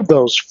have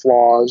those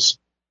flaws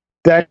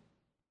that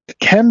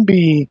can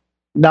be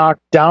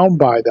knocked down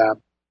by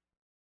them.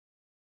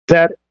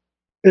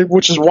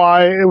 Which is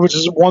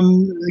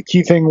one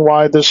key thing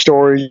why the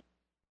story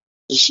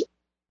endures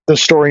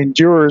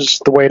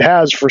the way it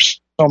has for so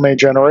many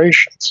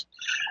generations.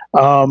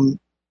 Luke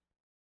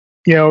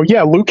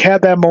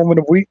had that moment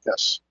of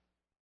weakness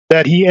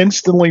that he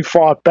instantly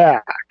fought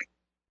back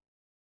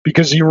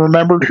because he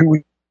remembered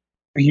who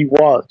he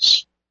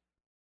was.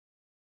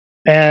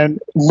 And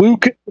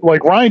Luke,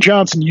 like Rian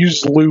Johnson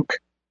used Luke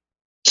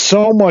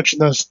so much in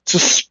this to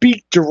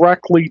speak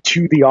directly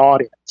to the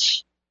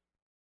audience.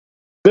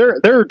 There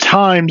are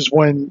times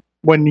when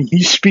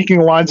he's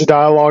speaking lines of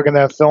dialogue in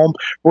that film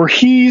where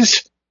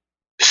he's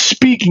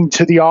speaking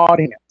to the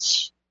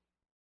audience.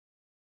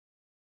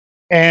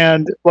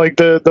 And like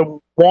the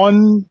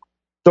one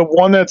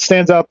that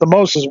stands out the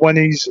most is when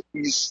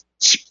he's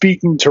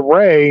speaking to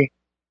Rey,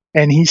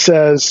 and he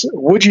says,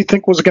 "What do you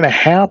think was going to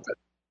happen?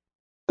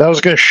 That I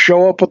was going to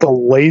show up with a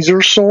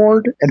laser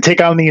sword and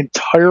take on the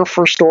entire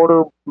First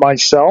Order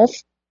myself?"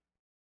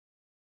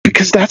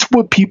 Because that's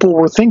what people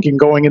were thinking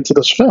going into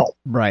this film.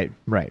 Right.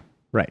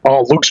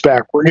 Oh, Luke's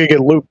back. We're going to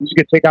get Luke. He's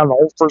going to take on the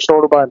whole First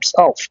Order by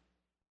himself.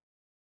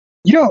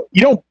 You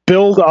don't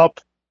build up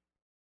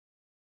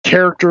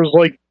characters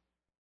like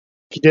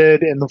he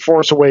did in The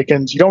Force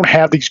Awakens. You don't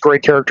have these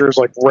great characters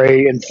like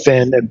Rey and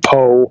Finn and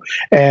Poe,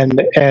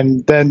 and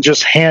then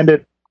just hand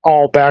it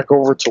all back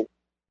over to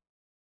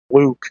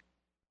Luke.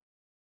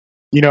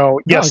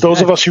 Yes,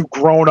 those of us who've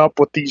grown up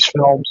with these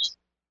films.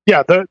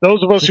 Yeah,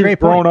 those of us who've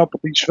grown up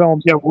with these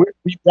films, yeah,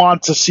 we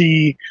want to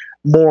see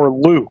more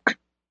Luke,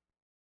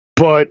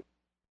 but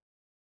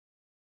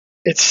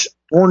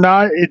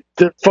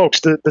folks.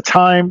 The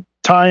time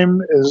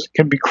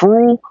can be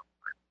cruel,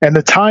 and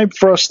the time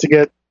for us to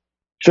get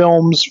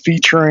films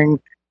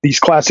featuring these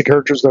classic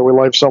characters that we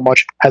love so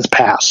much has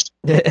passed.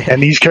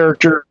 And these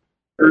characters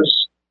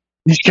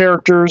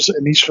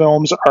in these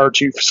films are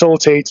to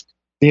facilitate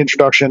the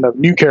introduction of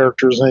new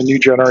characters and a new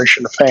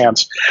generation of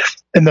fans.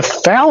 And the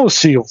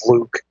fallacy of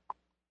Luke,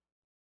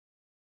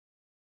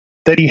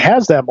 that he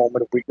has that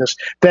moment of weakness,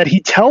 that he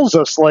tells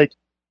us, like,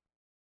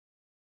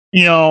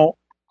 I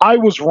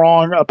was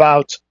wrong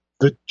about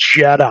the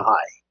Jedi.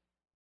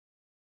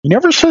 He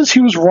never says he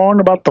was wrong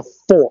about the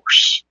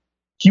Force.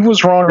 He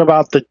was wrong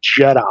about the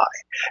Jedi.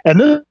 And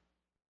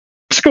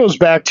this goes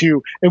back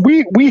to, and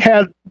we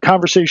had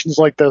conversations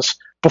like this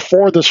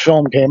before this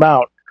film came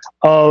out,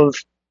 of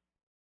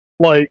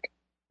like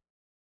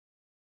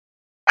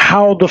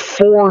how the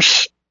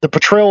Force, the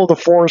portrayal of the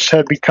Force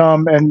had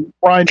become, and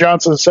Rian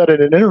Johnson said it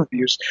in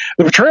interviews,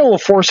 the portrayal of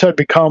the Force had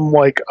become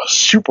like a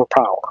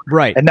superpower.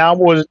 Right. And not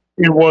what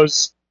it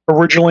was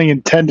originally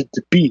intended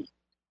to be,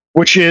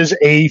 which is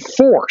a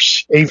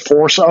force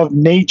of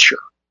nature.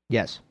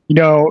 Yes.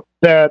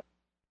 That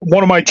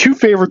one of my two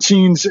favorite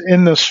scenes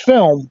in this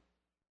film,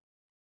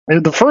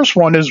 and the first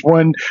one is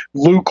when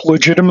Luke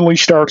legitimately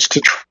starts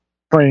to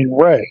train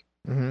Rey.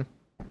 Mm-hmm.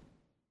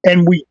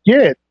 And we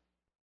get,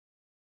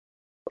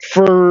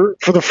 for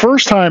the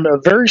first time, a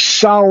very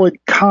solid,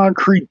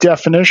 concrete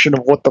definition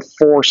of what the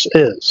Force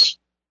is.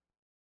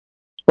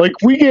 Like,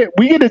 we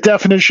get a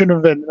definition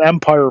of an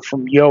empire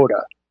from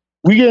Yoda.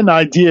 We get an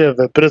idea of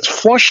it, but it's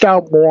flushed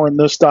out more in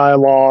this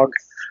dialogue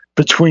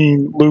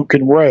between Luke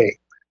and Rey.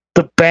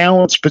 The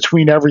balance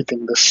between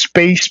everything, the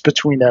space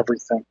between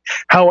everything,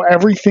 how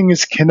everything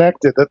is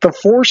connected, that the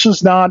Force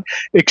is not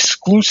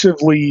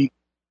exclusively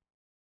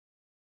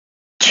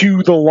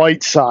to the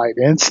light side,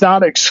 and it's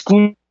not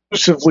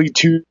exclusively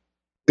to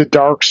the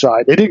dark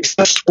side. It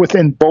exists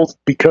within both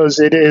because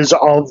it is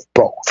of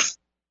both.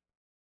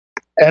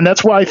 And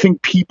that's why I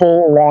think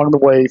people along the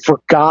way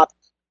forgot.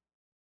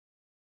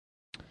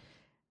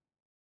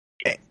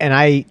 And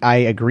I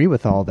agree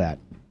with all that.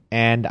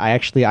 And I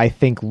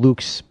think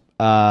Luke's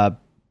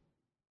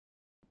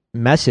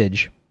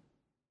message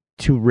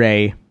to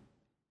Rey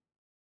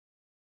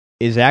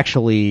is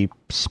actually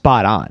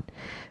spot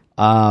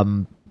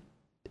on.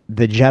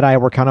 The Jedi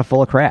were kind of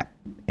full of crap,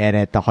 and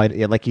at the height,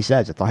 like he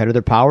says, at the height of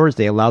their powers,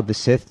 they allowed the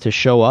Sith to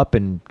show up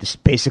and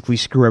just basically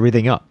screw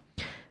everything up.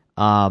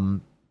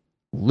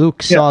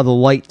 Luke saw the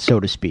light, so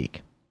to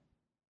speak.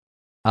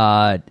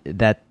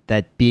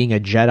 That being a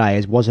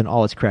Jedi wasn't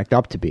all it's cracked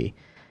up to be.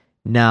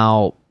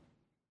 Now,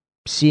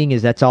 seeing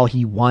as that's all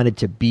he wanted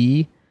to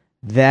be,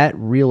 that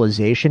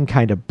realization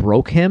kind of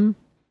broke him.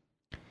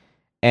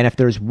 And if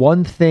there's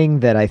one thing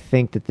that I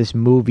think that this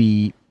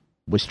movie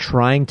was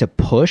trying to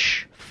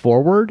push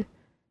forward,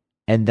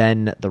 and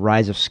then The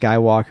Rise of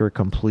Skywalker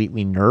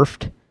completely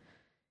nerfed,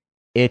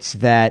 it's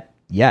that,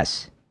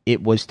 yes,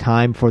 it was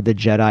time for the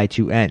Jedi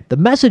to end. The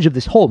message of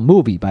this whole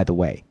movie, by the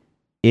way,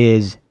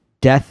 is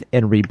death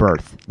and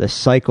rebirth, the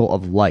cycle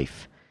of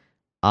life.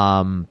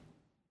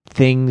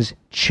 Things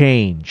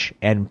change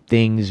and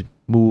things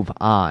move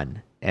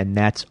on, and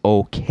that's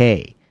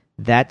okay.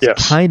 That's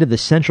kind of the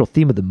central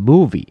theme of the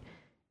movie.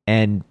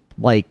 And,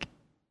 like,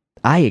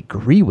 I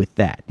agree with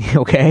that,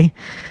 okay?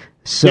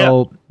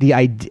 So the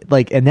idea,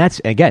 like, and that's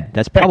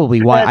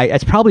probably why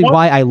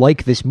I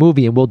like this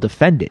movie and will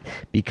defend it,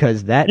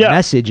 because that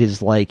message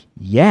is like,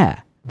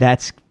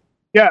 that's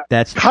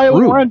Kylo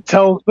true. Ren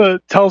tells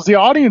the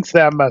audience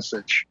that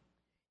message.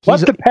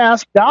 Let the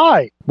past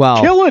die.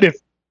 Well, kill it if.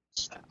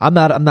 I'm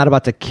not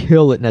about to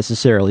kill it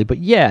necessarily, but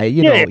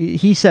know,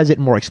 he says it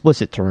in more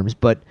explicit terms.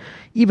 But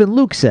even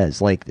Luke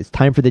says, like, it's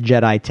time for the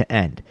Jedi to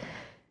end.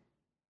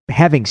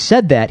 Having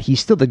said that, he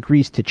still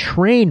agrees to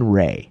train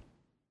Rey,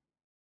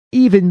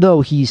 even though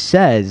he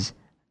says,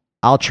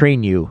 I'll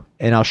train you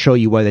and I'll show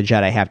you why the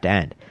Jedi have to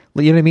end.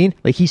 You know what I mean?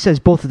 Like, he says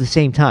both at the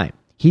same time.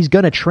 He's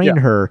going to train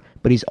her,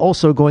 but he's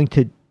also going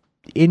to,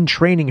 in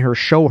training her,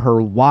 show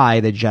her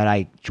why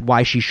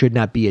she should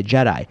not be a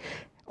Jedi.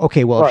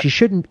 Okay, well, if she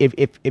shouldn't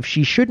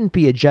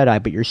be a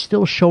Jedi, but you're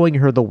still showing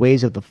her the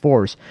ways of the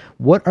Force,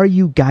 what are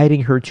you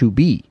guiding her to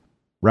be?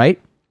 Right?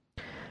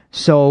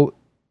 So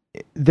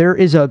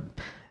there's a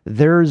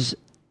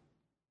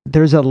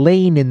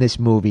lane in this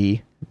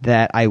movie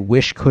that I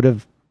wish could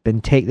have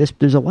been taken.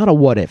 There's a lot of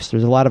what ifs.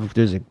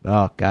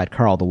 Oh God,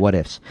 Carl, the what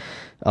ifs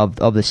of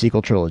the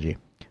sequel trilogy.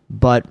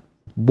 But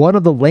one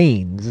of the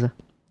lanes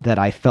that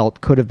I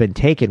felt could have been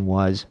taken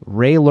was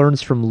Rey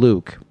learns from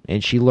Luke,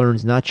 and she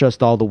learns not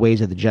just all the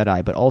ways of the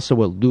Jedi, but also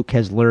what Luke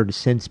has learned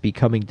since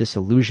becoming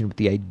disillusioned with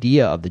the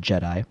idea of the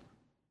Jedi.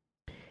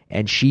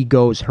 And she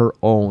goes her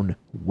own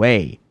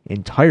way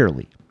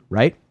entirely,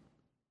 right?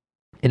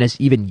 And as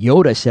even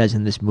Yoda says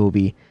in this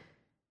movie,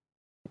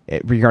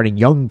 regarding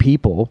young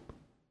people,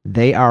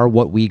 they are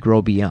what we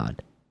grow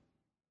beyond.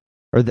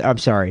 I'm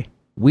sorry,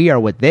 we are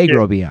what they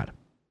grow beyond.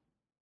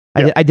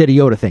 Yeah. I did a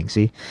Yoda thing,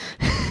 see?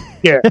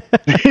 Yeah.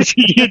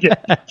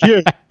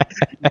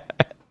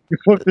 You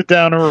flipped it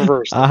down and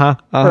reversed it.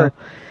 Right.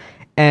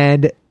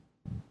 And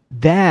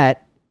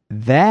that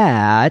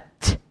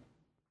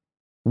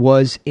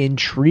was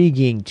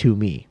intriguing to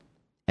me.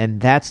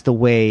 And that's the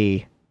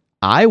way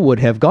I would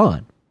have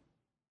gone.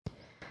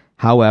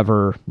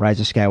 However, Rise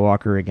of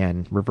Skywalker,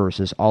 again,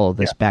 reverses all of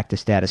this back to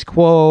status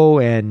quo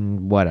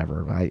and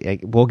whatever.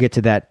 We'll get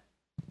to that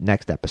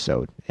next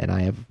episode. And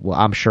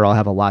I'm sure I'll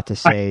have a lot to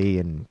say,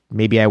 and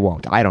maybe I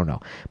won't. I don't know.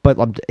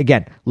 But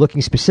again,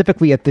 looking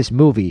specifically at this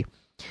movie,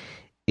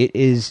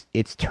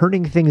 it's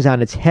turning things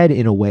on its head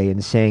in a way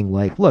and saying,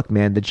 like, look,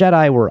 man, the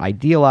Jedi were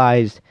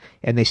idealized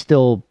and they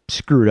still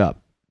screwed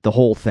up the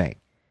whole thing.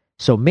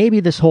 So maybe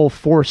this whole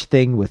Force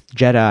thing with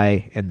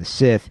Jedi and the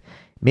Sith,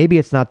 maybe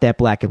it's not that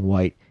black and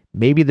white.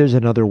 Maybe there's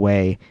another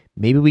way.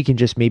 Maybe we can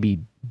just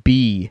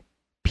be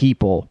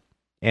people,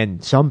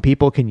 and some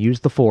people can use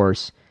the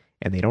Force,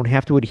 and they don't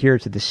have to adhere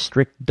to the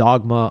strict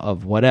dogma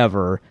of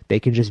whatever. They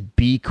can just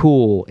be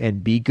cool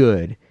and be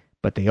good,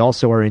 but they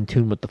also are in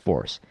tune with the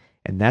Force.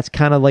 And that's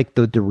kind of like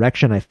the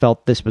direction I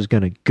felt this was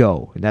going to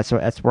go. And that's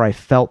where I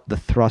felt the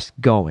thrust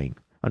going.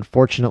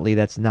 Unfortunately,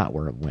 that's not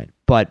where it went.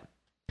 But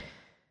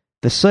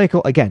the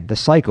cycle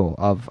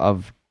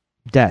of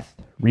death,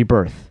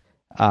 rebirth,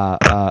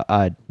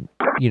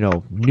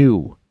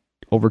 new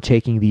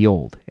overtaking the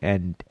old,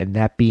 and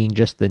that being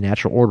just the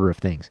natural order of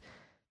things.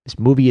 This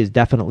movie is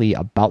definitely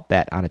about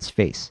that on its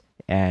face,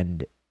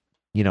 and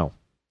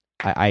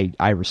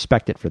I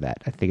respect it for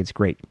that. I think it's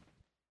great.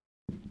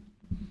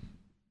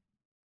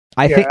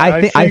 I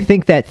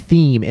think that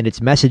theme and its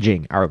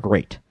messaging are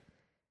great.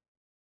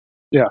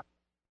 Yeah,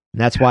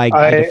 and that's why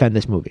I defend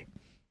this movie.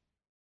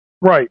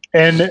 Right,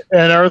 and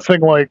another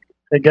thing, like,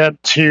 again,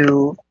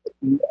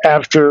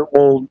 after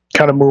we'll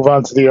kind of move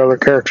on to the other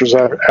characters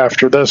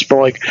after this, but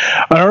like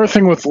another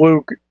thing with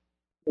Luke,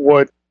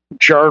 what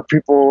jarred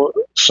people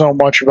so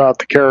much about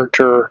the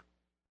character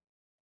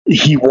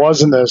he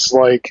was in this,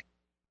 like,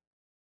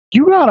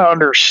 you gotta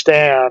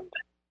understand,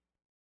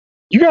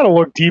 you gotta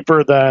look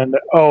deeper than,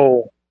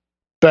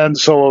 Ben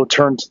Solo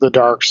turned to the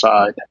dark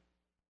side.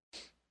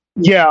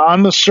 Yeah,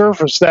 on the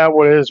surface that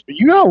what it is, but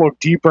you gotta look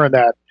deeper in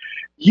that.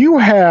 You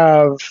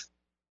have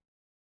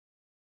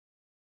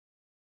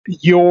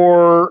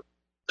your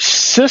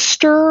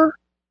sister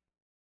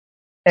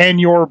and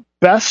your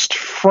best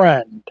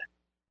friend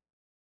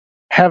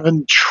have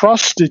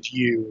entrusted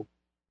you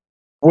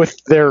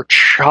with their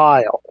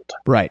child.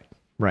 Right.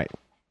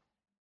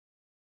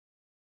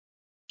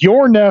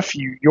 Your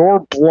nephew,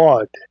 your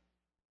blood,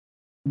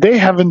 they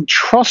have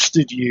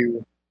entrusted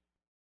you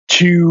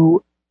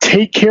to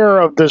take care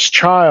of this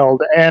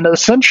child and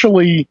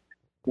essentially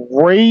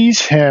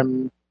raise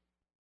him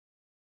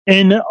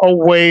in a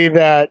way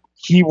that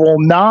he will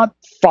not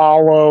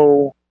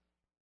follow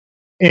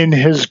in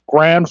his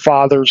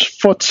grandfather's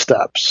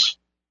footsteps.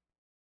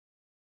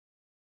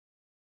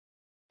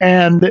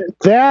 And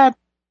that,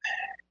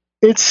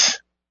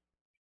 it's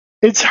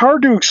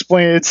hard to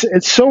explain.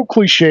 It's so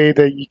cliche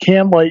that you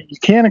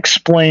can't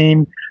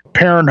explain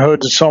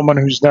parenthood to someone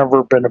who's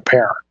never been a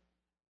parent,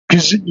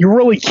 because you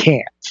really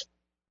can't.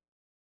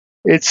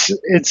 It's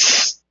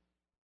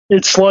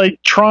like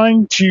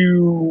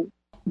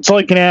it's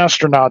like an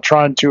astronaut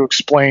trying to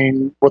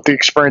explain what the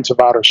experience of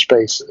outer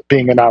space,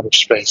 being in outer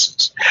space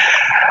is.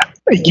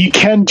 You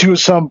can to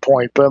some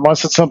point, but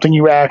unless it's something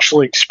you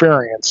actually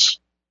experience,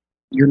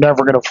 you're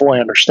never going to fully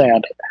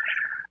understand it.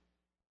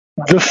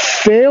 The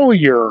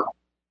failure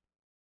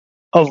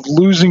of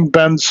losing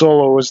Ben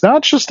Solo is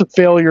not just the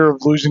failure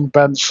of losing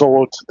Ben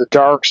Solo to the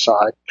dark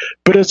side,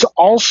 but it's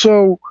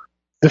also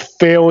the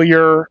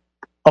failure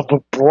of a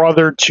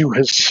brother to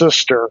his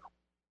sister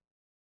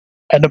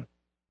and a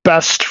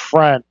best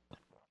friend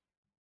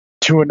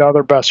to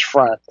another best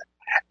friend.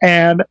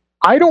 And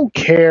I don't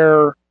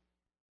care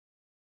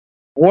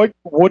what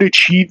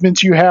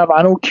achievements you have.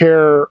 I don't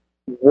care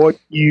what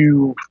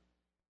you've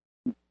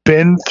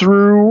been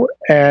through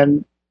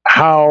and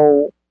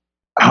how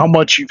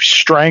much you've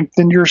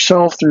strengthened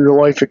yourself through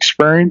your life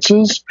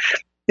experiences.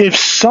 If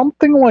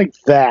something like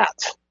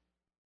that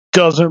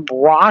doesn't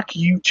rock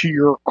you to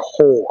your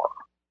core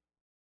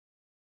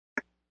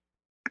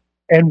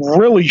and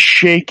really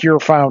shake your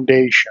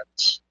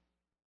foundations,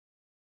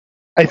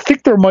 I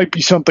think there might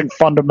be something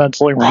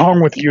fundamentally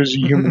wrong with you as a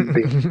human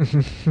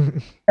being.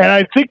 And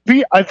I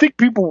think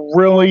people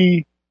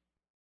really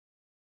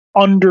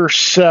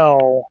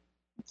undersell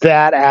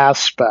that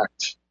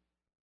aspect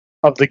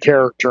of the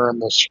character in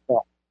this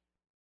film.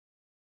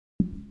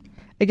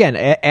 Again,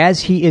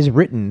 as he is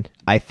written,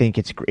 I think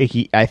it's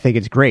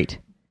great.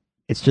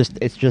 It's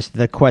just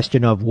the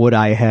question of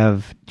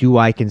do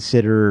I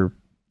consider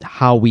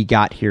how we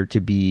got here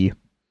to be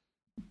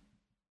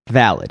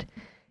valid?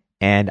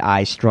 And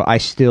I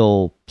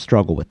still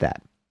struggle with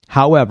that.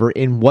 However,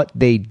 in what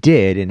they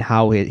did and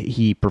how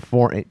he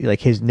performed, like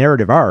his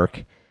narrative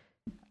arc,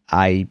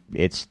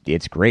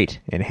 it's great,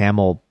 and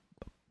Hamill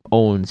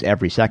owns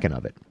every second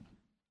of it.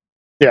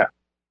 Yeah.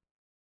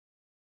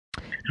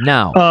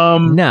 Now,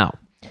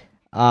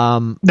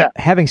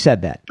 having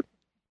said that,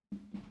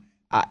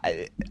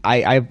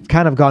 I've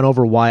kind of gone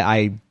over why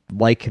I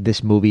like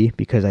this movie,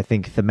 because I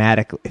think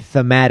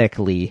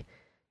thematically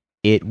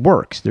it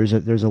works. There's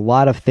a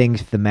lot of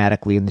things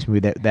thematically in this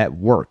movie that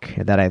work,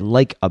 that I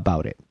like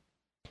about it.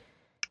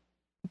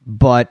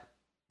 But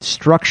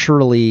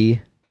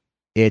structurally,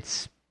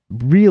 it's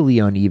really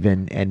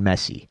uneven and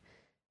messy.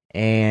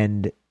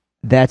 And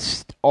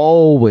that's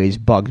always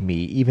bugged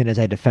me, even as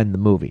I defend the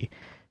movie.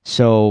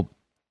 So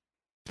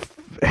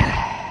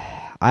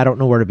I don't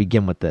know where to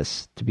begin with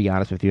this, to be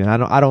honest with you.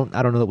 And I don't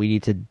know that we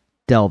need to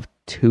delve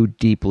too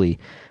deeply.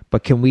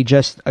 But can we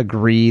just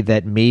agree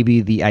that maybe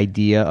the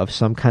idea of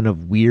some kind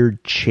of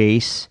weird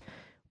chase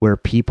where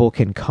people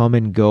can come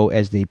and go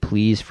as they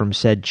please from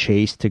said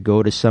chase to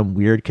go to some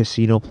weird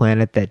casino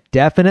planet that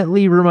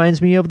definitely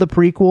reminds me of the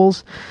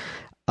prequels,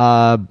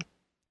 and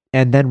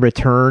then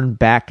return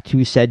back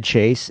to said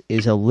chase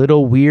is a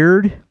little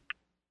weird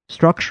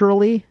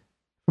structurally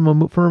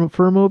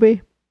for a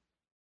movie?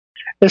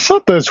 It's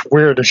not that it's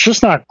weird. It's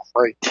just not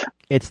great.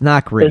 It's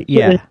not great,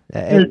 yeah.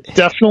 It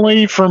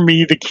definitely, for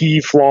me, the key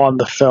flaw in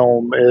the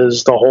film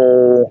is the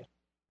whole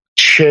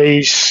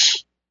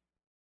chase,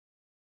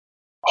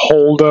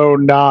 Holdo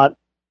not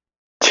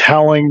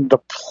telling the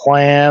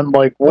plan.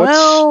 Like,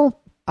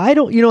 I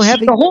don't,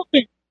 the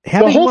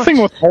whole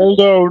thing with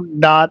Holdo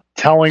not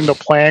telling the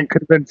plan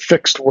could have been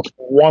fixed with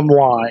one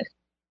line.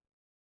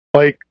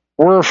 Like,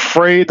 we're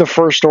afraid the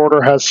First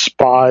Order has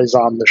spies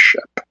on the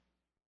ship,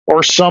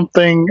 or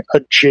something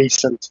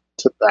adjacent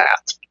to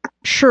that.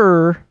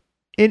 Sure.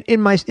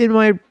 In my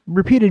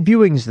repeated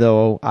viewings,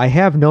 though, I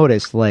have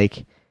noticed,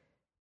 like,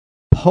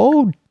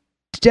 Poe.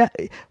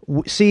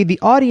 See, the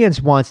audience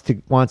wants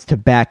to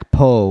back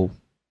Poe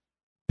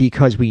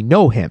because we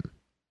know him,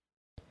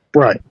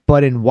 right?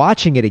 But in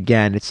watching it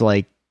again, it's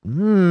like,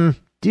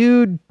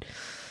 dude,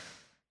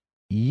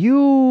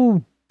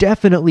 you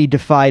definitely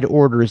defied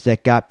orders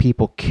that got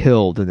people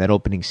killed in that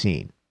opening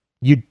scene.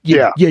 You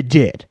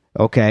did,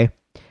 okay?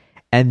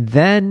 And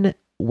then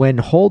when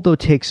Holdo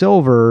takes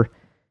over,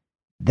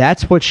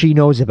 that's what she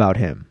knows about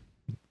him.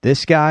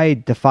 This guy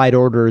defied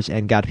orders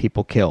and got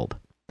people killed.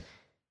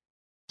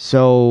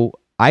 So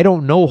I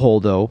don't know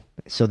Holdo,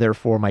 so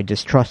therefore my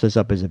distrust is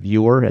up as a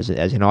viewer, as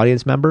an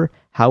audience member.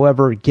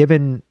 However,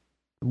 given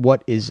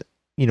what is,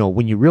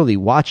 when you really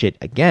watch it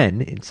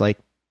again, it's like,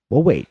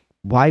 well, wait,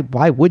 why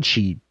would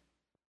she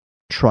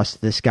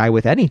trust this guy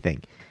with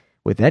anything,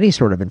 with any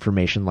sort of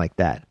information like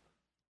that?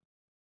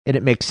 And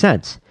it makes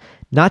sense.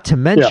 Not to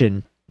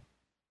mention,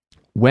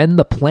 when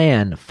the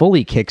plan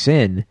fully kicks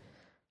in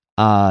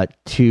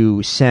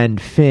to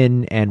send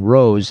Finn and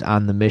Rose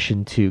on the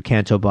mission to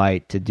Canto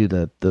Bight to do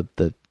the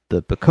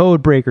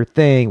code breaker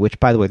thing, which,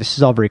 by the way, this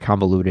is all very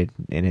convoluted,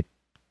 and it,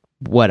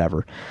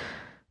 whatever.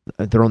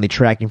 They're only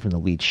tracking from the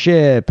lead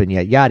ship, and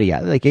yada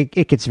yada. Like,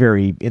 it gets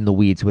very in the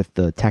weeds with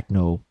the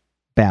techno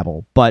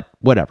babble, but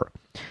whatever.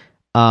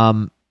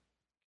 When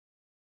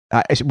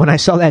I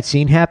saw that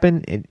scene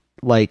happen,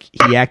 like,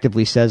 he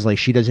actively says, like,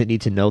 she doesn't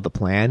need to know the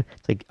plan.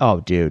 It's like,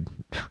 oh dude,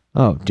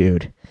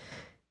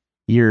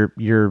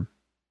 you're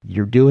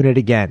doing it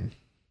again.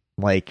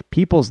 Like,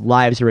 people's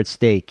lives are at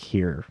stake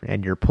here,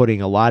 and you're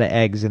putting a lot of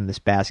eggs in this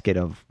basket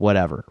of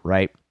whatever,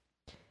 right?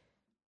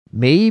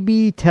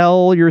 Maybe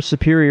tell your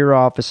superior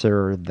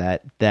officer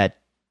that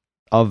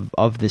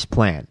of this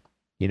plan.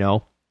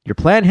 Your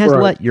plan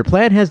has your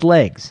plan has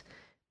legs.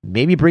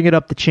 Maybe bring it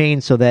up the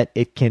chain so that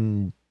it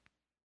can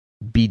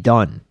be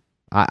done.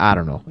 I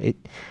don't know.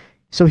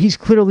 So he's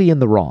clearly in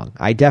the wrong.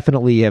 I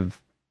definitely have,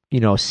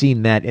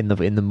 seen that in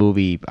the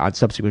movie on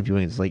subsequent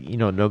viewings. Like,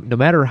 no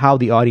matter how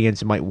the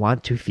audience might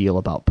want to feel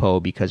about Poe,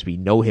 because we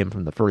know him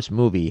from the first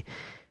movie,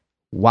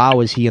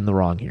 wow, is he in the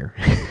wrong here?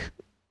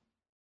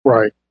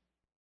 Right.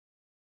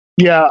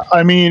 Yeah,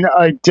 I mean,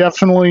 I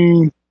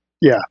definitely,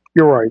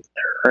 you're right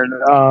there.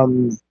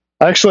 And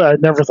actually,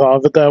 I'd never thought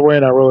of it that way,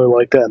 and I really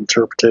like that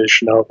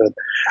interpretation of it.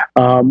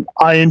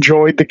 I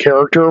enjoyed the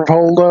character of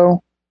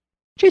Holdo.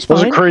 She's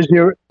fine.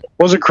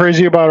 Wasn't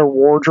crazy about her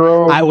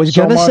wardrobe. I was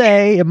gonna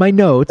say in my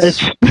notes.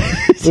 This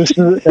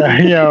is,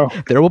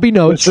 there will be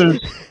notes.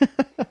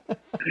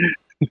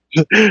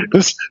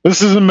 This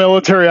is a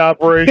military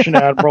operation,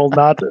 Admiral.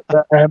 Not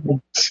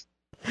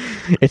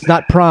it's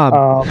not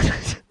prom.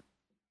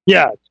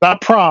 It's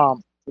not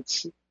prom.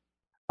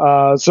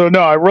 So no,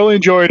 I really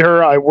enjoyed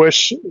her. I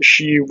wish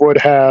she would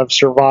have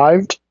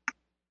survived.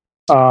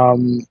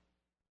 And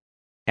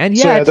yet,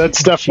 so yeah,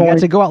 that's definitely, she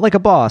got to go out like a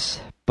boss.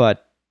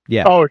 But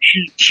yeah. Oh,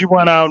 she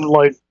went out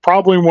like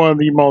probably one of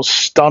the most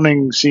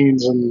stunning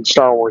scenes in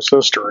Star Wars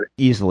history.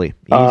 Easily.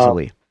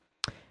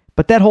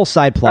 But that whole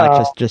side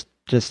plot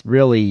just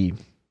really.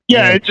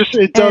 Yeah,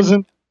 it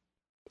doesn't.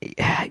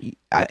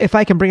 If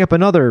I can bring up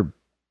another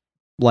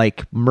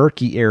like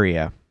murky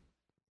area,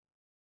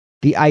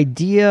 the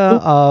idea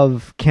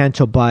of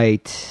Canto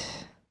Bight,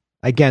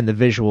 again, the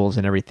visuals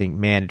and everything,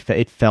 man,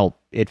 it felt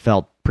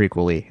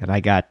prequely, and I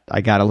got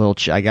a little,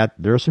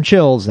 there were some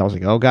chills. I was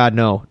like, oh god,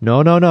 no.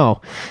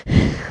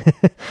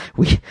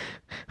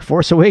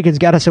 Force Awakens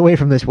got us away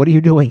from this. What are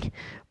you doing?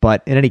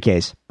 But in any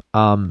case,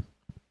 the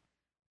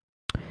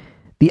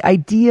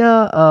idea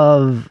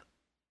of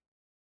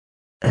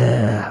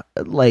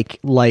like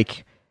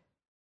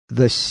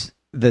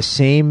the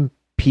same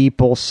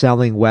people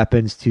selling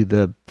weapons to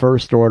the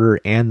First Order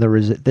and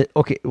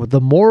the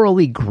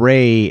morally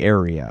gray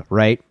area,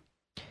 right?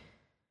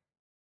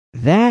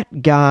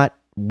 That got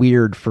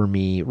weird for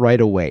me right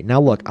away.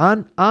 Now look,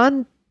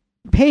 on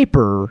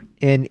paper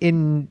and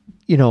in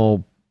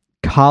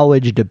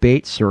college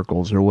debate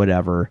circles or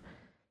whatever,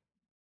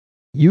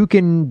 you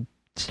can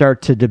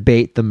start to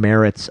debate the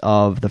merits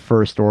of the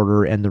First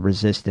Order and the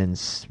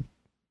Resistance.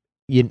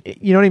 You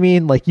know what I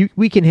mean? Like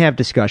we can have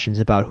discussions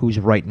about who's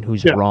right and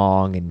who's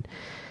wrong, and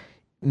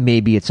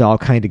maybe it's all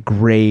kind of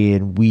gray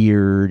and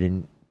weird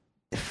and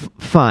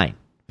fine,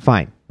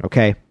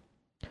 okay.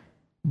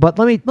 But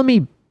let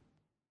me.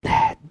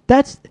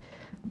 That's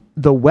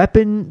the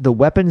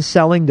weapon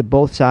selling to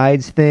both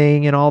sides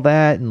thing and all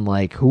that, and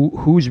like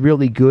who's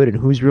really good and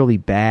who's really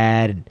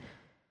bad, and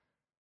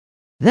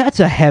that's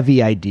a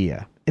heavy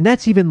idea, and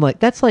that's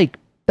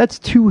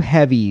too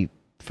heavy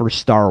for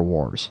Star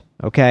Wars,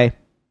 okay?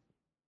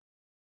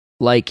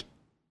 Like,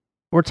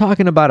 we're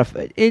talking about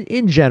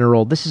in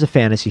general, this is a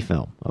fantasy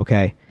film,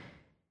 okay?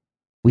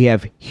 We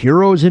have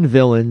heroes and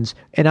villains,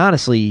 and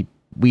honestly,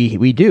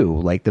 we do.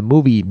 Like, the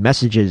movie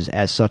messages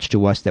as such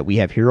to us that we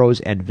have heroes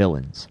and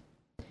villains.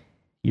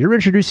 You're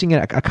introducing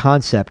a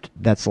concept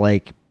that's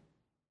like,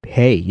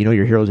 hey,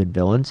 your heroes and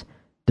villains,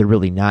 they're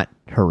really not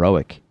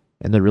heroic,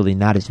 and they're really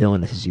not as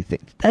villainous as you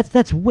think.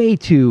 That's way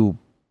too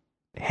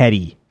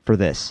heady for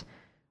this.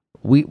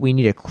 We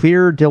need a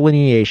clear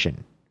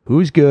delineation.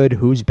 Who's good,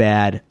 who's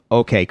bad,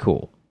 okay,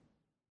 cool.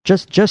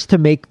 Just to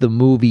make the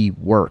movie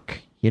work,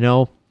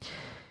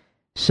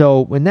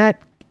 So when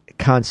that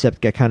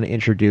concept got kind of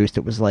introduced,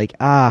 it was like,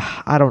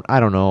 I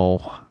don't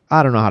know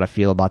how to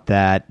feel about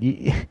that.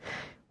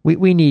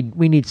 We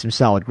need some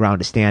solid ground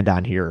to stand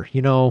on here,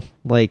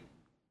 Like,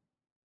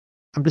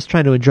 I'm just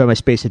trying to enjoy my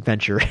space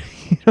adventure,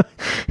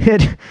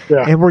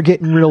 and we're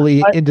getting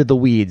really into the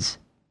weeds.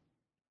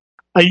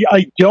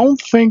 I don't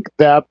think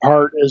that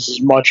part is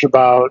as much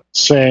about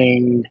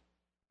saying,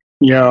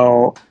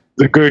 the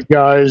good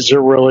guys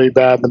are really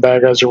bad and the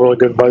bad guys are really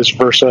good, vice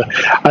versa.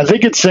 I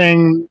think it's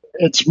saying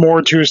it's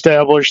more to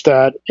establish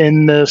that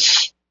in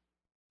this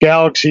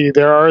galaxy,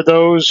 there are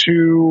those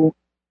who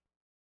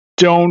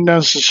don't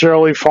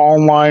necessarily fall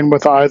in line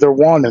with either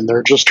one, and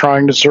they're just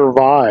trying to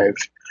survive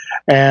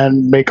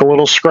and make a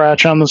little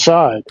scratch on the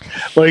side.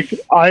 Like,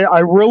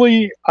 I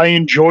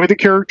enjoy the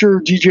character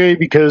of DJ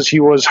because he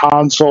was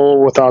Han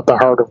Solo without the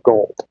heart of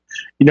gold.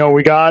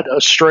 We got a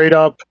straight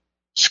up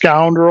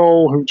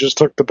scoundrel who just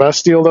took the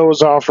best deal that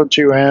was offered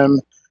to him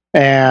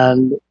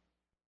and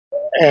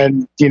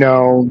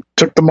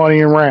took the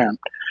money and ran.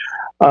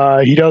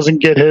 He doesn't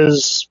get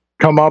his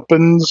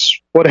comeuppance,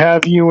 what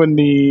have you, in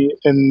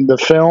the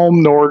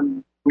film, nor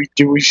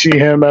do we see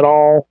him at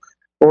all,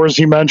 or is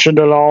he mentioned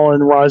at all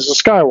in Rise of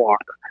Skywalker?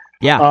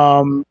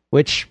 Yeah,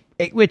 which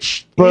but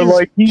is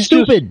like, he's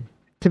stupid.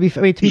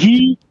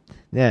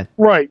 Yeah,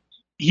 right.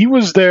 He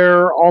was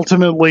there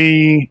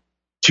ultimately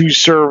to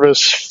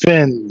service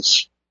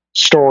Finn's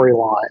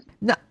storyline.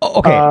 No,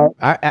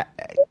 okay.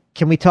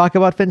 Can we talk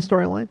about Finn's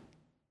storyline?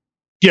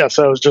 Yes,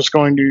 I was just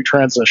going to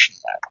transition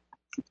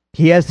that.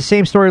 He has the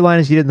same storyline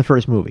as he did in the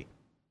first movie.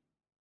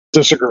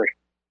 Disagree.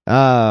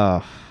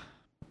 I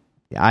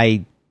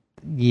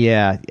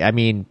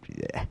mean,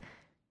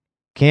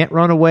 can't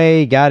run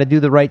away, gotta do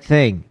the right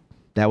thing.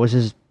 That was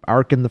his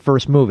arc in the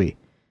first movie.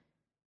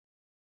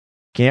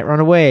 Can't run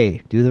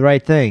away, do the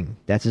right thing.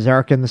 That's his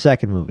arc in the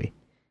second movie.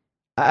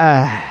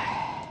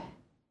 I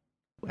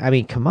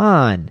mean, come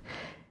on.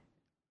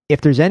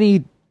 If there's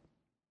any...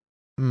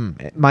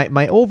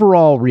 My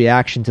overall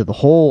reaction to the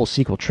whole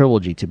sequel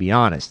trilogy, to be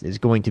honest, is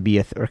going to be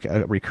a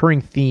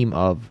recurring theme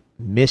of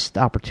missed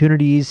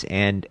opportunities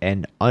and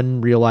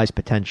unrealized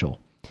potential.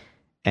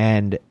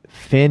 And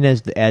Finn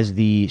as the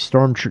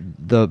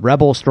the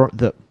rebel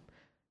the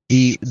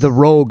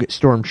rogue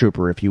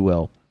stormtrooper, if you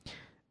will.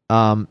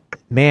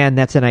 Man,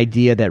 that's an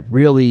idea that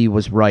really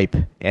was ripe,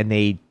 and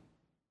they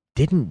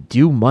didn't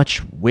do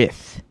much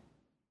with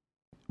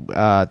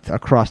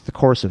across the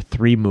course of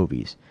 3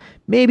 movies.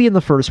 Maybe in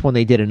the first one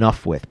they did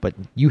enough with, but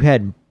you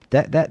had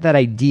that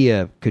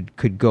idea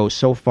could go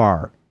so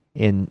far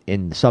in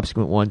the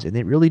subsequent ones, and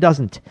it really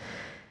doesn't.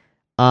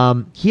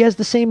 He has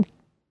the same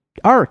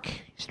arc.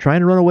 He's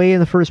trying to run away in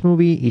the first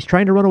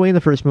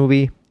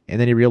movie. And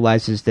then he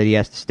realizes that he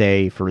has to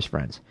stay for his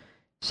friends.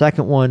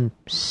 Second one,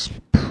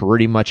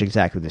 pretty much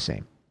exactly the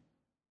same.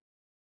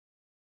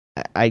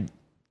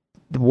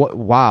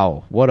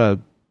 Wow, what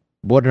an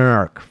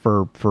arc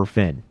for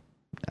Finn.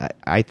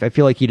 I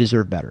feel like he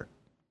deserved better.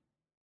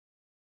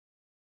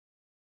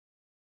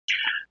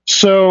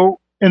 So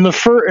in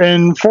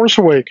Force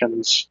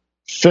Awakens,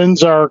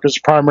 Finn's arc is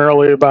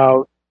primarily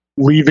about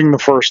leaving the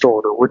First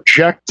Order,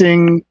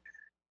 rejecting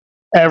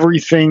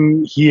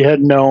everything he had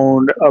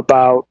known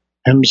about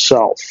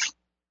himself,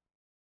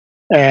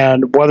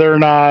 and whether or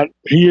not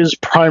he is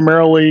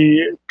primarily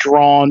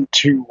drawn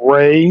to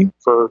Rey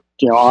for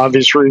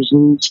obvious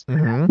reasons,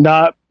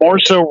 not more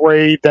so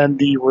Rey than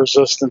the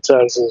Resistance,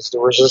 as is the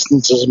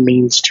Resistance as a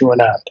means to an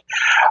end.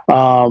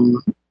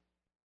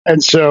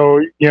 And so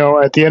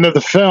at the end of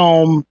the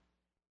film,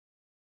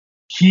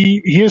 he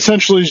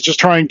essentially is just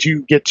trying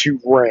to get to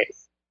Rey.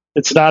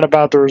 It's not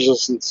about the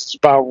Resistance. It's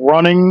about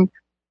running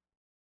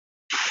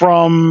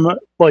from,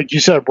 like you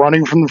said,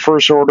 running from the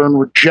First Order and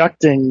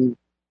rejecting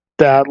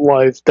that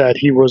life that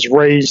he was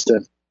raised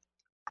in.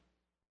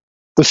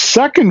 The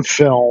second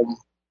film,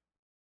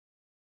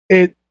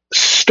 it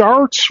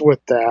starts with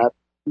that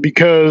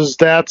because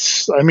come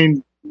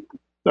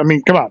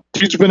on,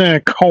 he's been in a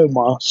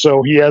coma,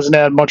 so he hasn't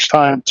had much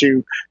time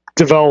to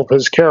develop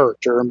his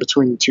character in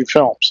between the two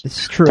films.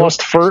 It's true.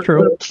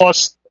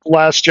 Plus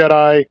Last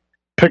Jedi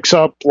picks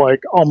up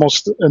like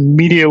almost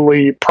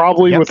immediately,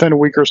 probably within a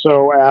week or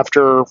so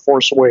after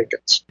Force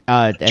Awakens.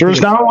 So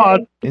there's not a lot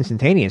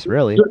instantaneous,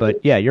 really,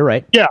 but yeah, you're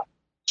right. Yeah,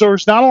 so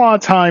there's not a lot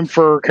of time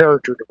for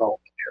character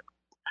development here.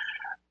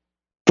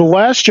 The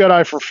Last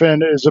Jedi for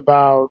Finn is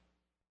about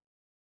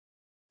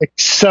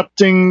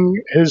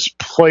accepting his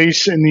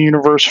place in the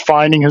universe,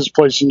 finding his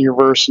place in the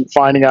universe, and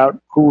finding out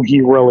who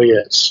he really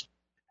is.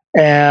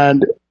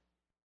 And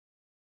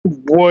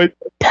what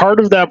part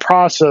of that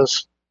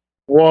process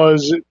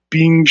was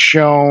being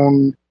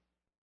shown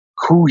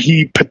who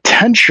he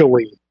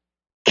potentially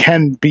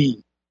can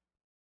be.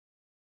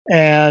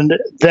 And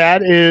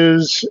that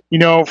is,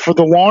 for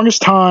the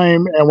longest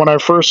time, and when I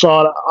first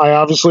saw it, I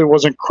obviously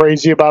wasn't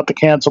crazy about the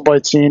cancel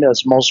bite scene,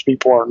 as most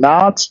people are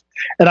not.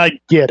 And I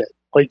get it.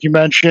 Like you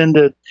mentioned,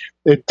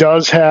 it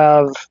does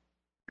have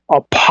a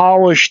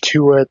polish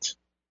to it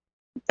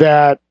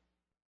that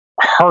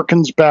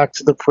harkens back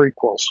to the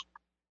prequels.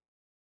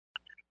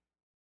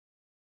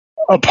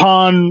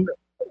 Upon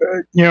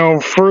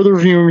further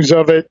viewings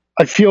of it,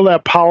 I feel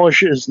that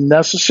polish is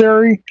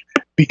necessary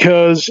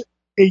because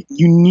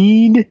you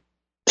need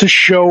to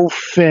show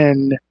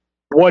Finn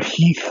what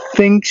he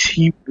thinks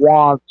he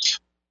wants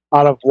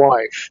out of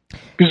life.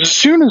 Because as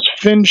soon as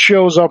Finn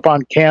shows up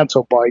on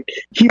Cancel Bite,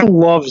 he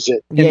loves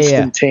it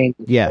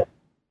instantaneously. Yeah.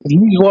 And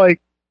he's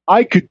like,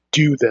 I could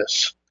do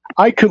this.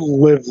 I could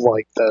live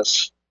like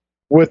this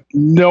with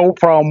no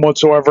problem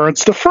whatsoever.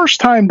 It's the first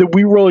time that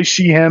we really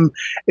see him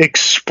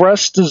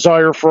express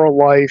desire for a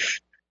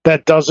life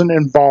that doesn't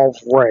involve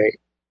Rey.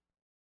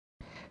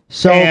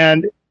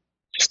 And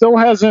still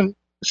hasn't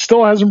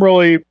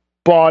really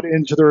bought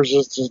into the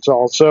Resistance at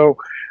all. So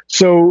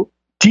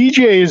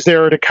DJ is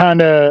there to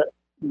kind of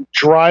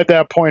drive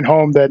that point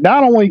home that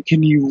not only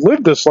can you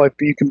live this life,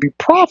 but you can be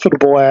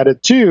profitable at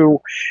it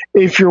too,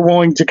 if you're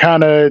willing to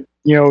kind of,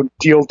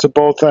 deal to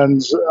both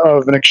ends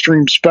of an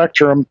extreme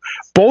spectrum,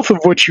 both of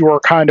which you are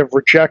kind of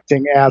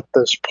rejecting at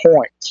this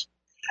point.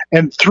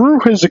 And through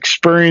his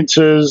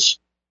experiences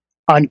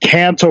on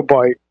Canto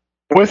Bite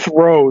with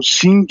Rose,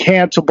 seeing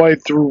Canto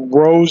Bite through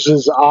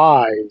Rose's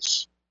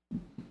eyes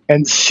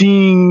and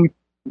seeing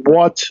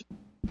what,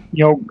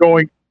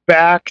 going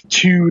back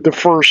to the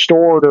First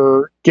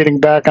Order, getting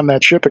back on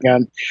that ship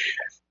again,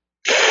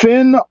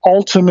 Finn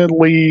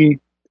ultimately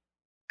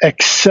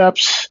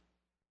accepts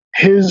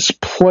his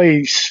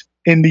place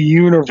in the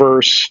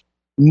universe,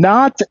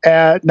 not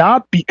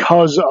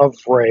because of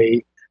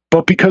Rey,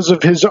 but because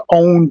of his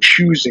own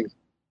choosing.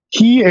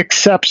 He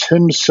accepts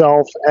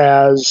himself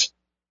as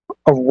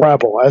a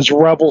rebel, as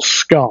rebel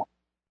scum.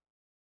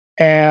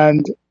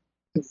 And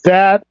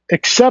that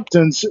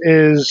acceptance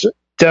is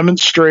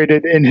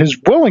demonstrated in his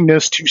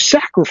willingness to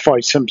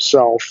sacrifice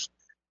himself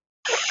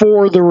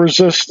for the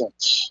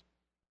Resistance.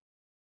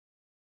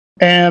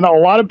 And a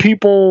lot of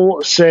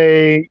people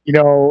say,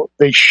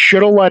 they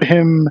should have let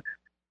him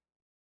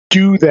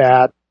do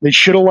that. They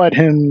should have let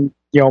him,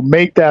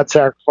 make that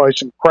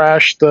sacrifice and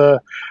crash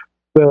the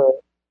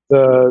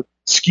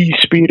ski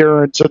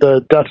speeder into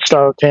the Death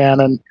Star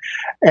cannon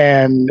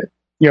and,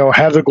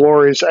 have the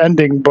glorious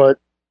ending. But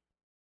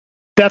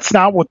that's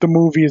not what the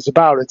movie is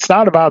about. It's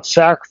not about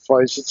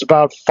sacrifice. It's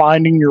about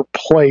finding your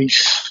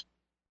place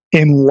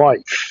in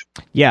life.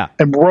 Yeah.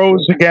 And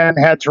Rose, again,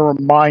 had to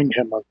remind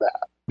him of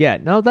that. Yeah,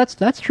 no, that's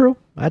true.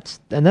 That's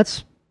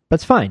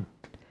fine.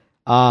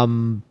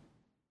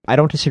 I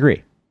don't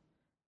disagree.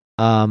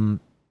 And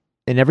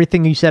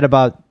everything you said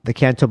about the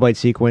Canto Bite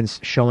sequence,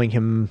 showing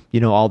him,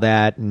 all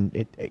that,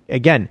 and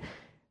again,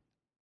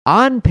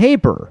 on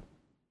paper,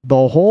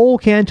 the whole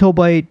Canto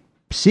Bight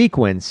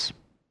sequence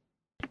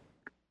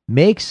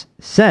makes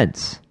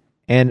sense.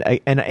 And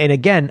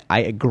again,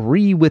 I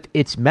agree with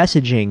its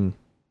messaging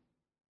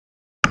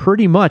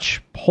pretty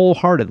much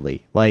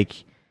wholeheartedly.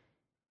 Like,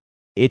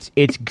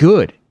 it's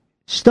good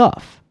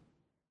stuff.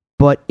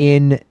 But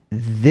in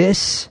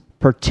this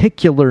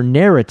particular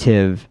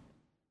narrative,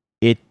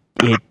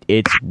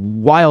 it's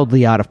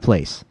wildly out of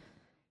place.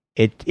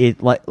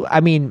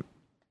 I mean,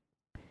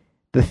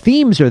 the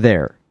themes are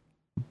there,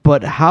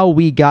 but how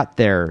we got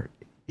there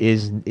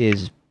is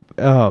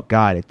oh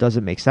god, it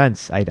doesn't make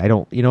sense. I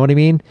don't, you know what I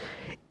mean?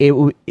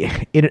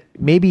 It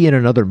maybe in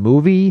another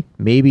movie,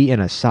 maybe in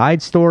a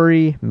side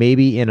story,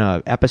 maybe in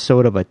a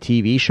episode of a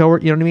TV show,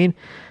 you know what I mean?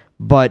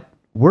 But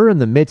we're in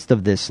the midst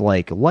of this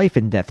like life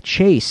and death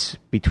chase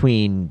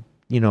between,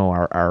 you know,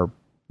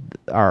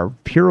 our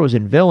heroes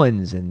and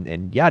villains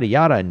and yada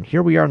yada, and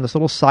here we are in this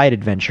little side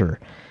adventure.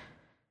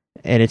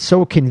 And it's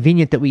so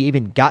convenient that we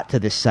even got to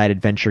this side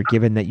adventure,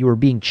 given that you were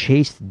being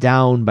chased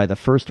down by the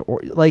first,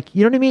 like,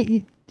 you know what I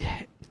mean?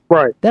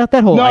 Right. That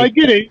whole. No, I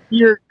get it.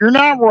 You're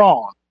not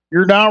wrong.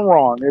 You're not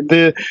wrong. And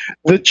the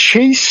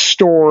chase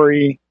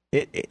story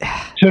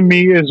to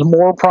me is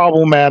more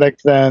problematic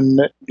than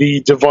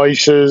the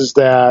devices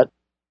that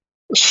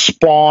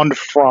spawned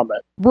from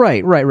it.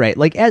 Right.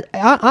 Like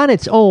on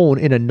its own,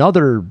 in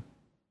another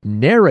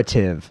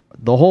narrative,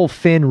 the whole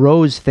Finn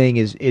Rose thing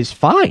is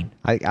fine.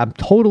 I'm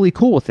totally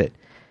cool with it.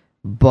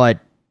 But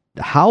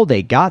how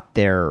they got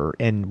there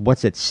and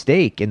what's at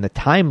stake in the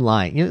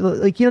timeline, you know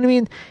what I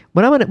mean?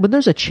 When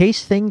there's a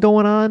chase thing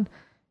going on,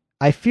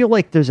 I feel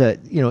like there's a,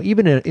 you know,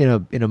 even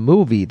in a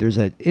movie, there's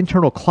an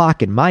internal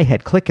clock in my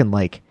head clicking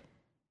like,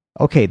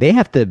 okay, they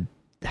have to,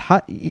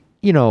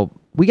 you know,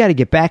 we got to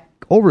get back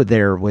over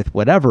there with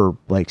whatever,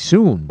 like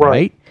soon,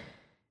 right?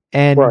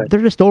 And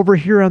they're just over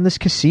here on this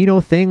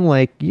casino thing,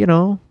 like, you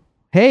know,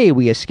 hey,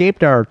 we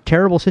escaped our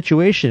terrible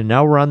situation, and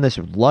now we're on this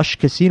lush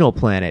casino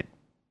planet.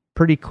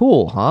 Pretty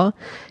cool, huh?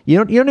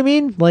 You know what I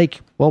mean?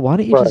 Like, well, why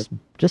don't you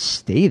just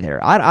stay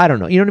there? I don't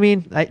know. You know what I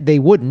mean? They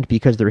wouldn't,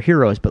 because they're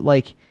heroes, but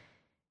like,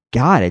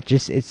 God,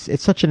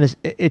 it's such an,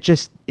 it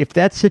just, if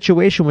that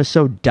situation was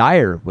so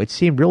dire, it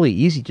seemed really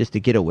easy just to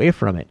get away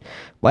from it.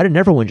 Why didn't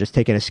everyone just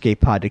take an escape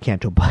pod to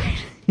Canto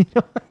Bight?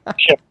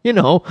 You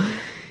know?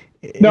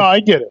 No,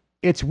 I get it.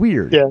 It's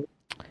weird. Yeah.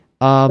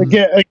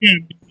 Again,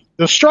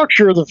 the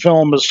structure of the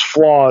film is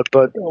flawed,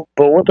 but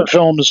what the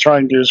film is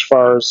trying to do, as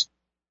far as,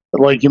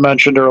 like you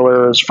mentioned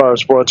earlier, as far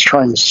as what it's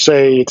trying to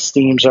say, its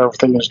themes,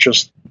 everything is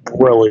just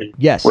really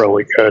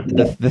good.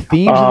 The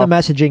themes and the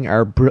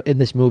messaging in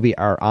this movie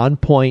are on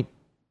point,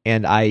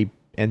 and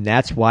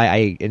that's why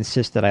I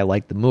insist that I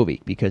like the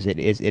movie, because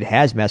it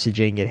has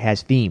messaging, it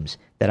has themes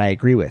that I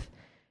agree with.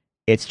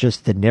 It's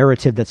just the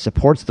narrative that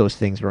supports those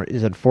things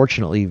is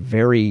unfortunately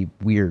very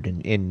weird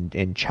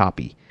and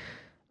choppy.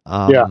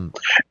 And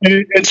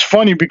it's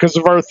funny because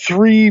of our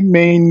three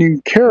main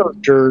new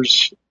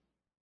characters.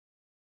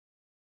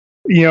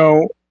 You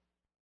know,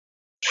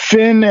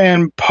 Finn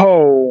and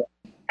Poe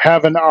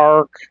have an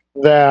arc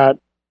that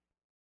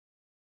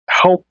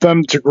helped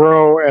them to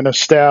grow and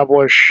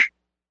establish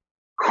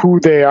who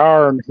they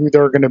are and who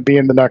they're going to be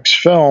in the next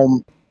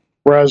film,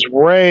 whereas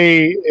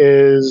Rey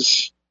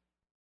is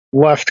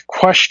left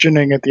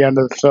questioning at the end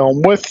of the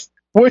film,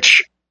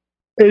 which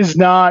is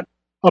not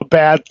a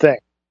bad thing.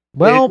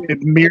 Well,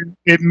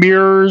 it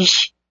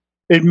mirrors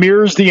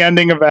the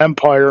ending of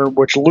Empire,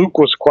 which Luke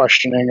was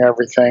questioning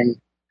everything.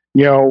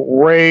 You know,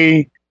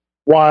 Rey,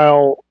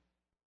 while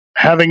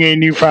having a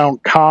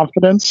newfound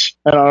confidence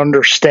and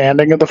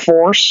understanding of the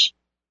Force,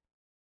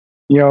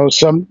 you know,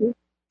 she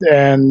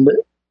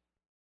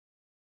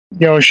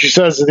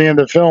says at the end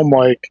of the film,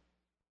 like,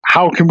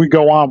 how can we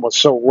go on with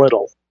so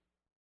little?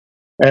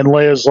 And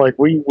Leia's like,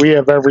 we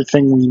have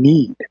everything we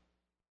need.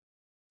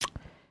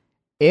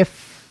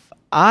 If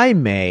I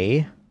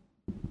may,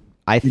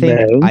 I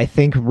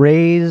think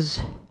Rey's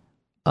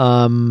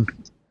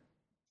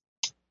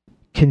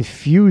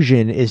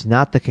confusion is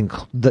not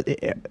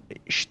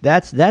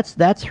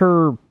that's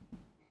her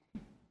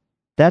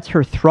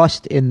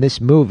thrust in this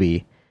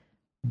movie,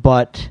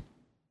 but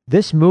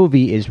this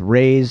movie is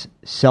Rey's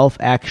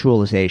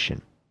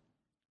self-actualization,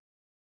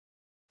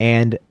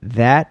 and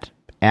that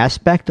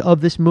aspect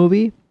of this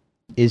movie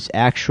is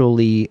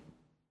actually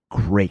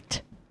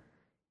great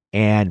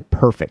and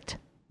perfect,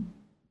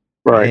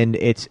 right? And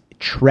it's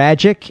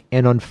tragic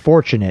and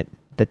unfortunate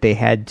that they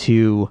had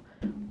to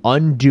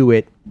undo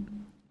it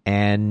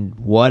and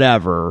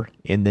whatever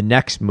in the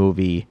next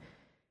movie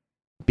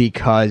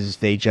because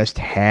they just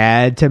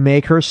had to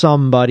make her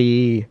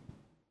somebody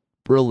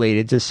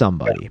related to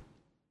somebody.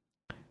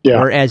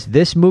 Yeah. Whereas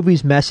this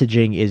movie's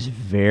messaging is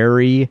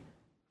very,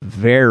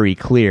 very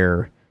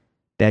clear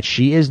that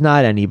she is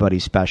not anybody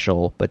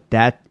special, but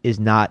that is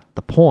not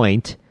the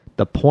point.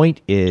 The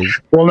point is...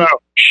 Well, no,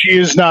 she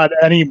is not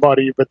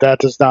anybody, but that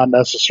does not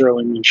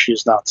necessarily mean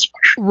she's not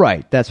special.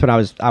 Right. That's what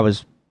I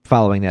was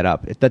following that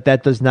up.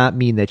 That does not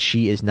mean that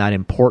she is not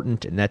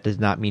important, and that does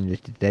not mean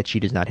that she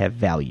does not have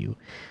value.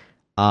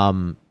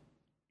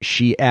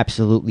 she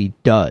absolutely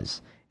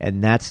does.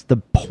 And that's the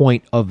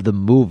point of the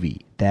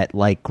movie, that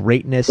like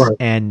greatness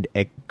and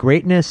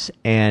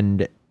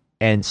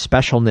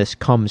specialness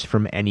comes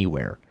from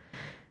anywhere.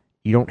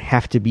 You don't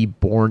have to be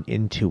born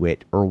into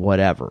it or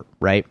whatever,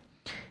 right?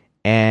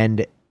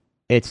 And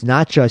it's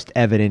not just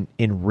evident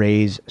in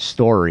Rey's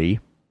story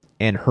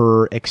and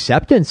her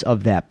acceptance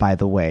of that, by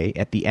the way,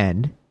 at the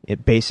end.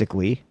 It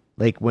basically,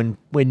 like when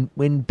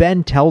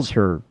Ben tells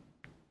her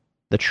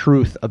the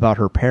truth about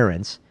her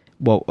parents,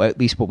 well, at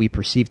least what we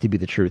perceive to be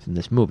the truth in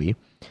this movie,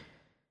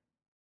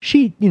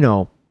 she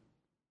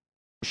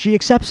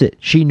accepts it.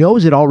 She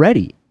knows it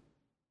already.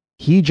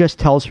 He just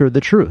tells her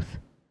the truth.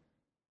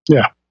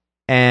 Yeah.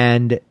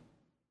 And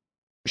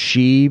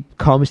she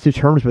comes to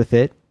terms with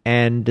it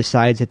and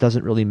decides it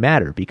doesn't really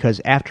matter, because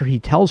after he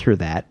tells her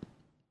that,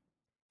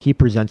 he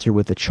presents her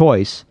with a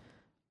choice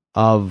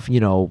of,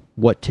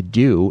 what to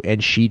do,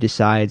 and she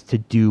decides to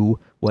do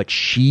what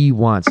she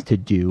wants to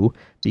do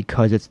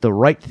because it's the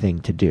right thing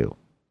to do.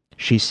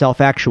 She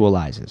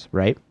self-actualizes,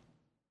 right?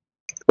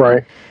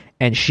 Right.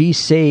 And she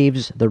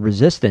saves the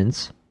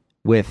Resistance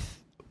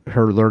with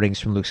her learnings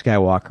from Luke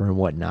Skywalker and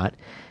whatnot,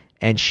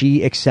 and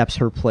she accepts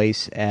her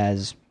place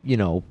as,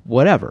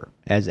 whatever,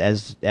 as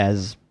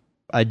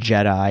a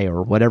Jedi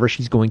or whatever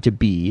she's going to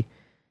be,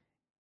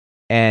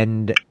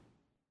 and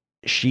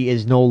she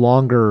is no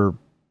longer,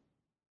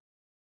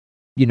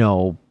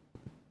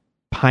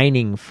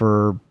 pining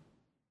for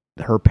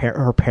her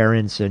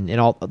parents and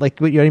all, like,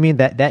 you know what I mean?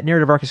 That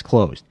narrative arc is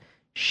closed.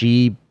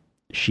 She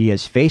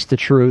has faced the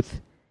truth,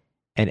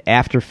 and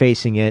after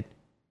facing it,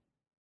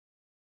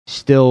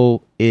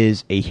 still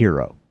is a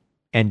hero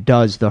and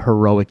does the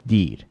heroic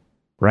deed,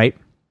 right?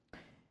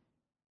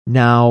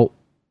 Now,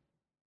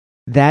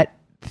 that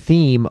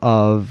theme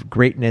of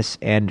greatness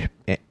and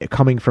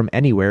coming from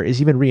anywhere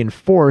is even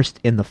reinforced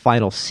in the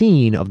final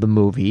scene of the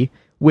movie,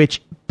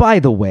 which, by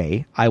the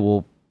way, I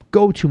will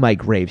go to my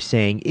grave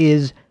saying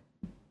is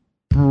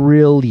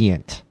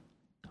brilliant.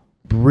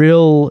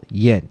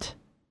 Brilliant.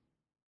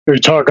 You're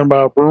talking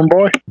about Broom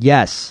Boy?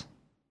 Yes.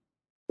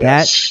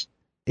 Yes.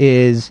 That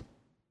is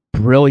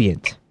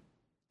brilliant.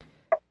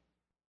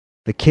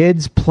 The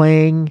kids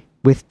playing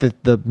with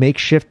the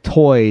makeshift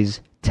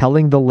toys,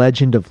 telling the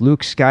legend of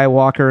Luke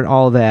Skywalker and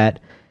all that,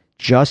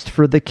 just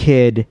for the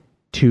kid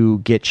to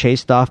get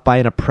chased off by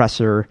an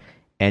oppressor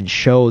and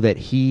show that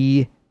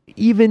he,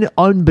 even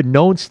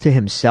unbeknownst to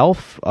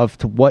himself of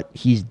to what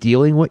he's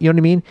dealing with, you know what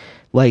I mean?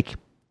 Like,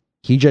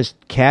 he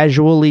just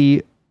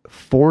casually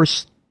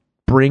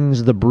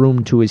brings the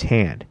broom to his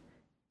hand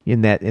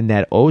in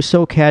that oh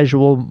so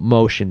casual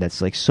motion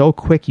that's like so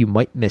quick you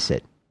might miss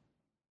it.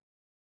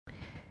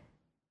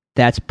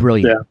 That's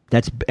brilliant.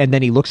 Yeah. And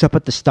then he looks up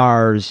at the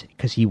stars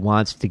because he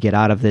wants to get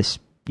out of this,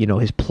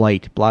 his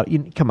plight. Blah.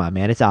 Come on,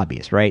 man, it's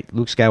obvious, right?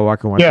 Luke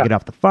Skywalker wants to get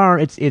off the farm.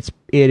 It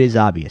is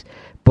obvious,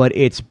 but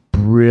it's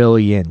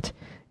brilliant.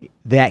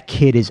 That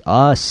kid is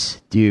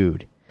us,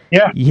 dude.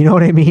 Yeah, you know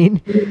what I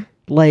mean?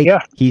 Like,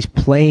 he's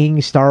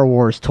playing Star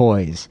Wars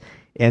toys,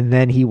 and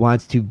then he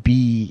wants to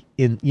be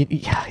in.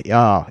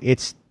 Oh,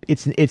 it's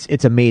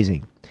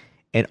amazing.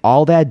 And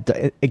all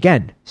that,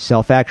 again,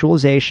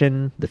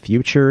 self-actualization, the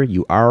future,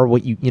 you are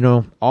what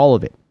all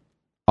of it.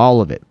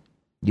 All of it.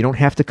 You don't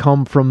have to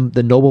come from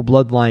the noble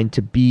bloodline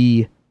to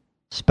be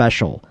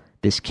special.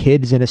 This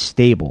kid's in a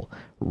stable.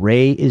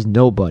 Rey is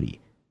nobody.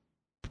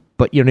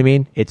 But you know what I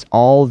mean? It's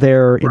all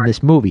there in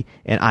this movie.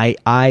 And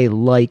I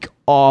like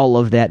all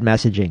of that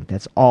messaging.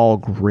 That's all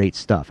great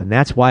stuff. And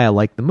that's why I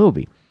like the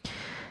movie.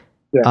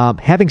 Yeah.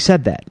 Having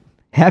said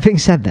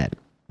that,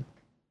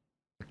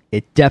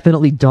 it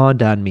definitely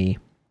dawned on me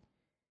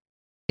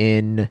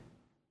in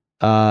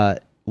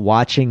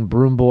watching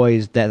Broom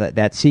Boys,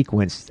 that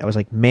sequence. I was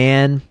like,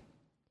 man,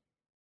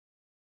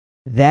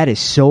 that is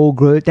so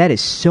good. That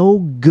is so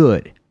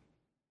good.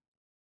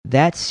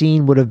 That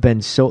scene would have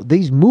been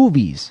these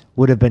movies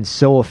would have been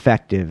so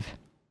effective,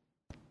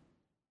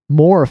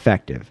 more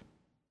effective,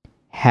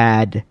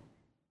 had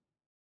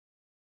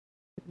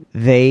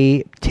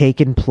they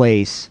taken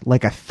place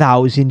like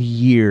 1,000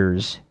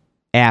 years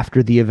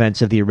after the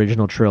events of the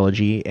original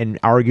trilogy,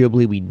 and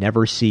arguably we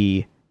never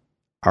see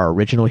our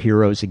original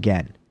heroes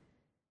again.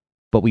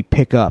 But we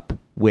pick up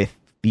with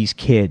these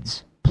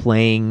kids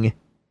playing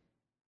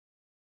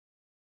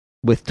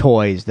with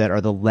toys that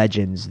are the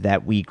legends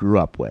that we grew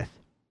up with.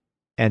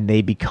 And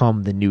they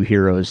become the new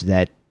heroes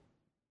that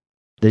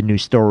the new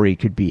story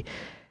could be.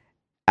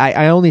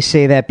 I only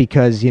say that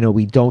because,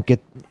 we don't get,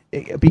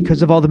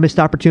 because of all the missed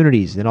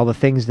opportunities and all the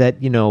things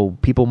that,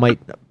 people might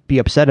be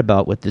upset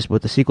about with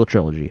the sequel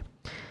trilogy.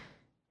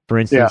 For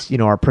instance,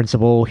 our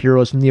principal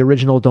heroes from the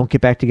original don't get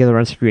back together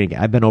on screen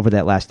again. I've been over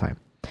that last time.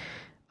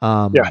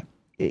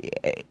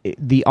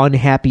 The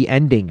unhappy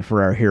ending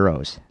for our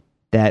heroes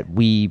that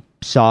we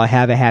saw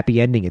have a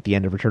happy ending at the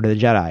end of Return of the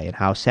Jedi, and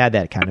how sad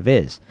that kind of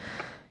is.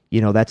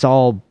 That's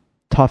all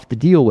tough to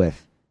deal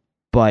with.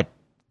 But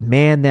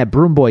man, that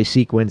Broom Boy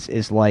sequence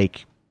is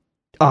like,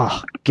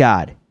 oh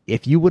God,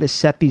 if you would have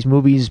set these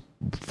movies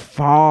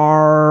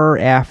far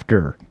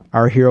after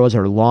our heroes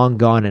are long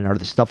gone and are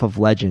the stuff of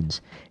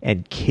legends,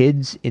 and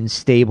kids in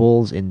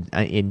stables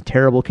in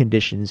terrible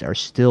conditions are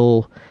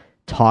still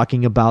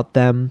talking about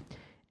them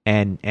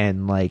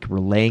and like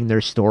relaying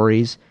their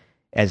stories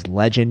as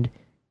legend,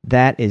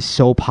 that is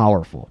so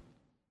powerful.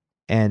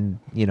 And,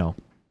 you know,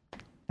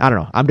 I don't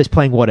know. I'm just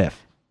playing what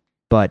if.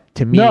 But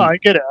to me, no, I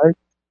get it.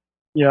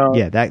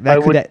 Yeah,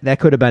 that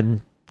could have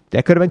been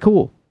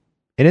cool.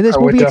 And in this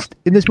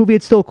movie,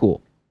 it's still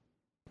cool.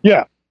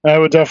 Yeah, I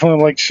would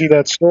definitely like to see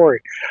that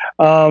story.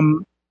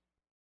 You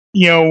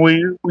know,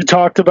 we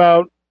talked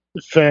about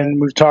Finn.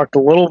 We've talked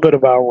a little bit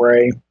about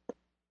Rey.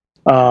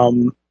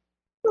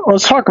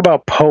 Let's talk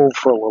about Poe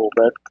for a little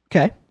bit.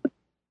 Okay.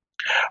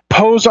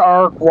 Poe's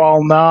arc,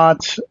 while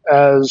not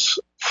as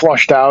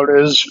flushed out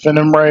as Finn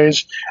and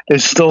Rey's,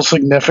 is still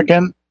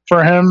significant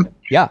for him.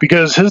 Yeah.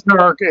 Because his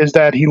arc is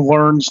that he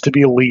learns to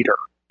be a leader.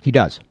 He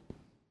does.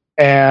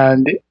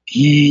 And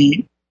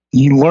he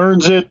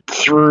learns it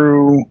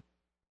through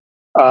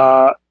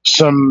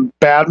some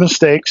bad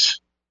mistakes,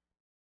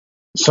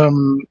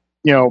 some,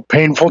 you know,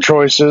 painful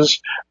choices,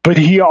 but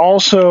he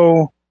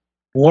also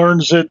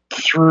learns it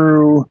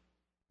through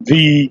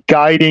the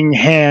guiding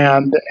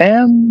hand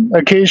and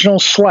occasional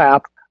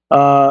slap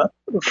of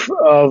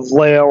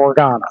Leia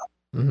Organa,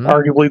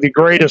 arguably the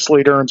greatest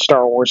leader in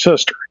Star Wars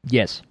history.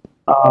 Yes.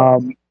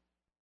 And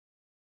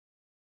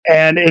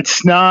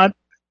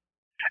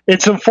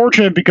it's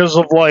unfortunate because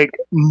of like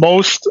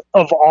most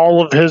of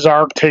all of his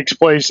arc takes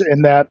place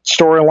in that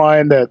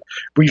storyline that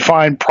we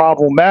find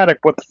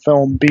problematic with the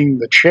film being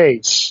the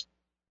chase.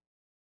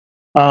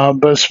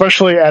 But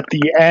especially at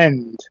the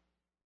end,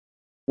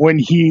 when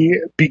he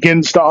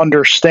begins to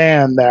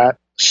understand that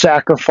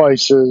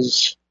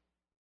sacrifices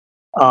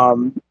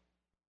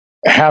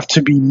have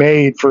to be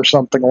made for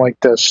something like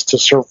this to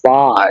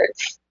survive.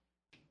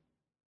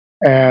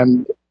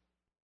 And,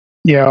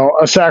 you know,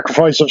 a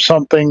sacrifice of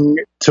something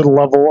to the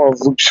level of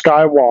Luke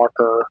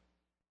Skywalker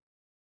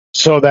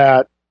so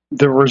that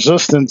the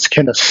Resistance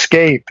can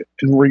escape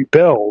and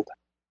rebuild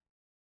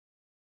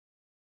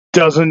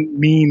doesn't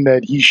mean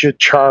that he should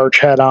charge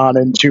head on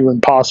into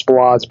impossible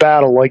odds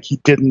battle like he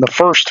did in the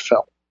first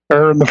film,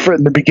 or in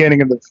the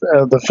beginning of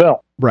the film.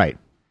 Right.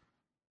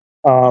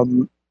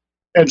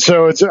 And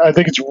so I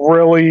think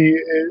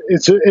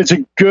it's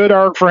a good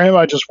arc for him.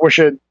 I just wish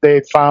they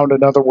had found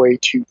another way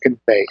to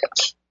convey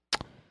it.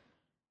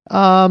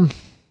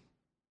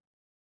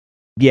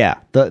 Yeah.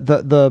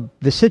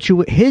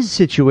 His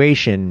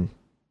situation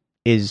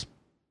is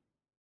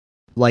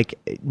like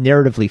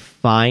narratively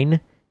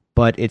fine,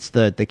 but it's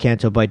the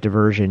Canto Bight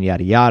diversion,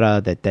 yada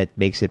yada, that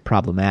makes it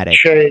problematic.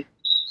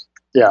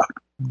 Yeah.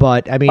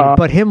 But I mean,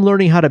 but him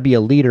learning how to be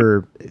a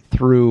leader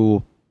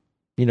through,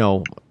 you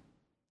know,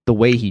 the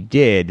way he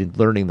did,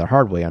 learning the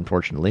hard way,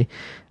 unfortunately,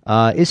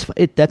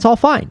 that's all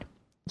fine.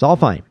 It's all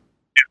fine.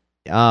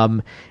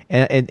 And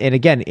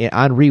again,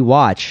 on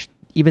rewatch,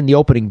 even the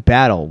opening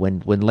battle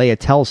when Leia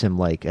tells him,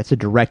 like, that's a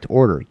direct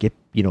order,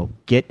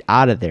 get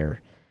out of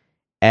there,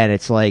 and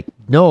it's like,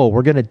 no,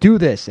 we're gonna do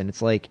this, and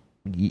it's like,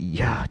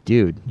 yeah,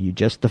 dude, you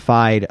just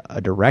defied a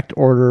direct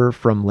order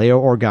from Leia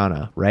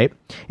Organa, right?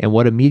 And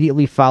what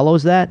immediately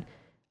follows that,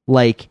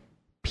 like,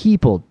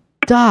 people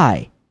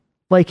die.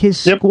 Like, his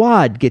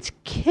squad gets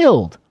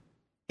killed.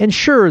 And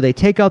sure, they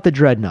take out the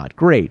Dreadnought.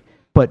 Great.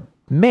 But,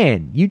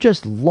 man, you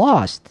just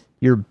lost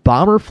your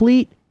bomber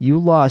fleet. You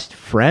lost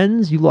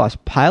friends. You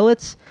lost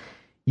pilots.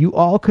 You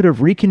all could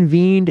have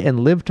reconvened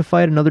and lived to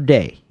fight another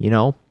day, you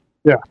know?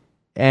 Yeah.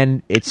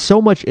 And it's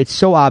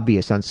so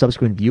obvious on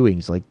subsequent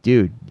viewings. Like,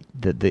 dude,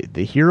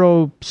 the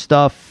hero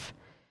stuff,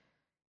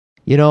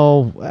 you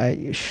know,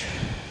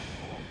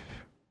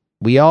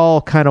 we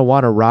all kind of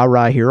want a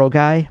rah-rah hero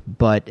guy,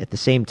 but at the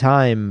same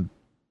time,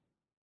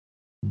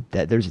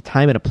 that there's a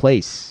time and a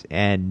place,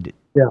 and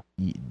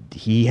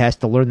he has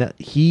to learn that.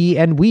 He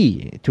and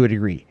we, to a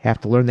degree,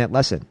 have to learn that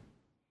lesson.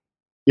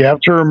 You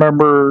have to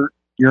remember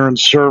you're in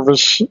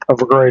service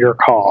of a greater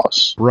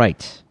cause.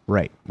 Right.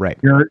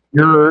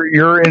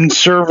 You're in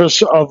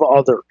service of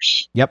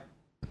others. Yep.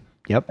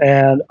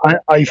 And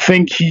I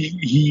think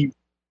he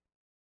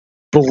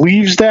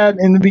believes that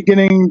in the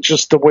beginning.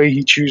 Just the way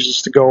he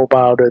chooses to go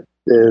about it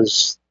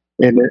is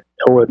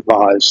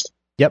ill-advised.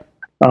 Yep.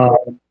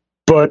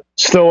 But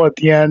still, at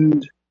the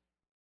end,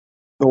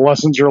 the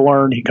lessons are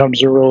learned. He comes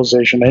to a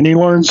realization, and he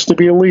learns to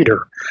be a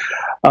leader.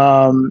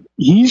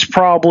 He's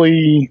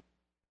probably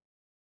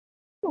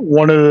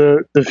one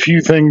of the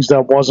few things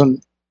that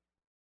wasn't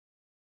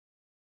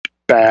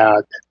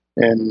bad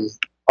in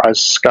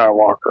Rise of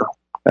Skywalker.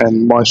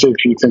 And when I say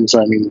few things,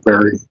 I mean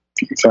very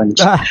few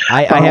things. I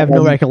have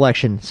no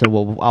recollection,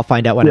 so I'll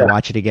find out when I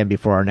watch it again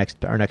before our next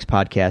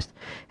podcast.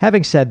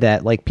 Having said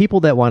that, like, people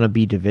that want to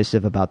be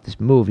divisive about this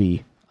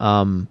movie,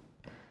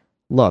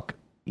 look,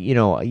 you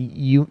know,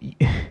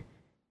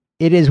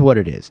 it is what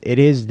it is.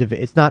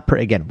 It's not.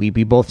 Again, we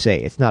both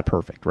say it's not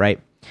perfect, right?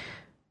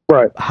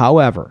 Right.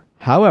 However,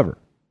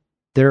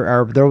 there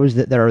are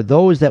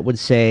those that would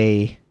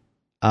say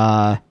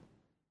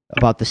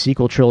about the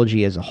sequel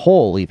trilogy as a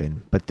whole,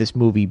 even, but this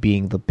movie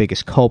being the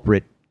biggest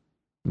culprit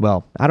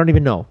well, I don't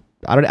even know.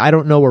 I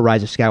don't know where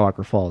Rise of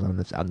Skywalker falls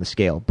on the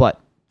scale, but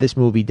this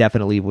movie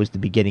definitely was the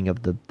beginning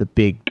of the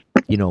big,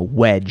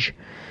 wedge.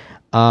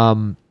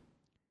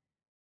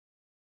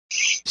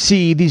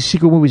 See, these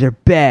sequel movies are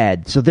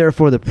bad, so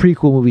therefore the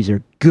prequel movies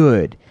are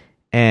good.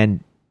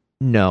 And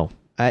no,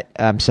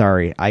 I'm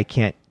sorry, I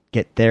can't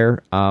get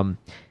there.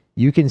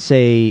 You can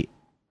say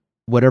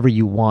whatever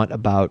you want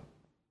about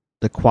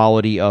the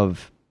quality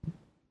of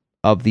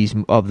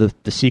the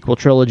sequel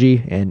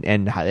trilogy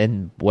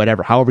and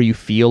whatever, however you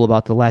feel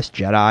about The Last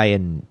Jedi,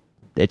 and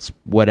it's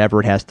whatever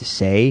it has to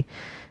say.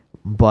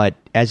 But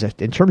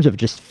in terms of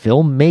just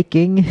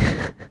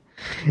filmmaking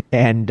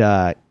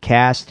and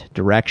cast,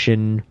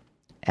 direction,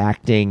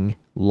 acting,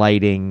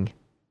 lighting,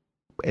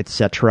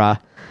 etc.,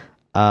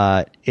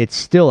 it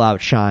still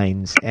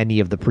outshines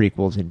any of the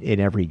prequels in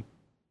every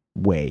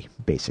way,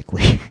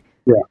 basically.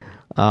 Yeah.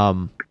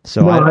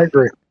 So I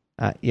agree.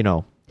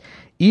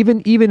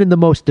 Even in the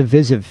most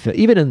divisive,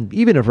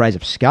 even of Rise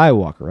of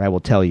Skywalker, I will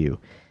tell you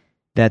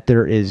that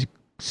there is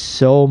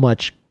so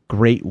much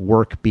great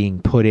work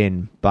being put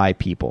in by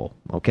people.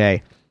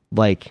 Okay,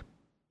 like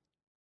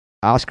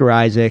Oscar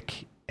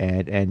Isaac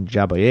and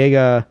Jabba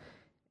Yaga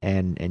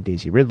and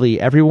Daisy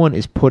Ridley. Everyone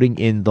is putting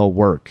in the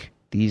work.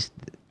 It's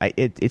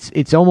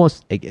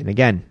almost, and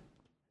again,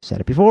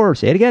 said it before,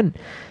 say it again,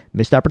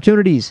 missed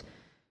opportunities,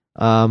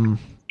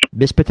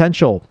 missed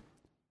potential.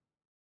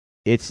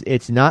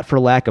 It's not for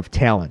lack of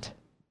talent.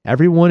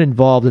 Everyone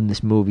involved in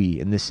this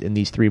movie, in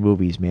these three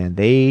movies, man,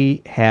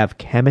 they have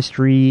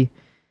chemistry.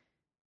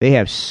 They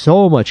have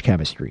so much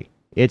chemistry.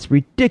 It's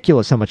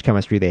ridiculous how much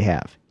chemistry they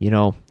have,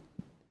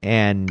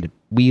 and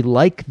we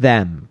like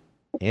them.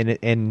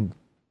 And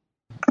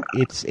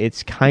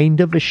it's kind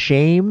of a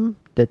shame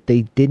that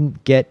they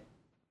didn't get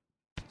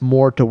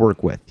more to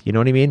work with. You know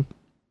what I mean?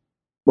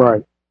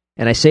 Right.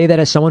 And I say that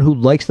as someone who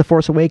likes The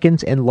Force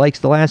Awakens and likes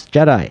The Last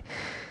Jedi.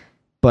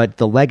 But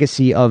the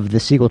legacy of the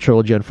sequel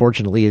trilogy,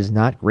 unfortunately, is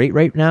not great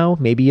right now.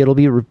 Maybe it'll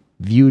be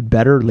reviewed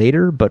better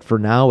later, but for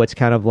now, it's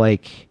kind of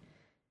like,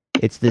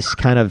 it's this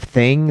kind of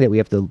thing that we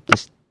have to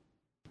just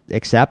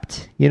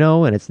accept,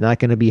 and it's not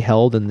going to be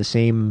held in the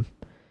same,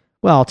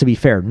 well, to be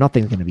fair,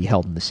 nothing's going to be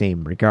held in the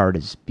same regard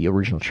as the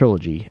original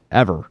trilogy,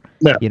 ever,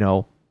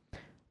 yeah.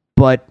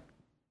 But,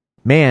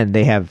 man,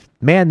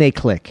 they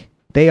click.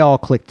 They all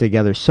click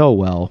together so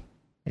well,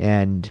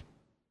 and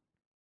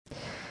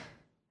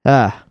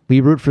we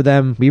root for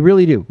them. We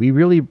really do. We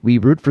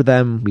root for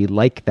them. We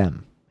like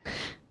them.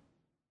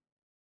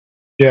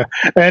 Yeah,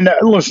 and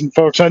listen,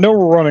 folks. I know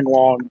we're running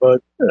long,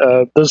 but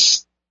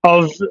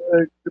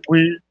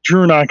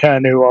Drew and I kind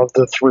of knew of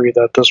the three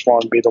that this one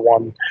would be the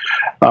one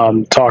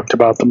talked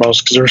about the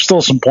most, because there's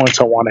still some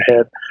points I want to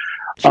hit.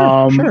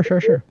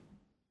 Sure.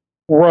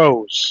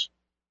 Rose.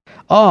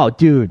 Oh,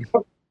 dude,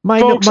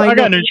 folks, I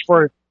got news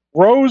for you.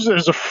 Rose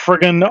is a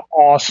friggin'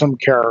 awesome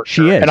character.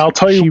 She is, and I'll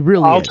tell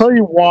you. I'll tell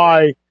you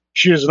why.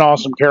 She is an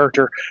awesome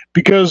character,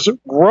 because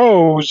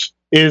Rose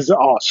is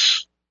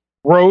us.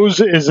 Rose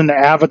is an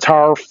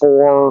avatar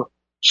for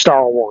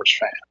Star Wars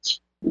fans.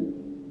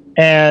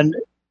 And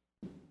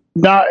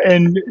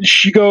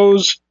she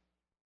goes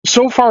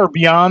so far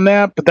beyond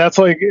that, but that's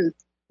like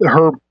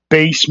her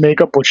base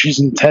makeup, what she's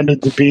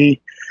intended to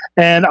be.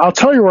 And I'll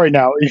tell you right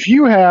now, if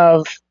you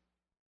have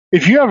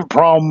a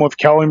problem with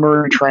Kelly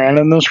Marie Tran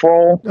in this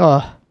role,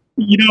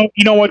 you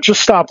know what?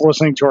 Just stop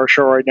listening to our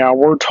show right now.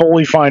 We're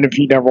totally fine if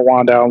you never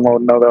want to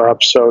download another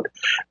episode,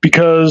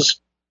 because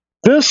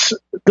this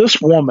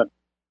woman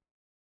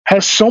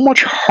has so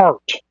much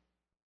heart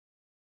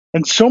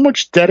and so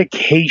much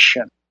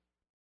dedication,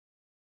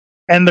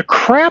 and the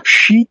crap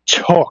she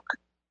took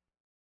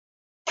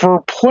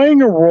for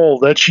playing a role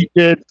that she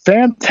did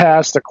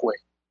fantastically,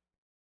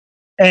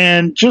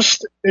 and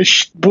just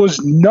was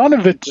none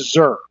of it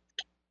deserved.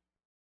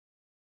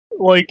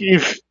 Like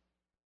if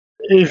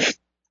you've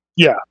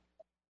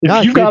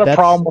got a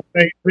problem with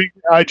anything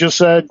I just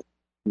said,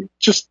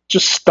 just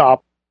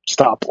stop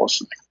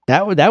listening.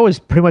 That was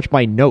pretty much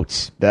my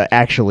notes,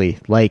 actually.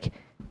 Like,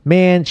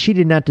 man, she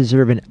did not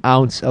deserve an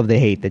ounce of the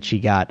hate that she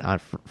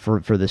got for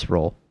this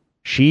role.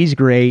 She's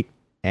great,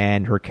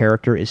 and her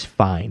character is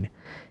fine.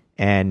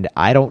 And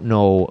I don't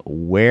know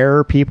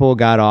where people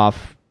got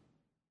off.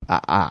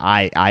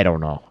 I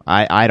don't know.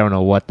 I don't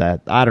know what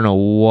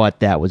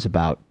that was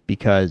about,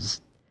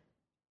 because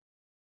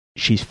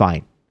she's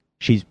fine.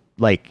 She's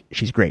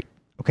great.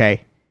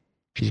 Okay,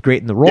 she's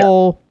great in the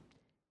role,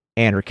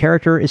 and her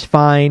character is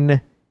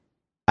fine.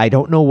 I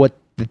don't know what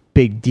the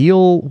big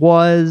deal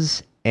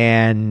was,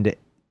 and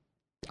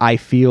I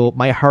feel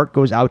my heart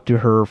goes out to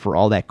her for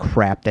all that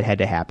crap that had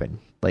to happen.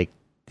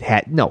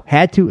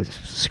 Had to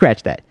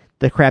scratch that.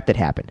 The crap that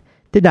happened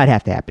did not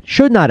have to happen.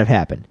 Should not have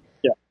happened.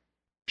 Yeah.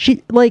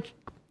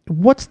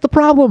 What's the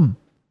problem?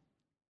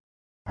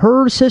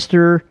 Her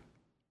sister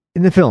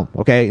in the film,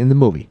 in the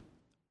movie.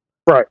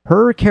 Right.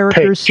 Her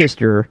character's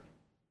sister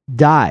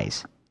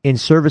dies in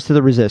service to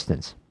the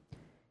Resistance.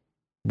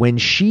 When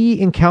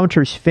she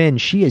encounters Finn,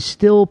 she is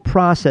still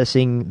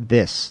processing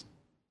this.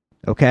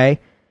 Okay?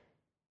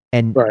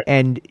 And Right.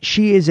 and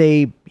she is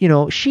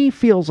she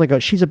feels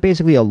like she's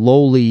basically a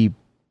lowly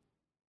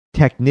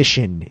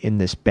technician in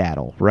this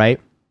battle, right?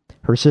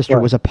 Her sister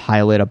Right. was a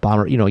pilot, a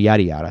bomber,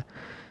 yada yada.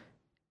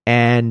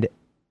 And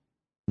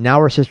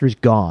now her sister's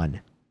gone.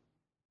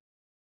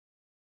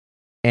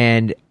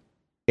 And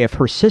if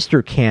her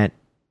sister can't,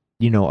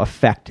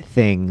 affect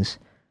things,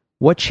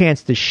 what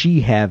chance does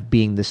she have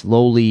being this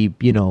lowly,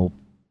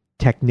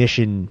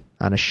 technician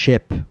on a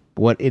ship?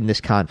 What in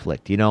this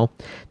conflict,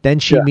 Then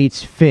she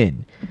meets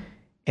Finn,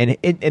 and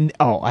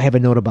I have a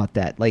note about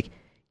that. Like,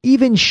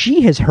 even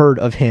she has heard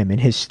of him and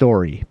his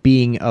story,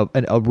 being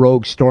a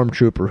rogue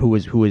stormtrooper who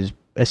was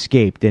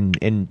escaped and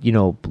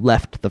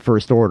left the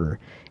First Order,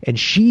 and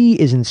she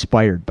is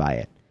inspired by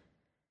it.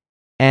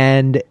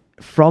 And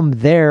from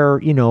there,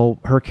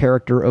 her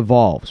character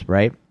evolves,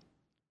 right?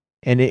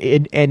 And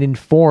it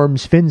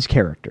informs Finn's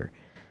character.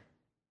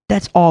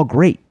 That's all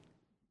great.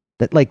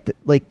 That like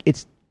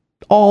it's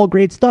all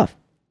great stuff.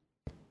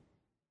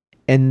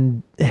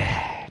 And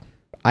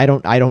I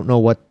don't know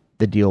what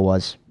the deal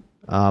was.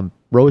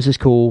 Rose is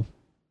cool,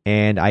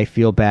 and I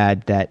feel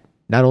bad that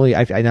not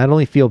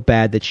only feel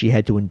bad that she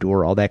had to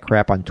endure all that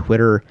crap on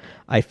Twitter.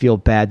 I feel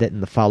bad that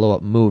in the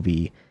follow-up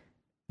movie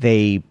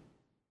they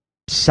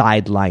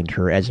sidelined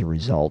her as a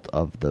result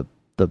of the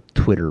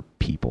Twitter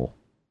people.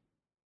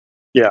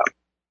 Yeah.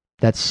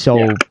 That's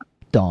so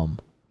dumb,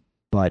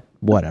 but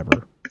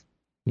whatever.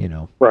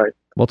 Right.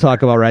 We'll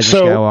talk about Rise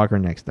of Skywalker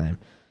next time.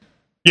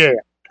 Yeah.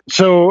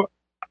 So,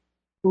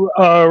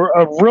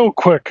 a real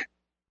quick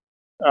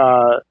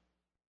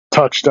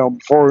touchdown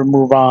before we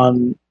move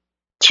on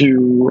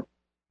to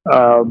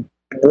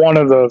one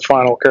of the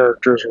final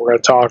characters we're going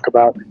to talk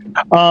about.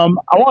 I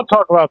want to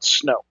talk about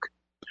Snoke.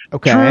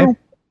 Okay. Drew,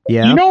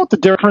 yeah. You know what the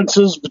difference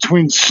is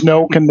between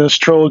Snoke in this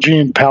trilogy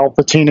and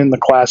Palpatine in the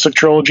classic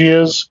trilogy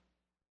is?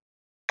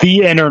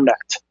 The internet.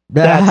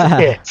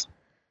 That's it.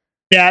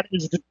 That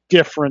is the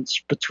difference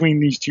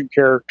between these two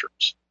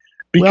characters.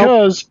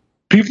 Because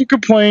people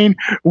complain,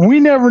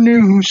 we never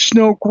knew who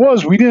Snoke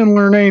was. We didn't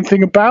learn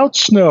anything about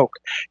Snoke.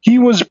 He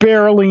was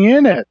barely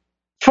in it.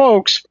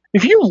 Folks,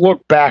 if you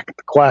look back at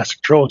the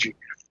classic trilogy,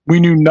 we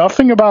knew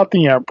nothing about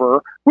the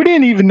Emperor. We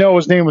didn't even know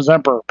his name was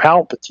Emperor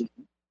Palpatine.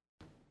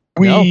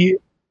 We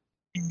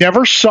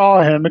never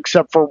saw him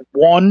except for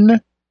one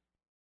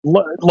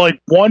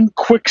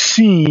quick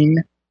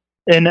scene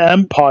in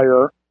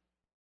Empire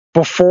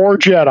before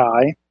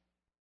Jedi.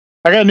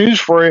 I got news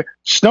for you.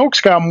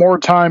 Snoke's got more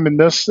time in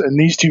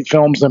these two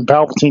films than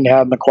Palpatine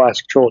had in the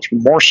classic trilogy.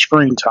 More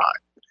screen time.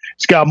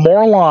 He's got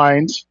more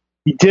lines.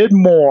 He did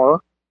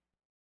more.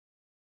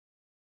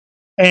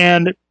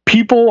 And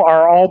people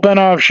are all bent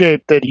out of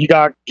shape that he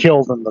got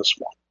killed in this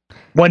one.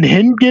 When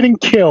him getting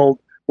killed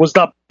was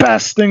the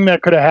best thing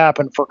that could have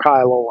happened for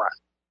Kylo Ren.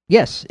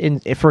 Yes,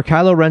 for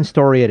Kylo Ren's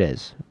story it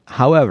is.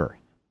 However,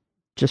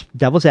 just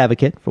devil's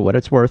advocate for what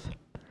it's worth.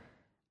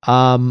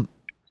 I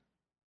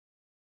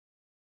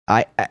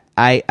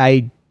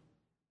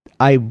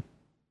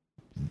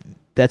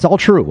that's all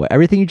true.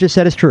 Everything you just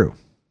said is true.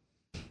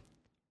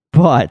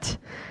 But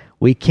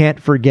we can't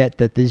forget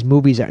that these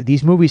movies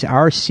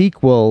are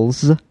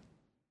sequels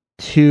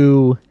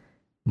to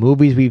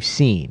movies we've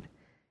seen.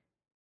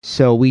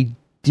 So we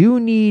do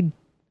need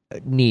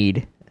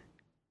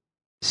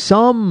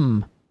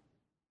some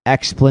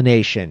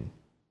explanation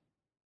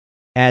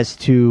as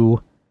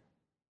to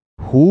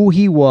who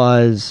he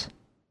was,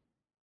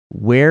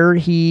 where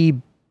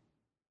he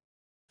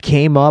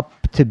came up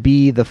to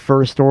be the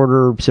First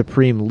Order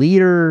Supreme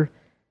Leader,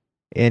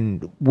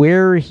 and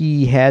where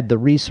he had the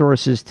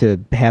resources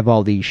to have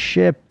all these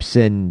ships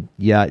and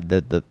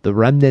the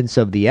remnants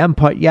of the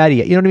Empire, yada,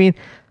 you know what I mean?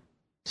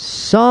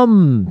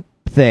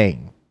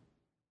 Something.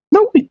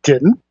 No, we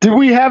didn't. Did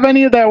we have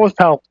any of that with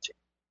Palpatine?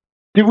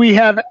 Did we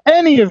have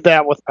any of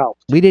that with Palpatine?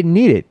 We didn't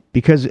need it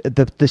because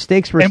the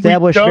stakes were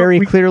established very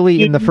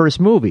clearly in the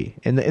first movie.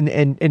 And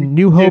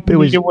New Hope, it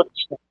was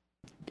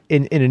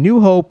in A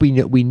New Hope.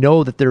 We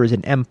know that there is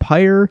an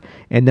Empire,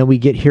 and then we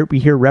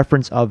hear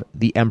reference of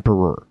the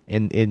Emperor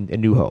in A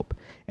New Hope,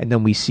 and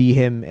then we see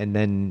him, and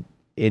then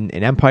in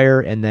Empire,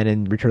 and then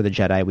in Return of the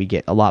Jedi, we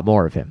get a lot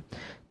more of him.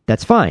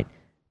 That's fine.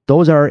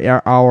 Those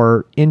are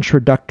our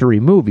introductory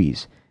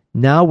movies.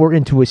 Now we're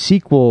into a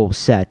sequel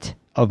set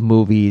of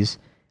movies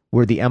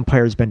where the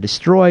Empire's been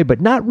destroyed,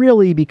 but not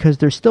really, because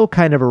they're still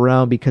kind of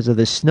around because of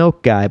this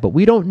Snoke guy, but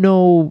we don't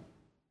know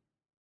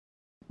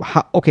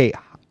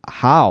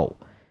how.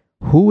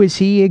 Who is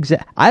he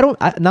I'm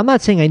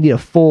not saying I need a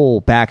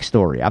full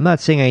backstory. I'm not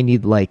saying I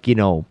need, the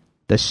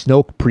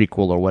Snoke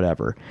prequel or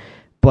whatever,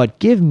 but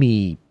give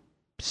me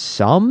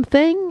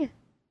something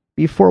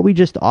before we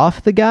just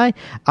off the guy.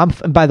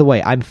 By the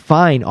way, I'm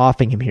fine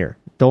offing him here.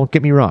 Don't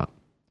get me wrong.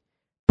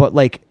 But,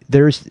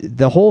 there's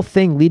the whole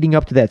thing leading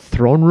up to that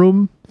throne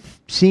room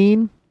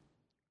scene.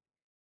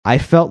 I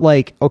felt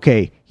like,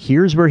 okay,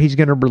 here's where he's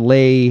going to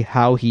relay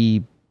how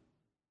he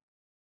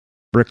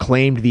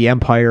reclaimed the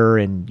Empire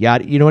and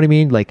yada. You know what I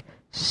mean?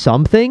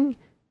 Something.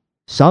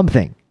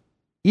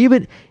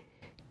 Even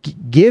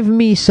give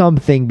me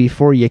something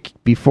before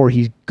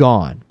he's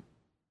gone.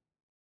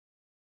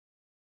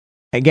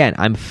 Again,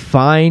 I'm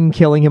fine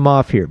killing him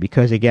off here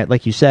because, again,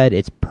 like you said,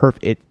 it's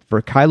perfect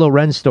for Kylo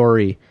Ren's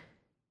story.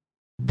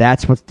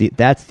 That's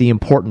the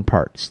important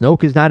part.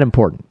 Snoke is not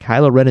important.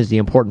 Kylo Ren is the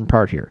important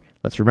part here.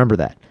 Let's remember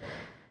that.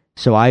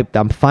 So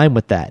I'm fine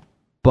with that.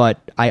 But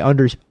I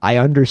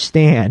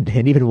understand,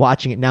 and even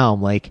watching it now,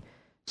 I'm like,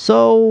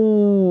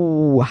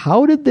 so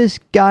how did this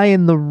guy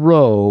in the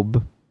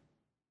robe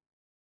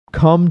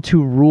come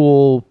to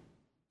rule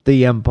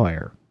the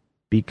Empire?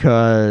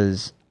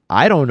 Because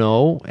I don't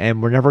know,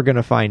 and we're never going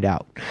to find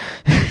out.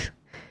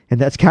 And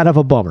that's kind of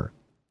a bummer.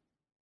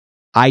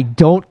 I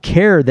don't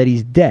care that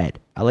he's dead.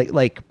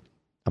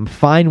 I'm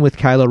fine with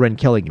Kylo Ren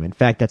killing him. In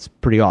fact, that's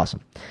pretty awesome.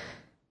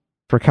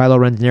 For Kylo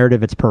Ren's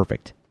narrative, it's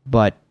perfect.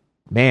 But,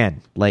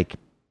 man, a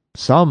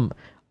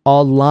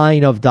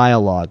line of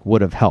dialogue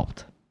would have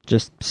helped.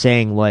 Just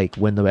saying,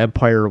 when the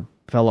Empire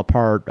fell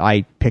apart,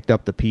 I picked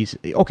up the piece.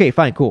 Okay,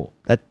 fine, cool.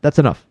 That's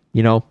enough,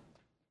 Not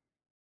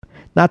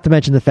to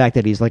mention the fact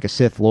that he's like a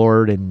Sith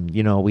Lord, and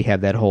we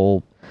have that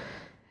whole.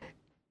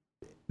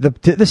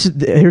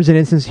 Here's an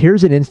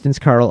instance,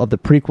 Carl, of the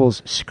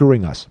prequels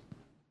screwing us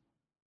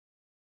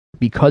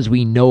because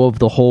we know of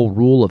the whole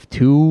rule of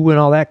two and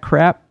all that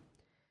crap.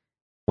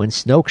 When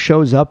Snoke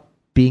shows up,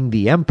 being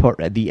the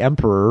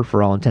Emperor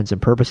for all intents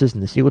and purposes in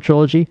the sequel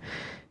trilogy,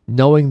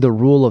 knowing the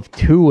rule of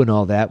two and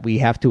all that, we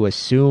have to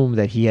assume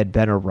that he had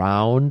been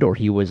around, or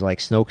he was like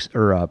Snoke's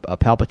or a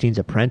Palpatine's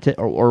apprentice,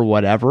 or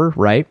whatever,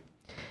 right?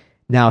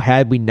 Now,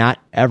 had we not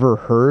ever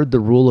heard the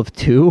rule of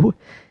two,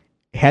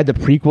 had the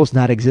prequels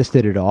not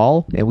existed at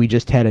all, and we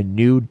just had a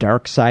new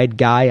dark side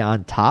guy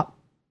on top,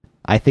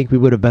 I think we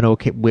would have been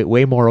okay,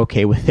 way more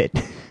okay with it.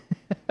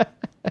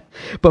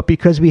 But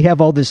because we have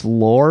all this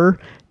lore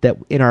that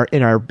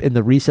in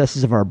the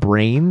recesses of our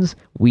brains,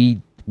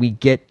 we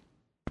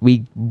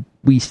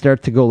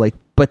start to go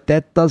but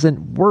that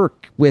doesn't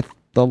work with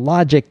the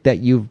logic that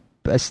you've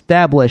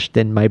established,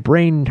 and my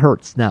brain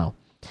hurts now.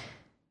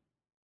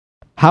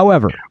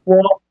 However,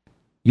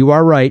 you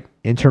are right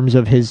in terms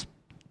of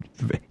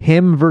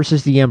him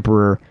versus the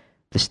Emperor.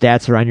 The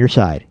stats are on your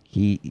side.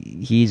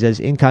 He's as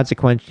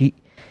inconsequential.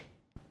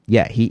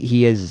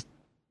 He is.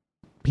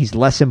 He's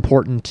less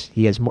important.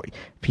 He has more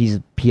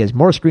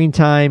screen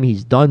time.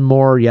 He's done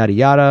more, yada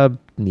yada,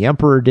 than the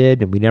Emperor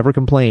did, and we never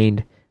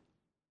complained.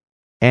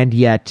 And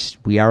yet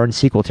we are in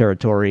sequel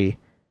territory.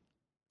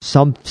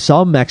 Some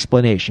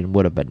explanation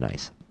would have been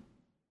nice.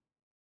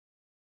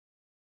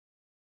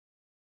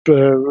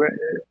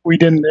 We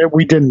didn't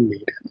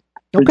need it.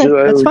 Okay,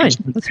 that's fine.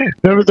 That's fine.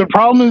 The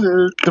problem is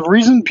the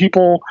reason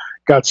people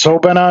got so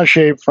bent out of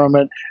shape from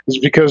it is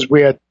because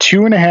we had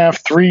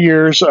 2.5, 3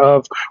 years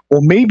of, well,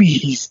 maybe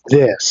he's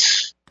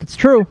this. It's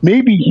true.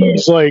 Maybe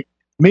he's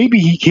maybe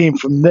he came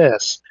from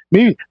this.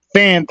 Maybe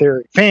fan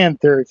theory.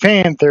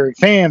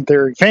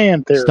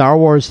 Star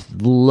Wars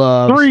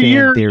loves 3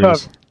 years fan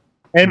theories.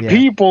 And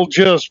people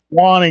just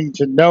wanting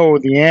to know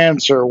the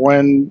answer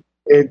when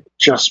it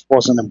just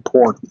wasn't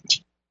important.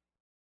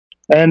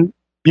 And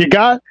you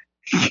got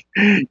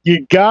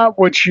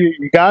what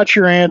you got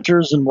your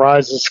answers in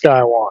Rise of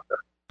Skywalker.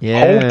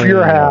 Yeah. Hope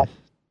you're happy.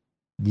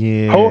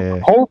 Yeah.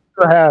 Hope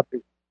you're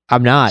happy.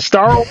 I'm not.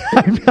 Star Wars.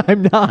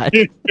 I'm not.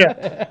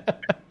 Yeah.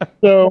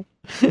 So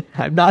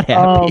I'm not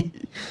happy.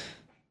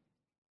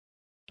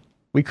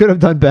 We could have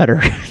done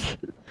better.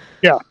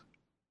 Yeah.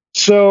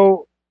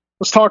 So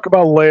let's talk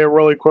about Leia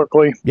really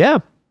quickly. Yeah.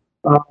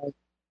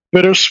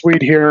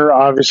 Bittersweet here,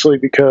 obviously,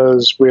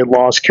 because we had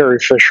lost Carrie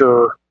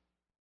Fisher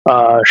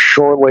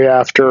shortly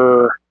about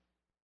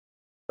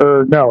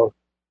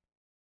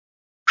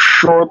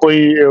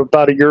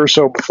a year or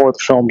so before the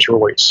film's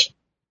release.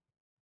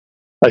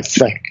 I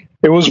think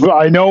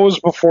I know it was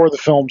before the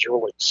film's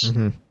release.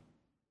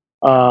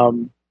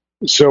 Mm-hmm.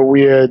 So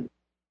we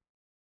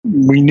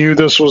knew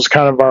this was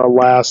kind of our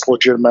last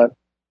legitimate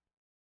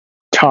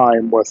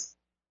time with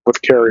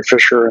Carrie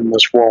Fisher in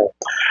this role.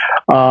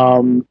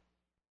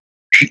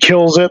 She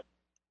kills it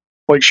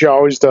like she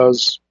always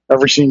does.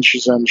 Every scene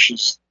she's in,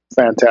 she's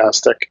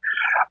fantastic.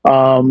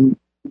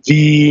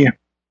 The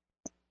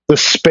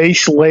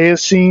space Leia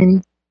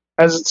scene,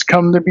 as it's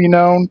come to be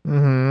known,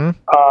 mm-hmm.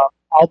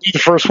 I'll be the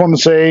first one to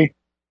say,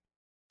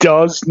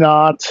 does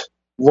not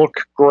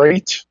look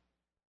great.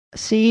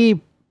 See,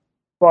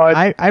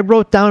 but I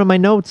wrote down in my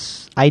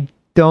notes, I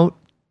don't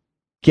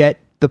get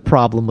the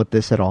problem with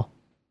this at all.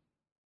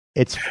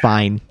 It's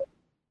fine.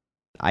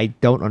 I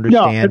don't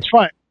understand. No, it's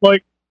fine.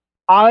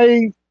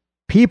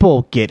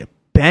 People get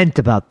bent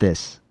about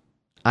this.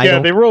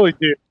 They really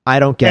do. I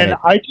don't get it.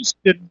 I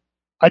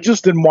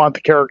just didn't want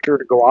the character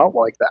to go out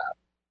like that.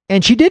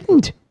 And she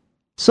didn't.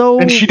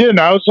 And she didn't.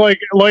 I was like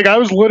I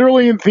was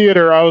literally in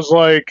theater. I was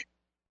like,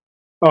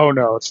 oh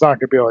no, it's not going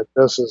to be like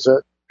this, is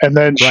it? And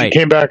then she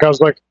came back. I was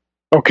like,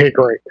 okay,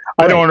 great.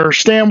 I don't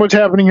understand what's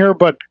happening here,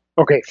 but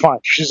okay, fine.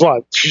 She's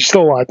lied. She's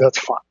still lied. That's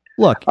fine.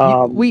 Look,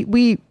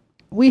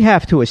 we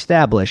have to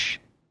establish,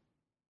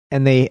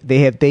 and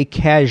they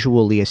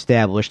casually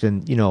established,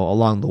 and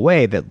along the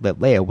way that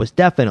Leia was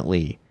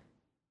definitely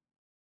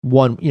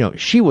one.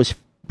 She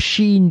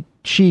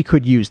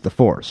could use the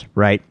Force,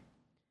 right?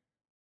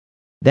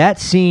 That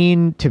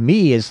scene to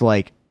me is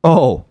like,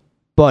 oh,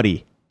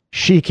 buddy,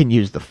 she can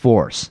use the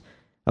Force.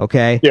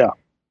 Okay? Yeah.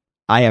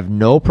 I have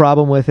no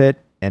problem with it,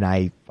 and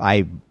I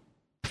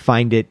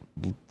find it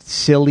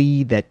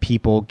silly that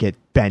people get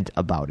bent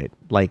about it.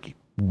 Like,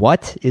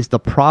 what is the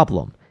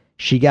problem?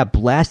 She got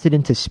blasted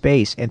into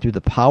space and through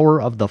the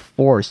power of the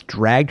Force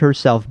dragged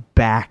herself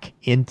back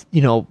in,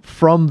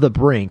 from the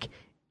brink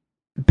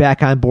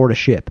back on board a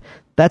ship.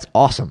 That's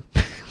awesome.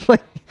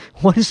 Like,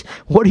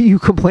 what are you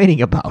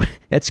complaining about?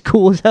 That's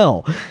cool as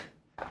hell.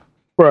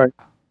 Right.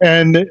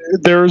 And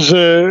there's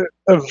a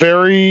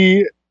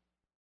very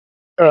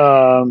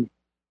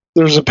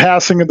there's a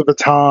passing of the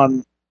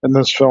baton in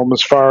this film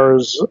as far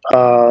as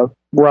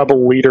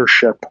rebel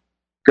leadership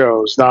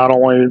goes, not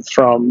only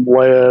from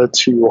Leia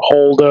to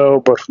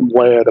Holdo, but from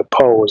Leia to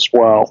Poe as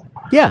well.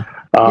 Yeah,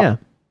 yeah.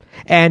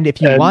 And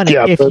if you want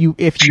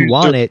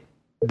it,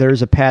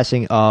 there's a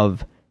passing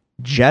of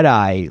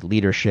Jedi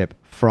leadership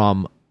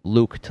from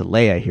Luke to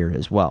Leia here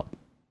as well.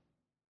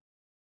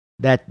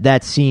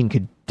 That scene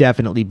could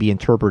definitely be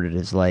interpreted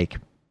as like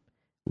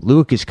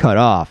Luke is cut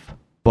off,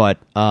 but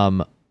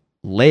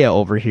Leia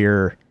over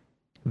here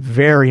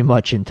very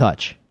much in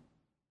touch.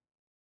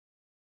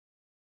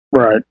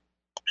 Right.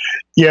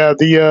 Yeah,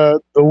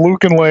 the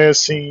Luke and Leia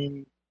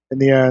scene in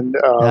the end,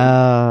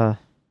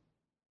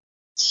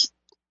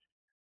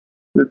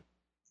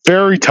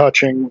 very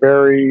touching,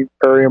 very,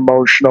 very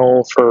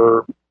emotional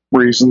for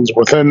reasons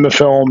within the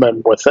film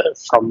and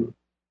from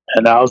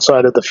and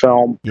outside of the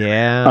film.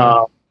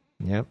 Yeah.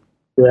 Yep.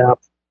 Yeah.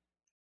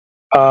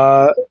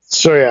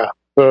 So yeah,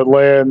 the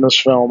Leia in this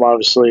film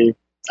obviously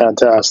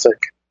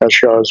fantastic, as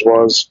she always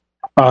was.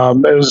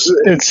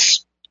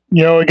 It's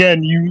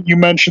again, you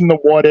mentioned the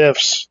what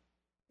ifs.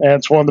 And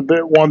it's one of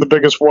the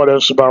biggest what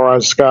ifs about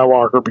Rise of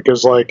Skywalker,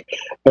 because, like,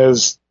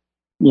 as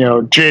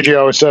JJ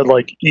always said,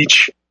 like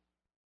each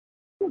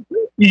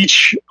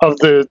of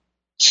the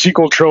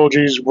sequel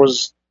trilogies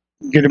was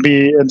going to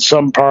be in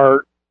some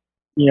part,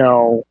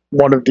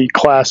 one of the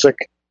classic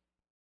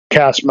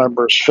cast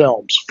members'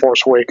 films.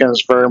 Force Awakens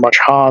is very much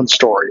Han's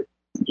story.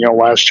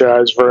 Last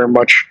Jedi is very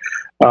much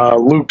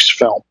Luke's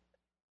film.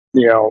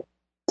 The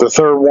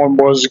third one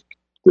was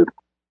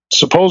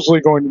supposedly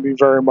going to be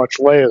very much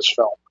Leia's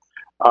film.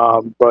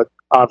 But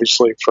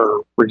obviously,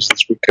 for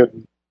reasons we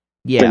couldn't,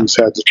 things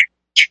had to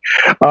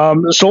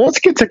change. So let's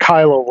get to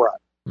Kylo Ren.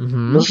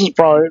 Mm-hmm. This is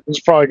probably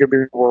going to be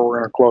where we're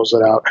going to close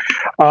it out.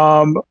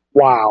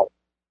 Wow,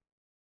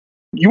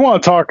 you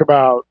want to talk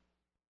about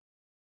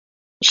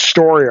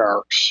story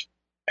arcs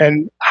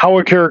and how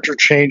a character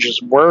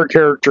changes, where a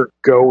character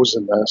goes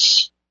in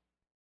this.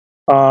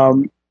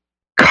 Kylo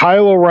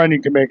Ren,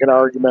 you can make an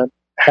argument,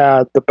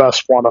 had the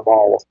best one of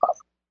all of them.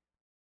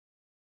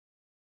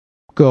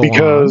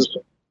 Because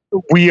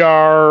we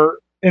are,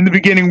 in the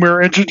beginning, we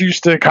were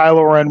introduced to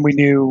Kylo Ren we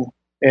knew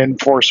in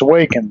Force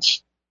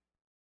Awakens.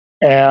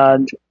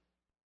 And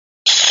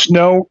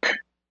Snoke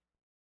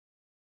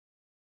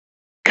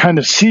kind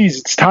of sees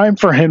it's time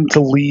for him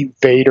to leave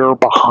Vader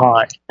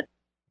behind.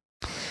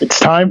 It's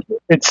time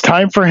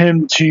for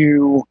him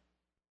to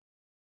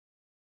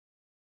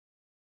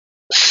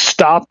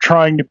stop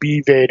trying to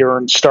be Vader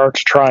and start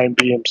to try and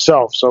be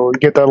himself. So we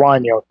get that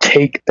line,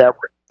 take that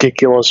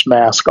ridiculous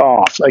mask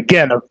off.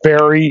 Again, a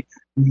very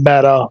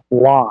meta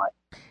line.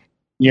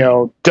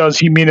 Does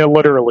he mean it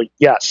literally?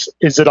 Yes.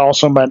 Is it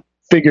also meant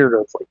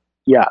figuratively?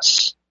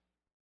 Yes.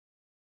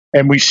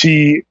 And we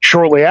see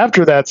shortly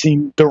after that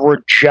scene the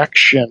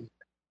rejection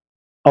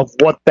of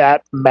what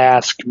that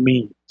mask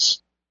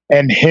means,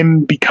 and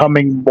him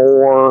becoming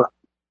more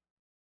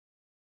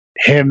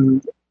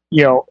him,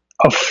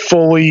 a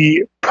full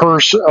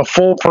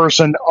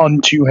person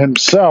unto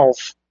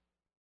himself.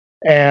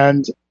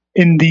 And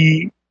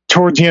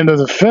towards the end of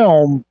the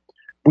film,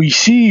 we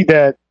see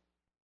that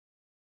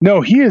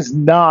no, he is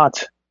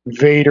not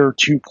Vader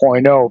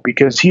 2.0,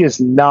 because he is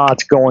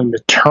not going to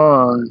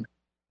turn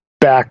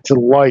back to the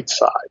light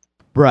side.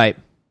 Right.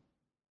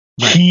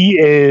 He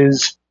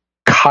is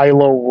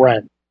Kylo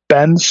Ren.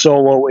 Ben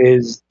Solo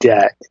is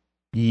dead.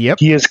 Yep.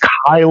 He is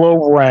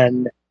Kylo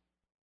Ren,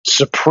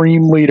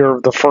 supreme leader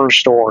of the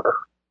First Order,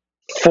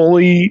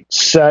 fully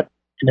set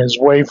in his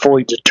way,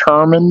 fully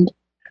determined,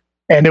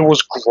 and it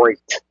was great.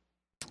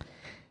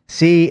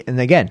 See, and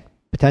again,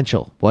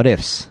 potential what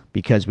ifs,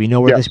 because we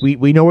know where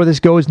we know where this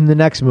goes in the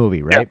next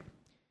movie, right? Yeah.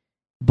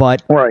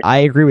 But I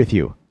agree with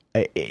you.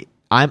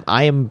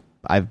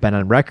 I've been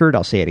on record.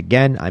 I'll say it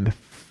again. I'm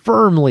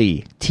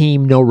firmly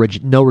team no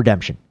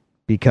redemption,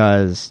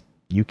 because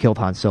you killed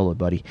Han Solo,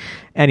 buddy.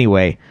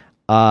 Anyway,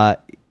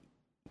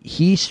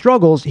 he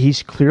struggles.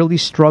 He's clearly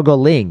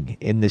struggling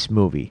in this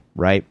movie,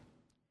 right?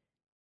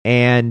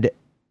 And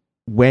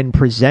when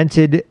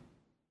presented,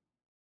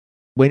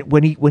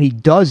 when he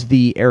does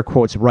the air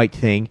quotes right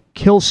thing,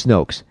 kills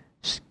Snoke,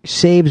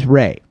 saves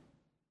Rey.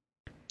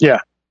 Yeah.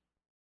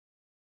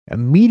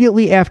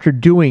 Immediately after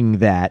doing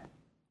that,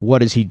 what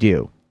does he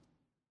do?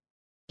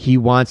 He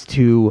wants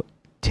to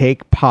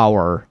take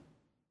power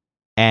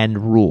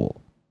and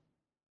rule.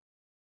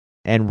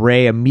 And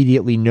Rey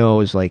immediately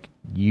knows, like,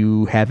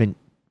 you haven't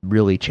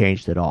really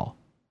changed at all.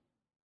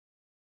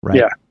 Right?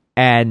 Yeah.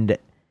 And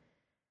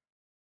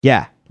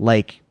yeah,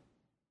 like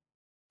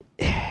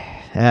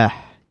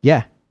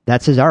yeah,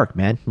 that's his arc,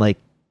 man. Like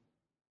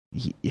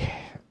we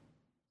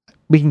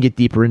can get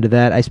deeper into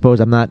that. I suppose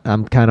I'm not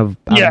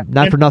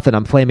for nothing.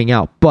 I'm flaming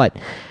out, but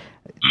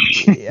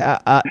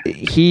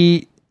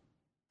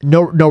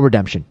no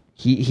redemption.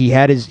 He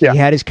had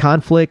his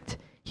conflict.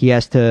 He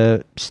has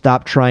to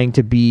stop trying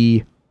to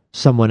be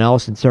someone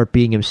else and start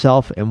being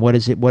himself. And what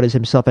does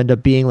himself end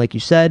up being? Like you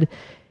said,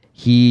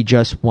 he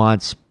just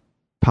wants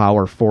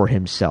power for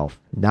himself,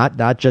 not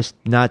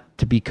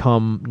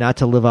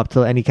to live up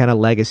to any kind of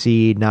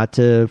legacy, not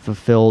to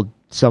fulfill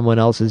someone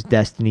else's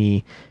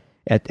destiny.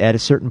 At a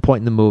certain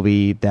point in the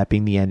movie, that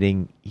being the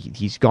ending,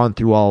 he's gone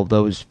through all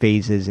those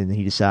phases, and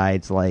he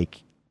decides,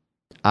 like,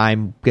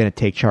 I'm gonna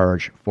take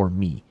charge for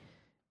me.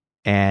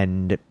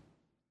 And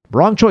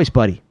wrong choice,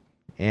 buddy,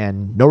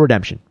 and no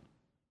redemption.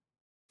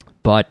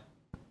 But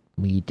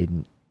we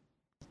didn't.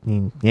 I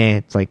mean,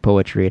 it's like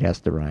poetry; it has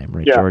to rhyme,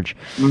 right, George?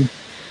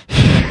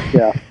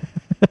 Yeah.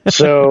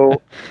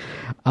 So,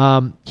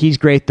 he's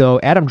great, though.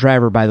 Adam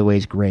Driver, by the way,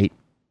 is great.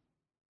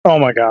 Oh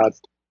my God.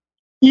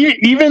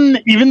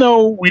 Even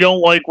though we don't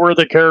like where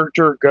the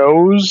character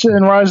goes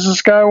in Rise of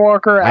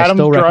Skywalker, Adam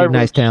Driver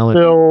is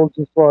still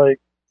just like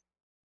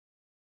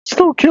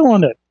still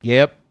killing it.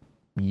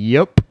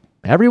 Yep.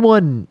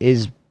 Everyone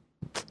is.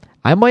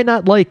 I might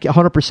not like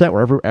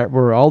 100%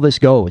 where all this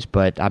goes,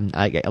 but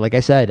like I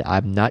said,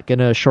 I'm not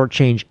gonna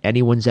shortchange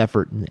anyone's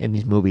effort in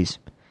these movies.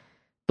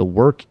 The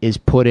work is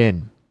put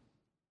in.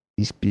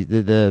 It's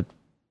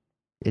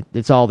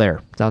all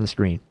there. It's on the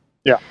screen.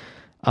 Yeah.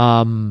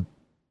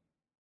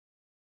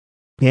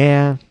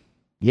 Yeah,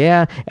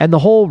 and the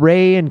whole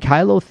Rey and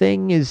Kylo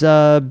thing is,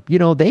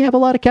 they have a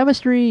lot of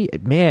chemistry.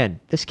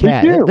 Man, this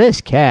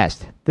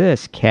cast,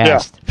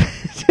 yeah.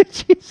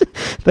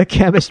 The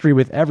chemistry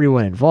with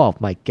everyone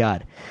involved. My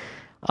God,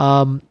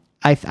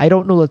 I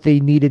don't know that they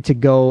needed to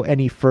go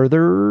any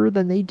further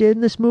than they did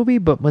in this movie,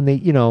 but when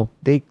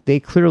they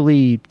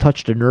clearly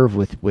touched a nerve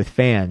with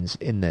fans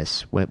in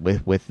this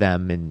with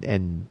them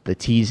and the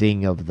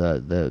teasing of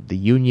the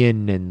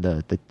union and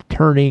the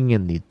turning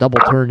and the double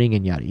turning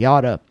and yada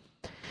yada.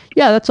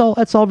 Yeah, that's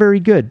all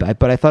very good,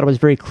 but I thought it was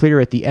very clear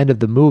at the end of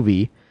the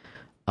movie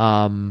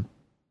that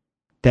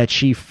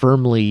she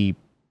firmly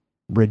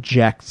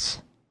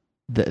rejects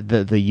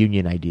the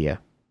union idea.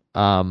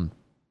 I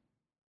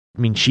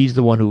mean, she's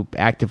the one who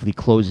actively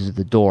closes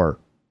the door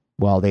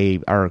while they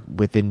are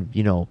within,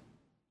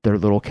 their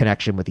little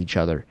connection with each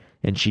other.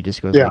 And she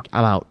just goes like,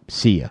 I'm out.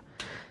 See ya.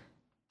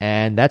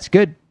 And that's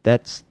good.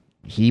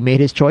 He made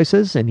his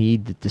choices and he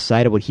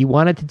decided what he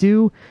wanted to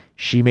do.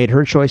 She made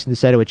her choice and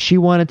decided what she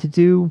wanted to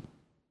do.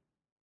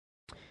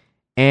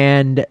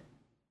 And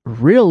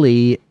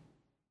really,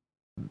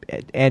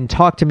 and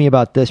talk to me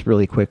about this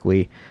really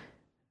quickly.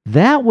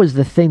 That was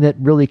the thing that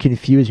really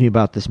confused me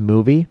about this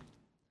movie.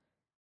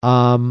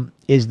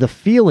 Is the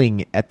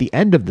feeling at the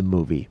end of the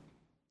movie.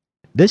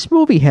 This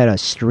movie had a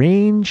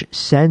strange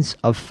sense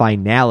of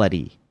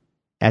finality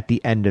at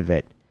the end of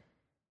it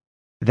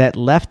that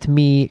left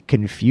me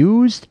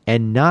confused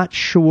and not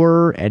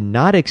sure and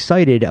not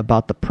excited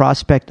about the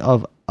prospect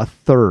of a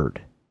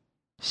third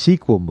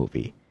sequel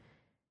movie,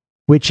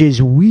 which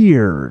is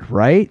weird,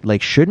 right?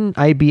 Like, shouldn't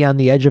I be on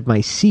the edge of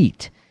my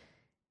seat?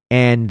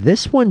 And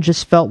this one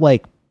just felt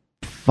like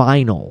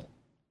final.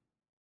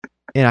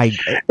 And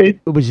it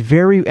was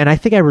very, and I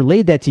think I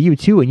relayed that to you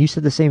too, and you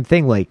said the same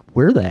thing, like,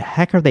 where the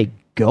heck are they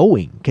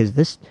going? Because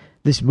this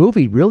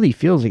movie really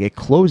feels like it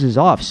closes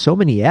off so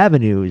many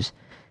avenues.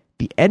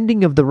 The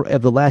ending of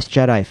the Last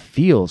Jedi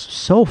feels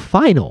so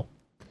final.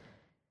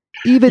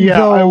 Even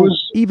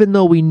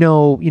though we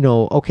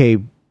know, okay,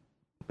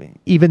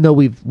 even though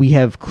we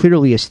have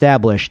clearly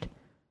established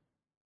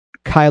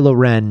Kylo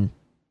Ren,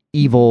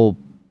 evil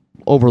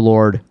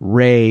overlord,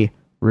 Rey,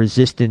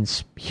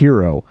 Resistance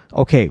hero.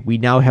 Okay, we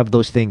now have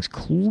those things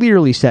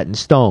clearly set in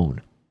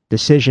stone.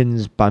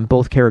 Decisions on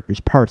both characters'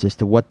 parts as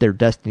to what their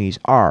destinies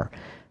are.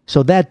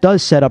 So that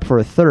does set up for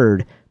a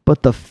third,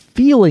 but the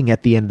feeling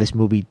at the end of this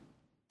movie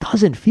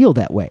doesn't feel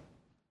that way.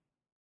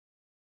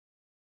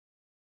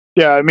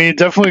 Yeah, I mean, it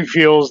definitely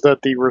feels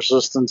that the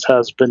Resistance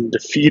has been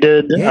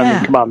defeated. Yeah. I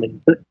mean, come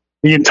on.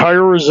 The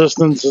entire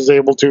Resistance is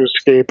able to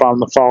escape on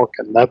the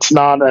Falcon. That's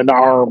not an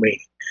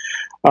army.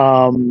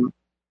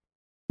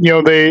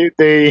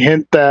 They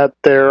hint that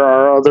there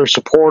are other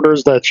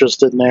supporters that just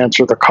didn't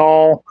answer the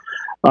call.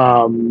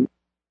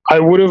 I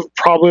would have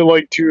probably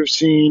liked to have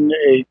seen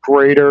a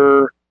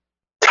greater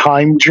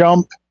time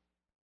jump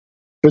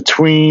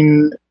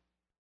between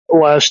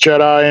Last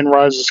Jedi and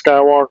Rise of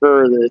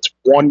Skywalker. It's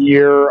 1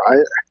 year.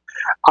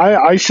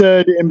 I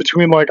said in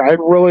between, like, I'd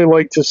really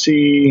like to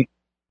see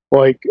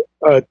like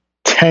a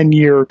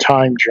 10-year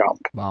time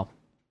jump. Wow.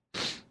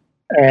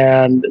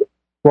 And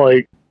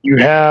like, you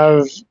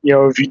have,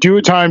 if you do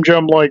a time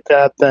jump like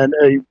that, then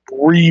a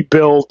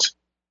rebuilt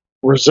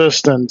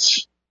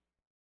Resistance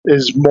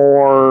is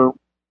more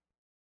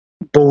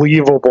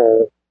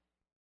believable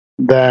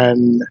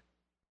than,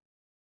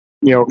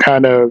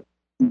 kind of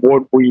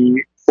what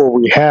we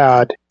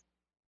had.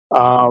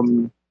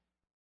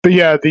 But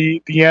yeah,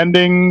 the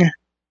ending of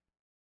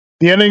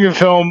the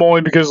film,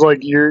 only because like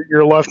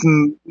you're left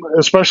in,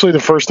 especially the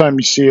first time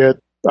you see it.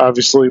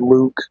 Obviously,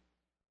 Luke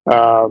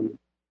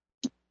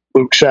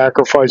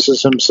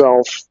sacrifices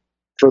himself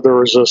for the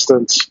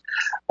Resistance,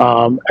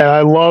 and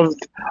I love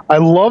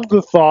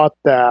the thought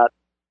that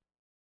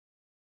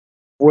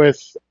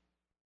with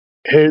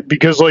his,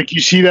 because like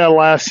you see that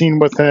last scene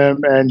with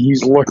him, and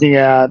he's looking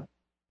at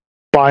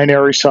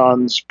binary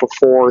suns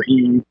before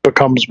he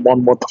becomes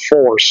one with the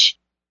Force.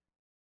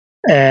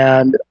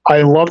 And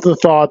I love the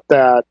thought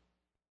that,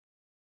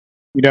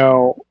 you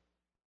know,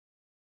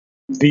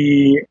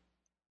 the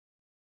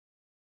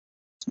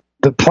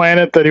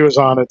planet that he was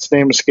on, its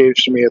name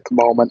escapes me at the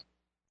moment.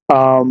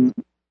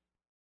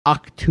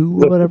 Octo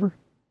or whatever?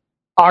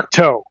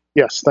 Octo.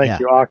 Yes, thank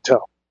you,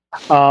 Octo.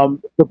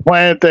 The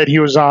planet that he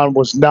was on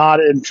was did not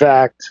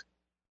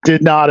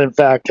in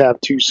fact have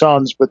two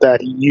suns, but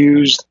that he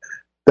used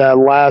that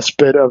last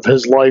bit of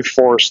his life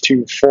force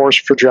to force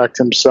project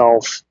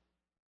himself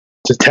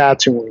to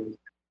Tatooine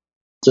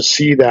to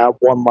see that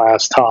one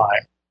last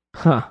time.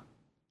 Huh.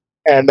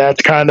 And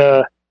that's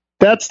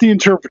the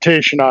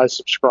interpretation I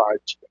subscribe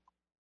to.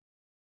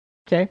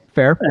 Okay,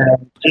 fair.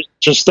 And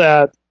just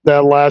that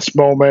last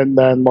moment, and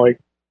then like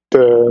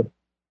the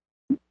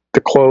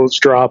clothes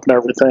drop and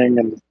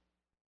everything,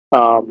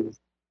 and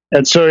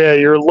so yeah,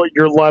 you're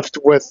left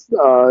with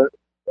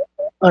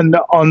an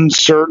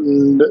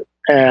uncertain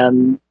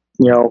and,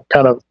 you know,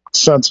 kind of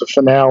sense of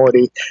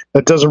finality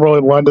that doesn't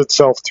really lend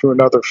itself to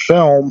another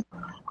film.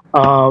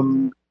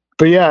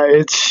 But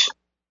yeah,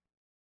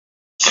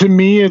 to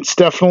me, it's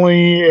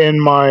definitely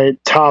in my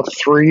top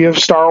 3 of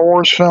Star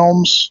Wars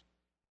films.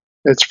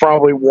 It's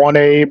probably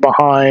 1A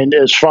behind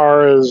as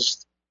far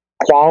as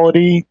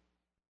quality.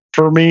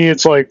 For me,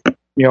 it's like,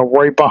 you know,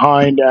 right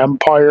behind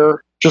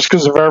Empire, just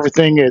because of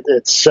everything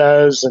it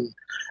says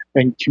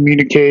and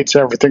communicates,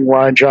 everything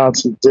Rian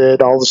Johnson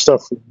did, all the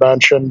stuff we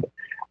mentioned.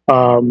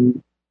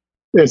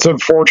 It's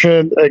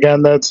unfortunate,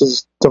 again, that's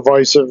as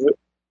divisive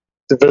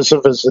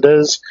as it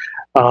is.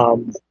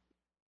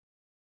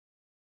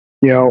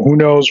 You know, who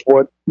knows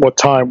what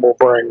time will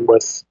bring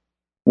with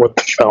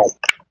the film.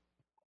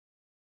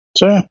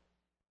 So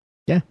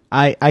yeah,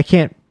 I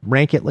can't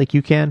rank it like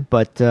you can,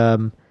 but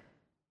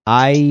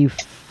I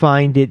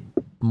find it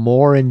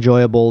more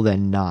enjoyable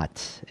than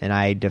not, and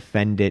I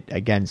defend it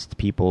against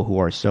people who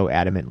are so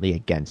adamantly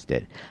against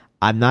it.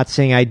 I'm not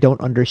saying I don't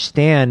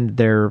understand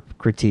their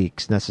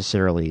critiques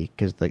necessarily,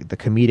 because the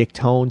comedic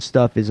tone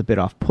stuff is a bit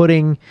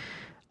off-putting,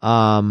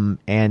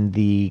 and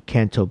the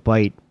Canto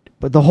Bight,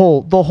 but the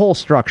whole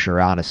structure,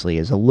 honestly,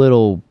 is a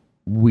little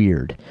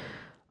weird.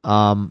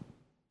 But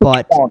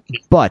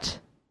the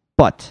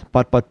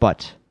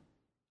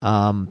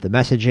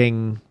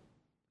messaging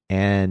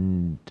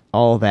and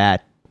all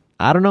that,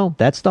 I don't know,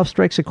 that stuff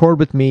strikes a chord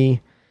with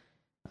me,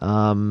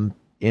 in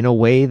a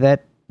way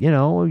that, you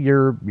know,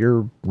 your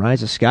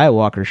Rise of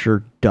Skywalker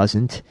sure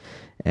doesn't,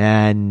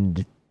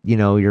 and, you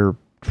know, your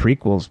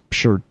prequels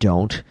sure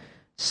don't.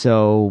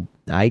 So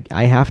I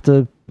have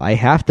to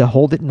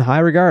hold it in high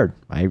regard.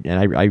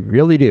 I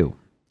really do.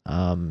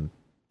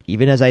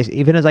 Even as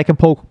I can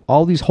poke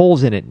all these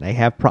holes in it, and I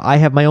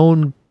have my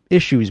own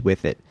issues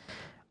with it,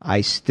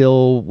 I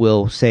still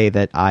will say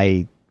that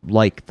I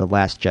like The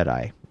Last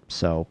Jedi.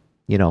 So,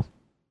 you know,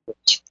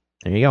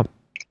 there you go.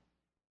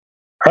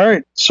 All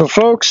right, so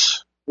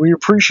folks, we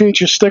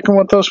appreciate you sticking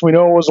with us. We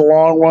know it was a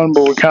long one,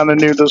 but we kind of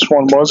knew this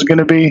one was going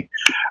to be.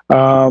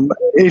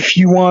 If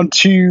you want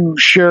to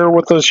share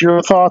with us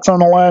your thoughts on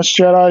The Last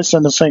Jedi,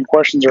 send us any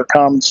questions or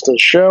comments to the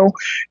show.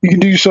 You can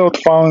do so at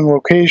the following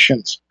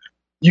locations.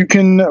 You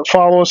can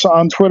follow us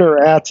on Twitter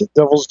at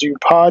Devils Do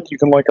Pod. You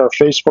can like our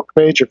Facebook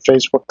page at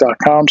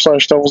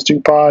facebook.com/Devils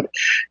Do Pod.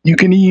 You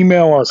can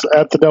email us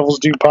at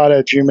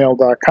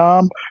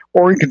thedevilsdopod@gmail.com,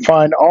 or you can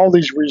find all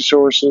these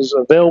resources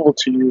available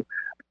to you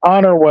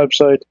on our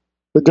website,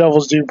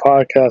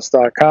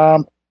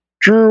 thedevilsdopodcast.com.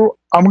 Drew,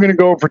 I'm going to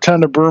go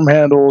pretend a broom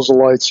handle is a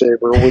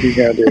lightsaber. What are you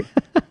going to do?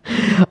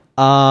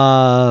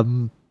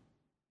 I'm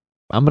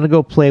going to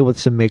go play with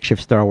some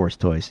makeshift Star Wars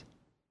toys.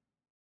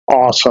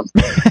 Awesome.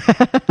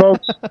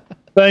 Folks,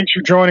 thanks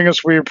for joining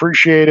us. We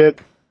appreciate it.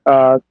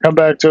 Come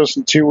back to us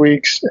in 2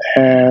 weeks,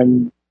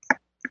 and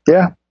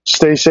yeah,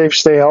 stay safe,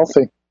 stay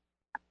healthy.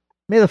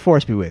 May the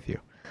Force be with you.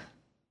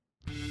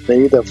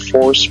 May the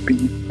Force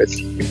be with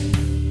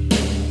you.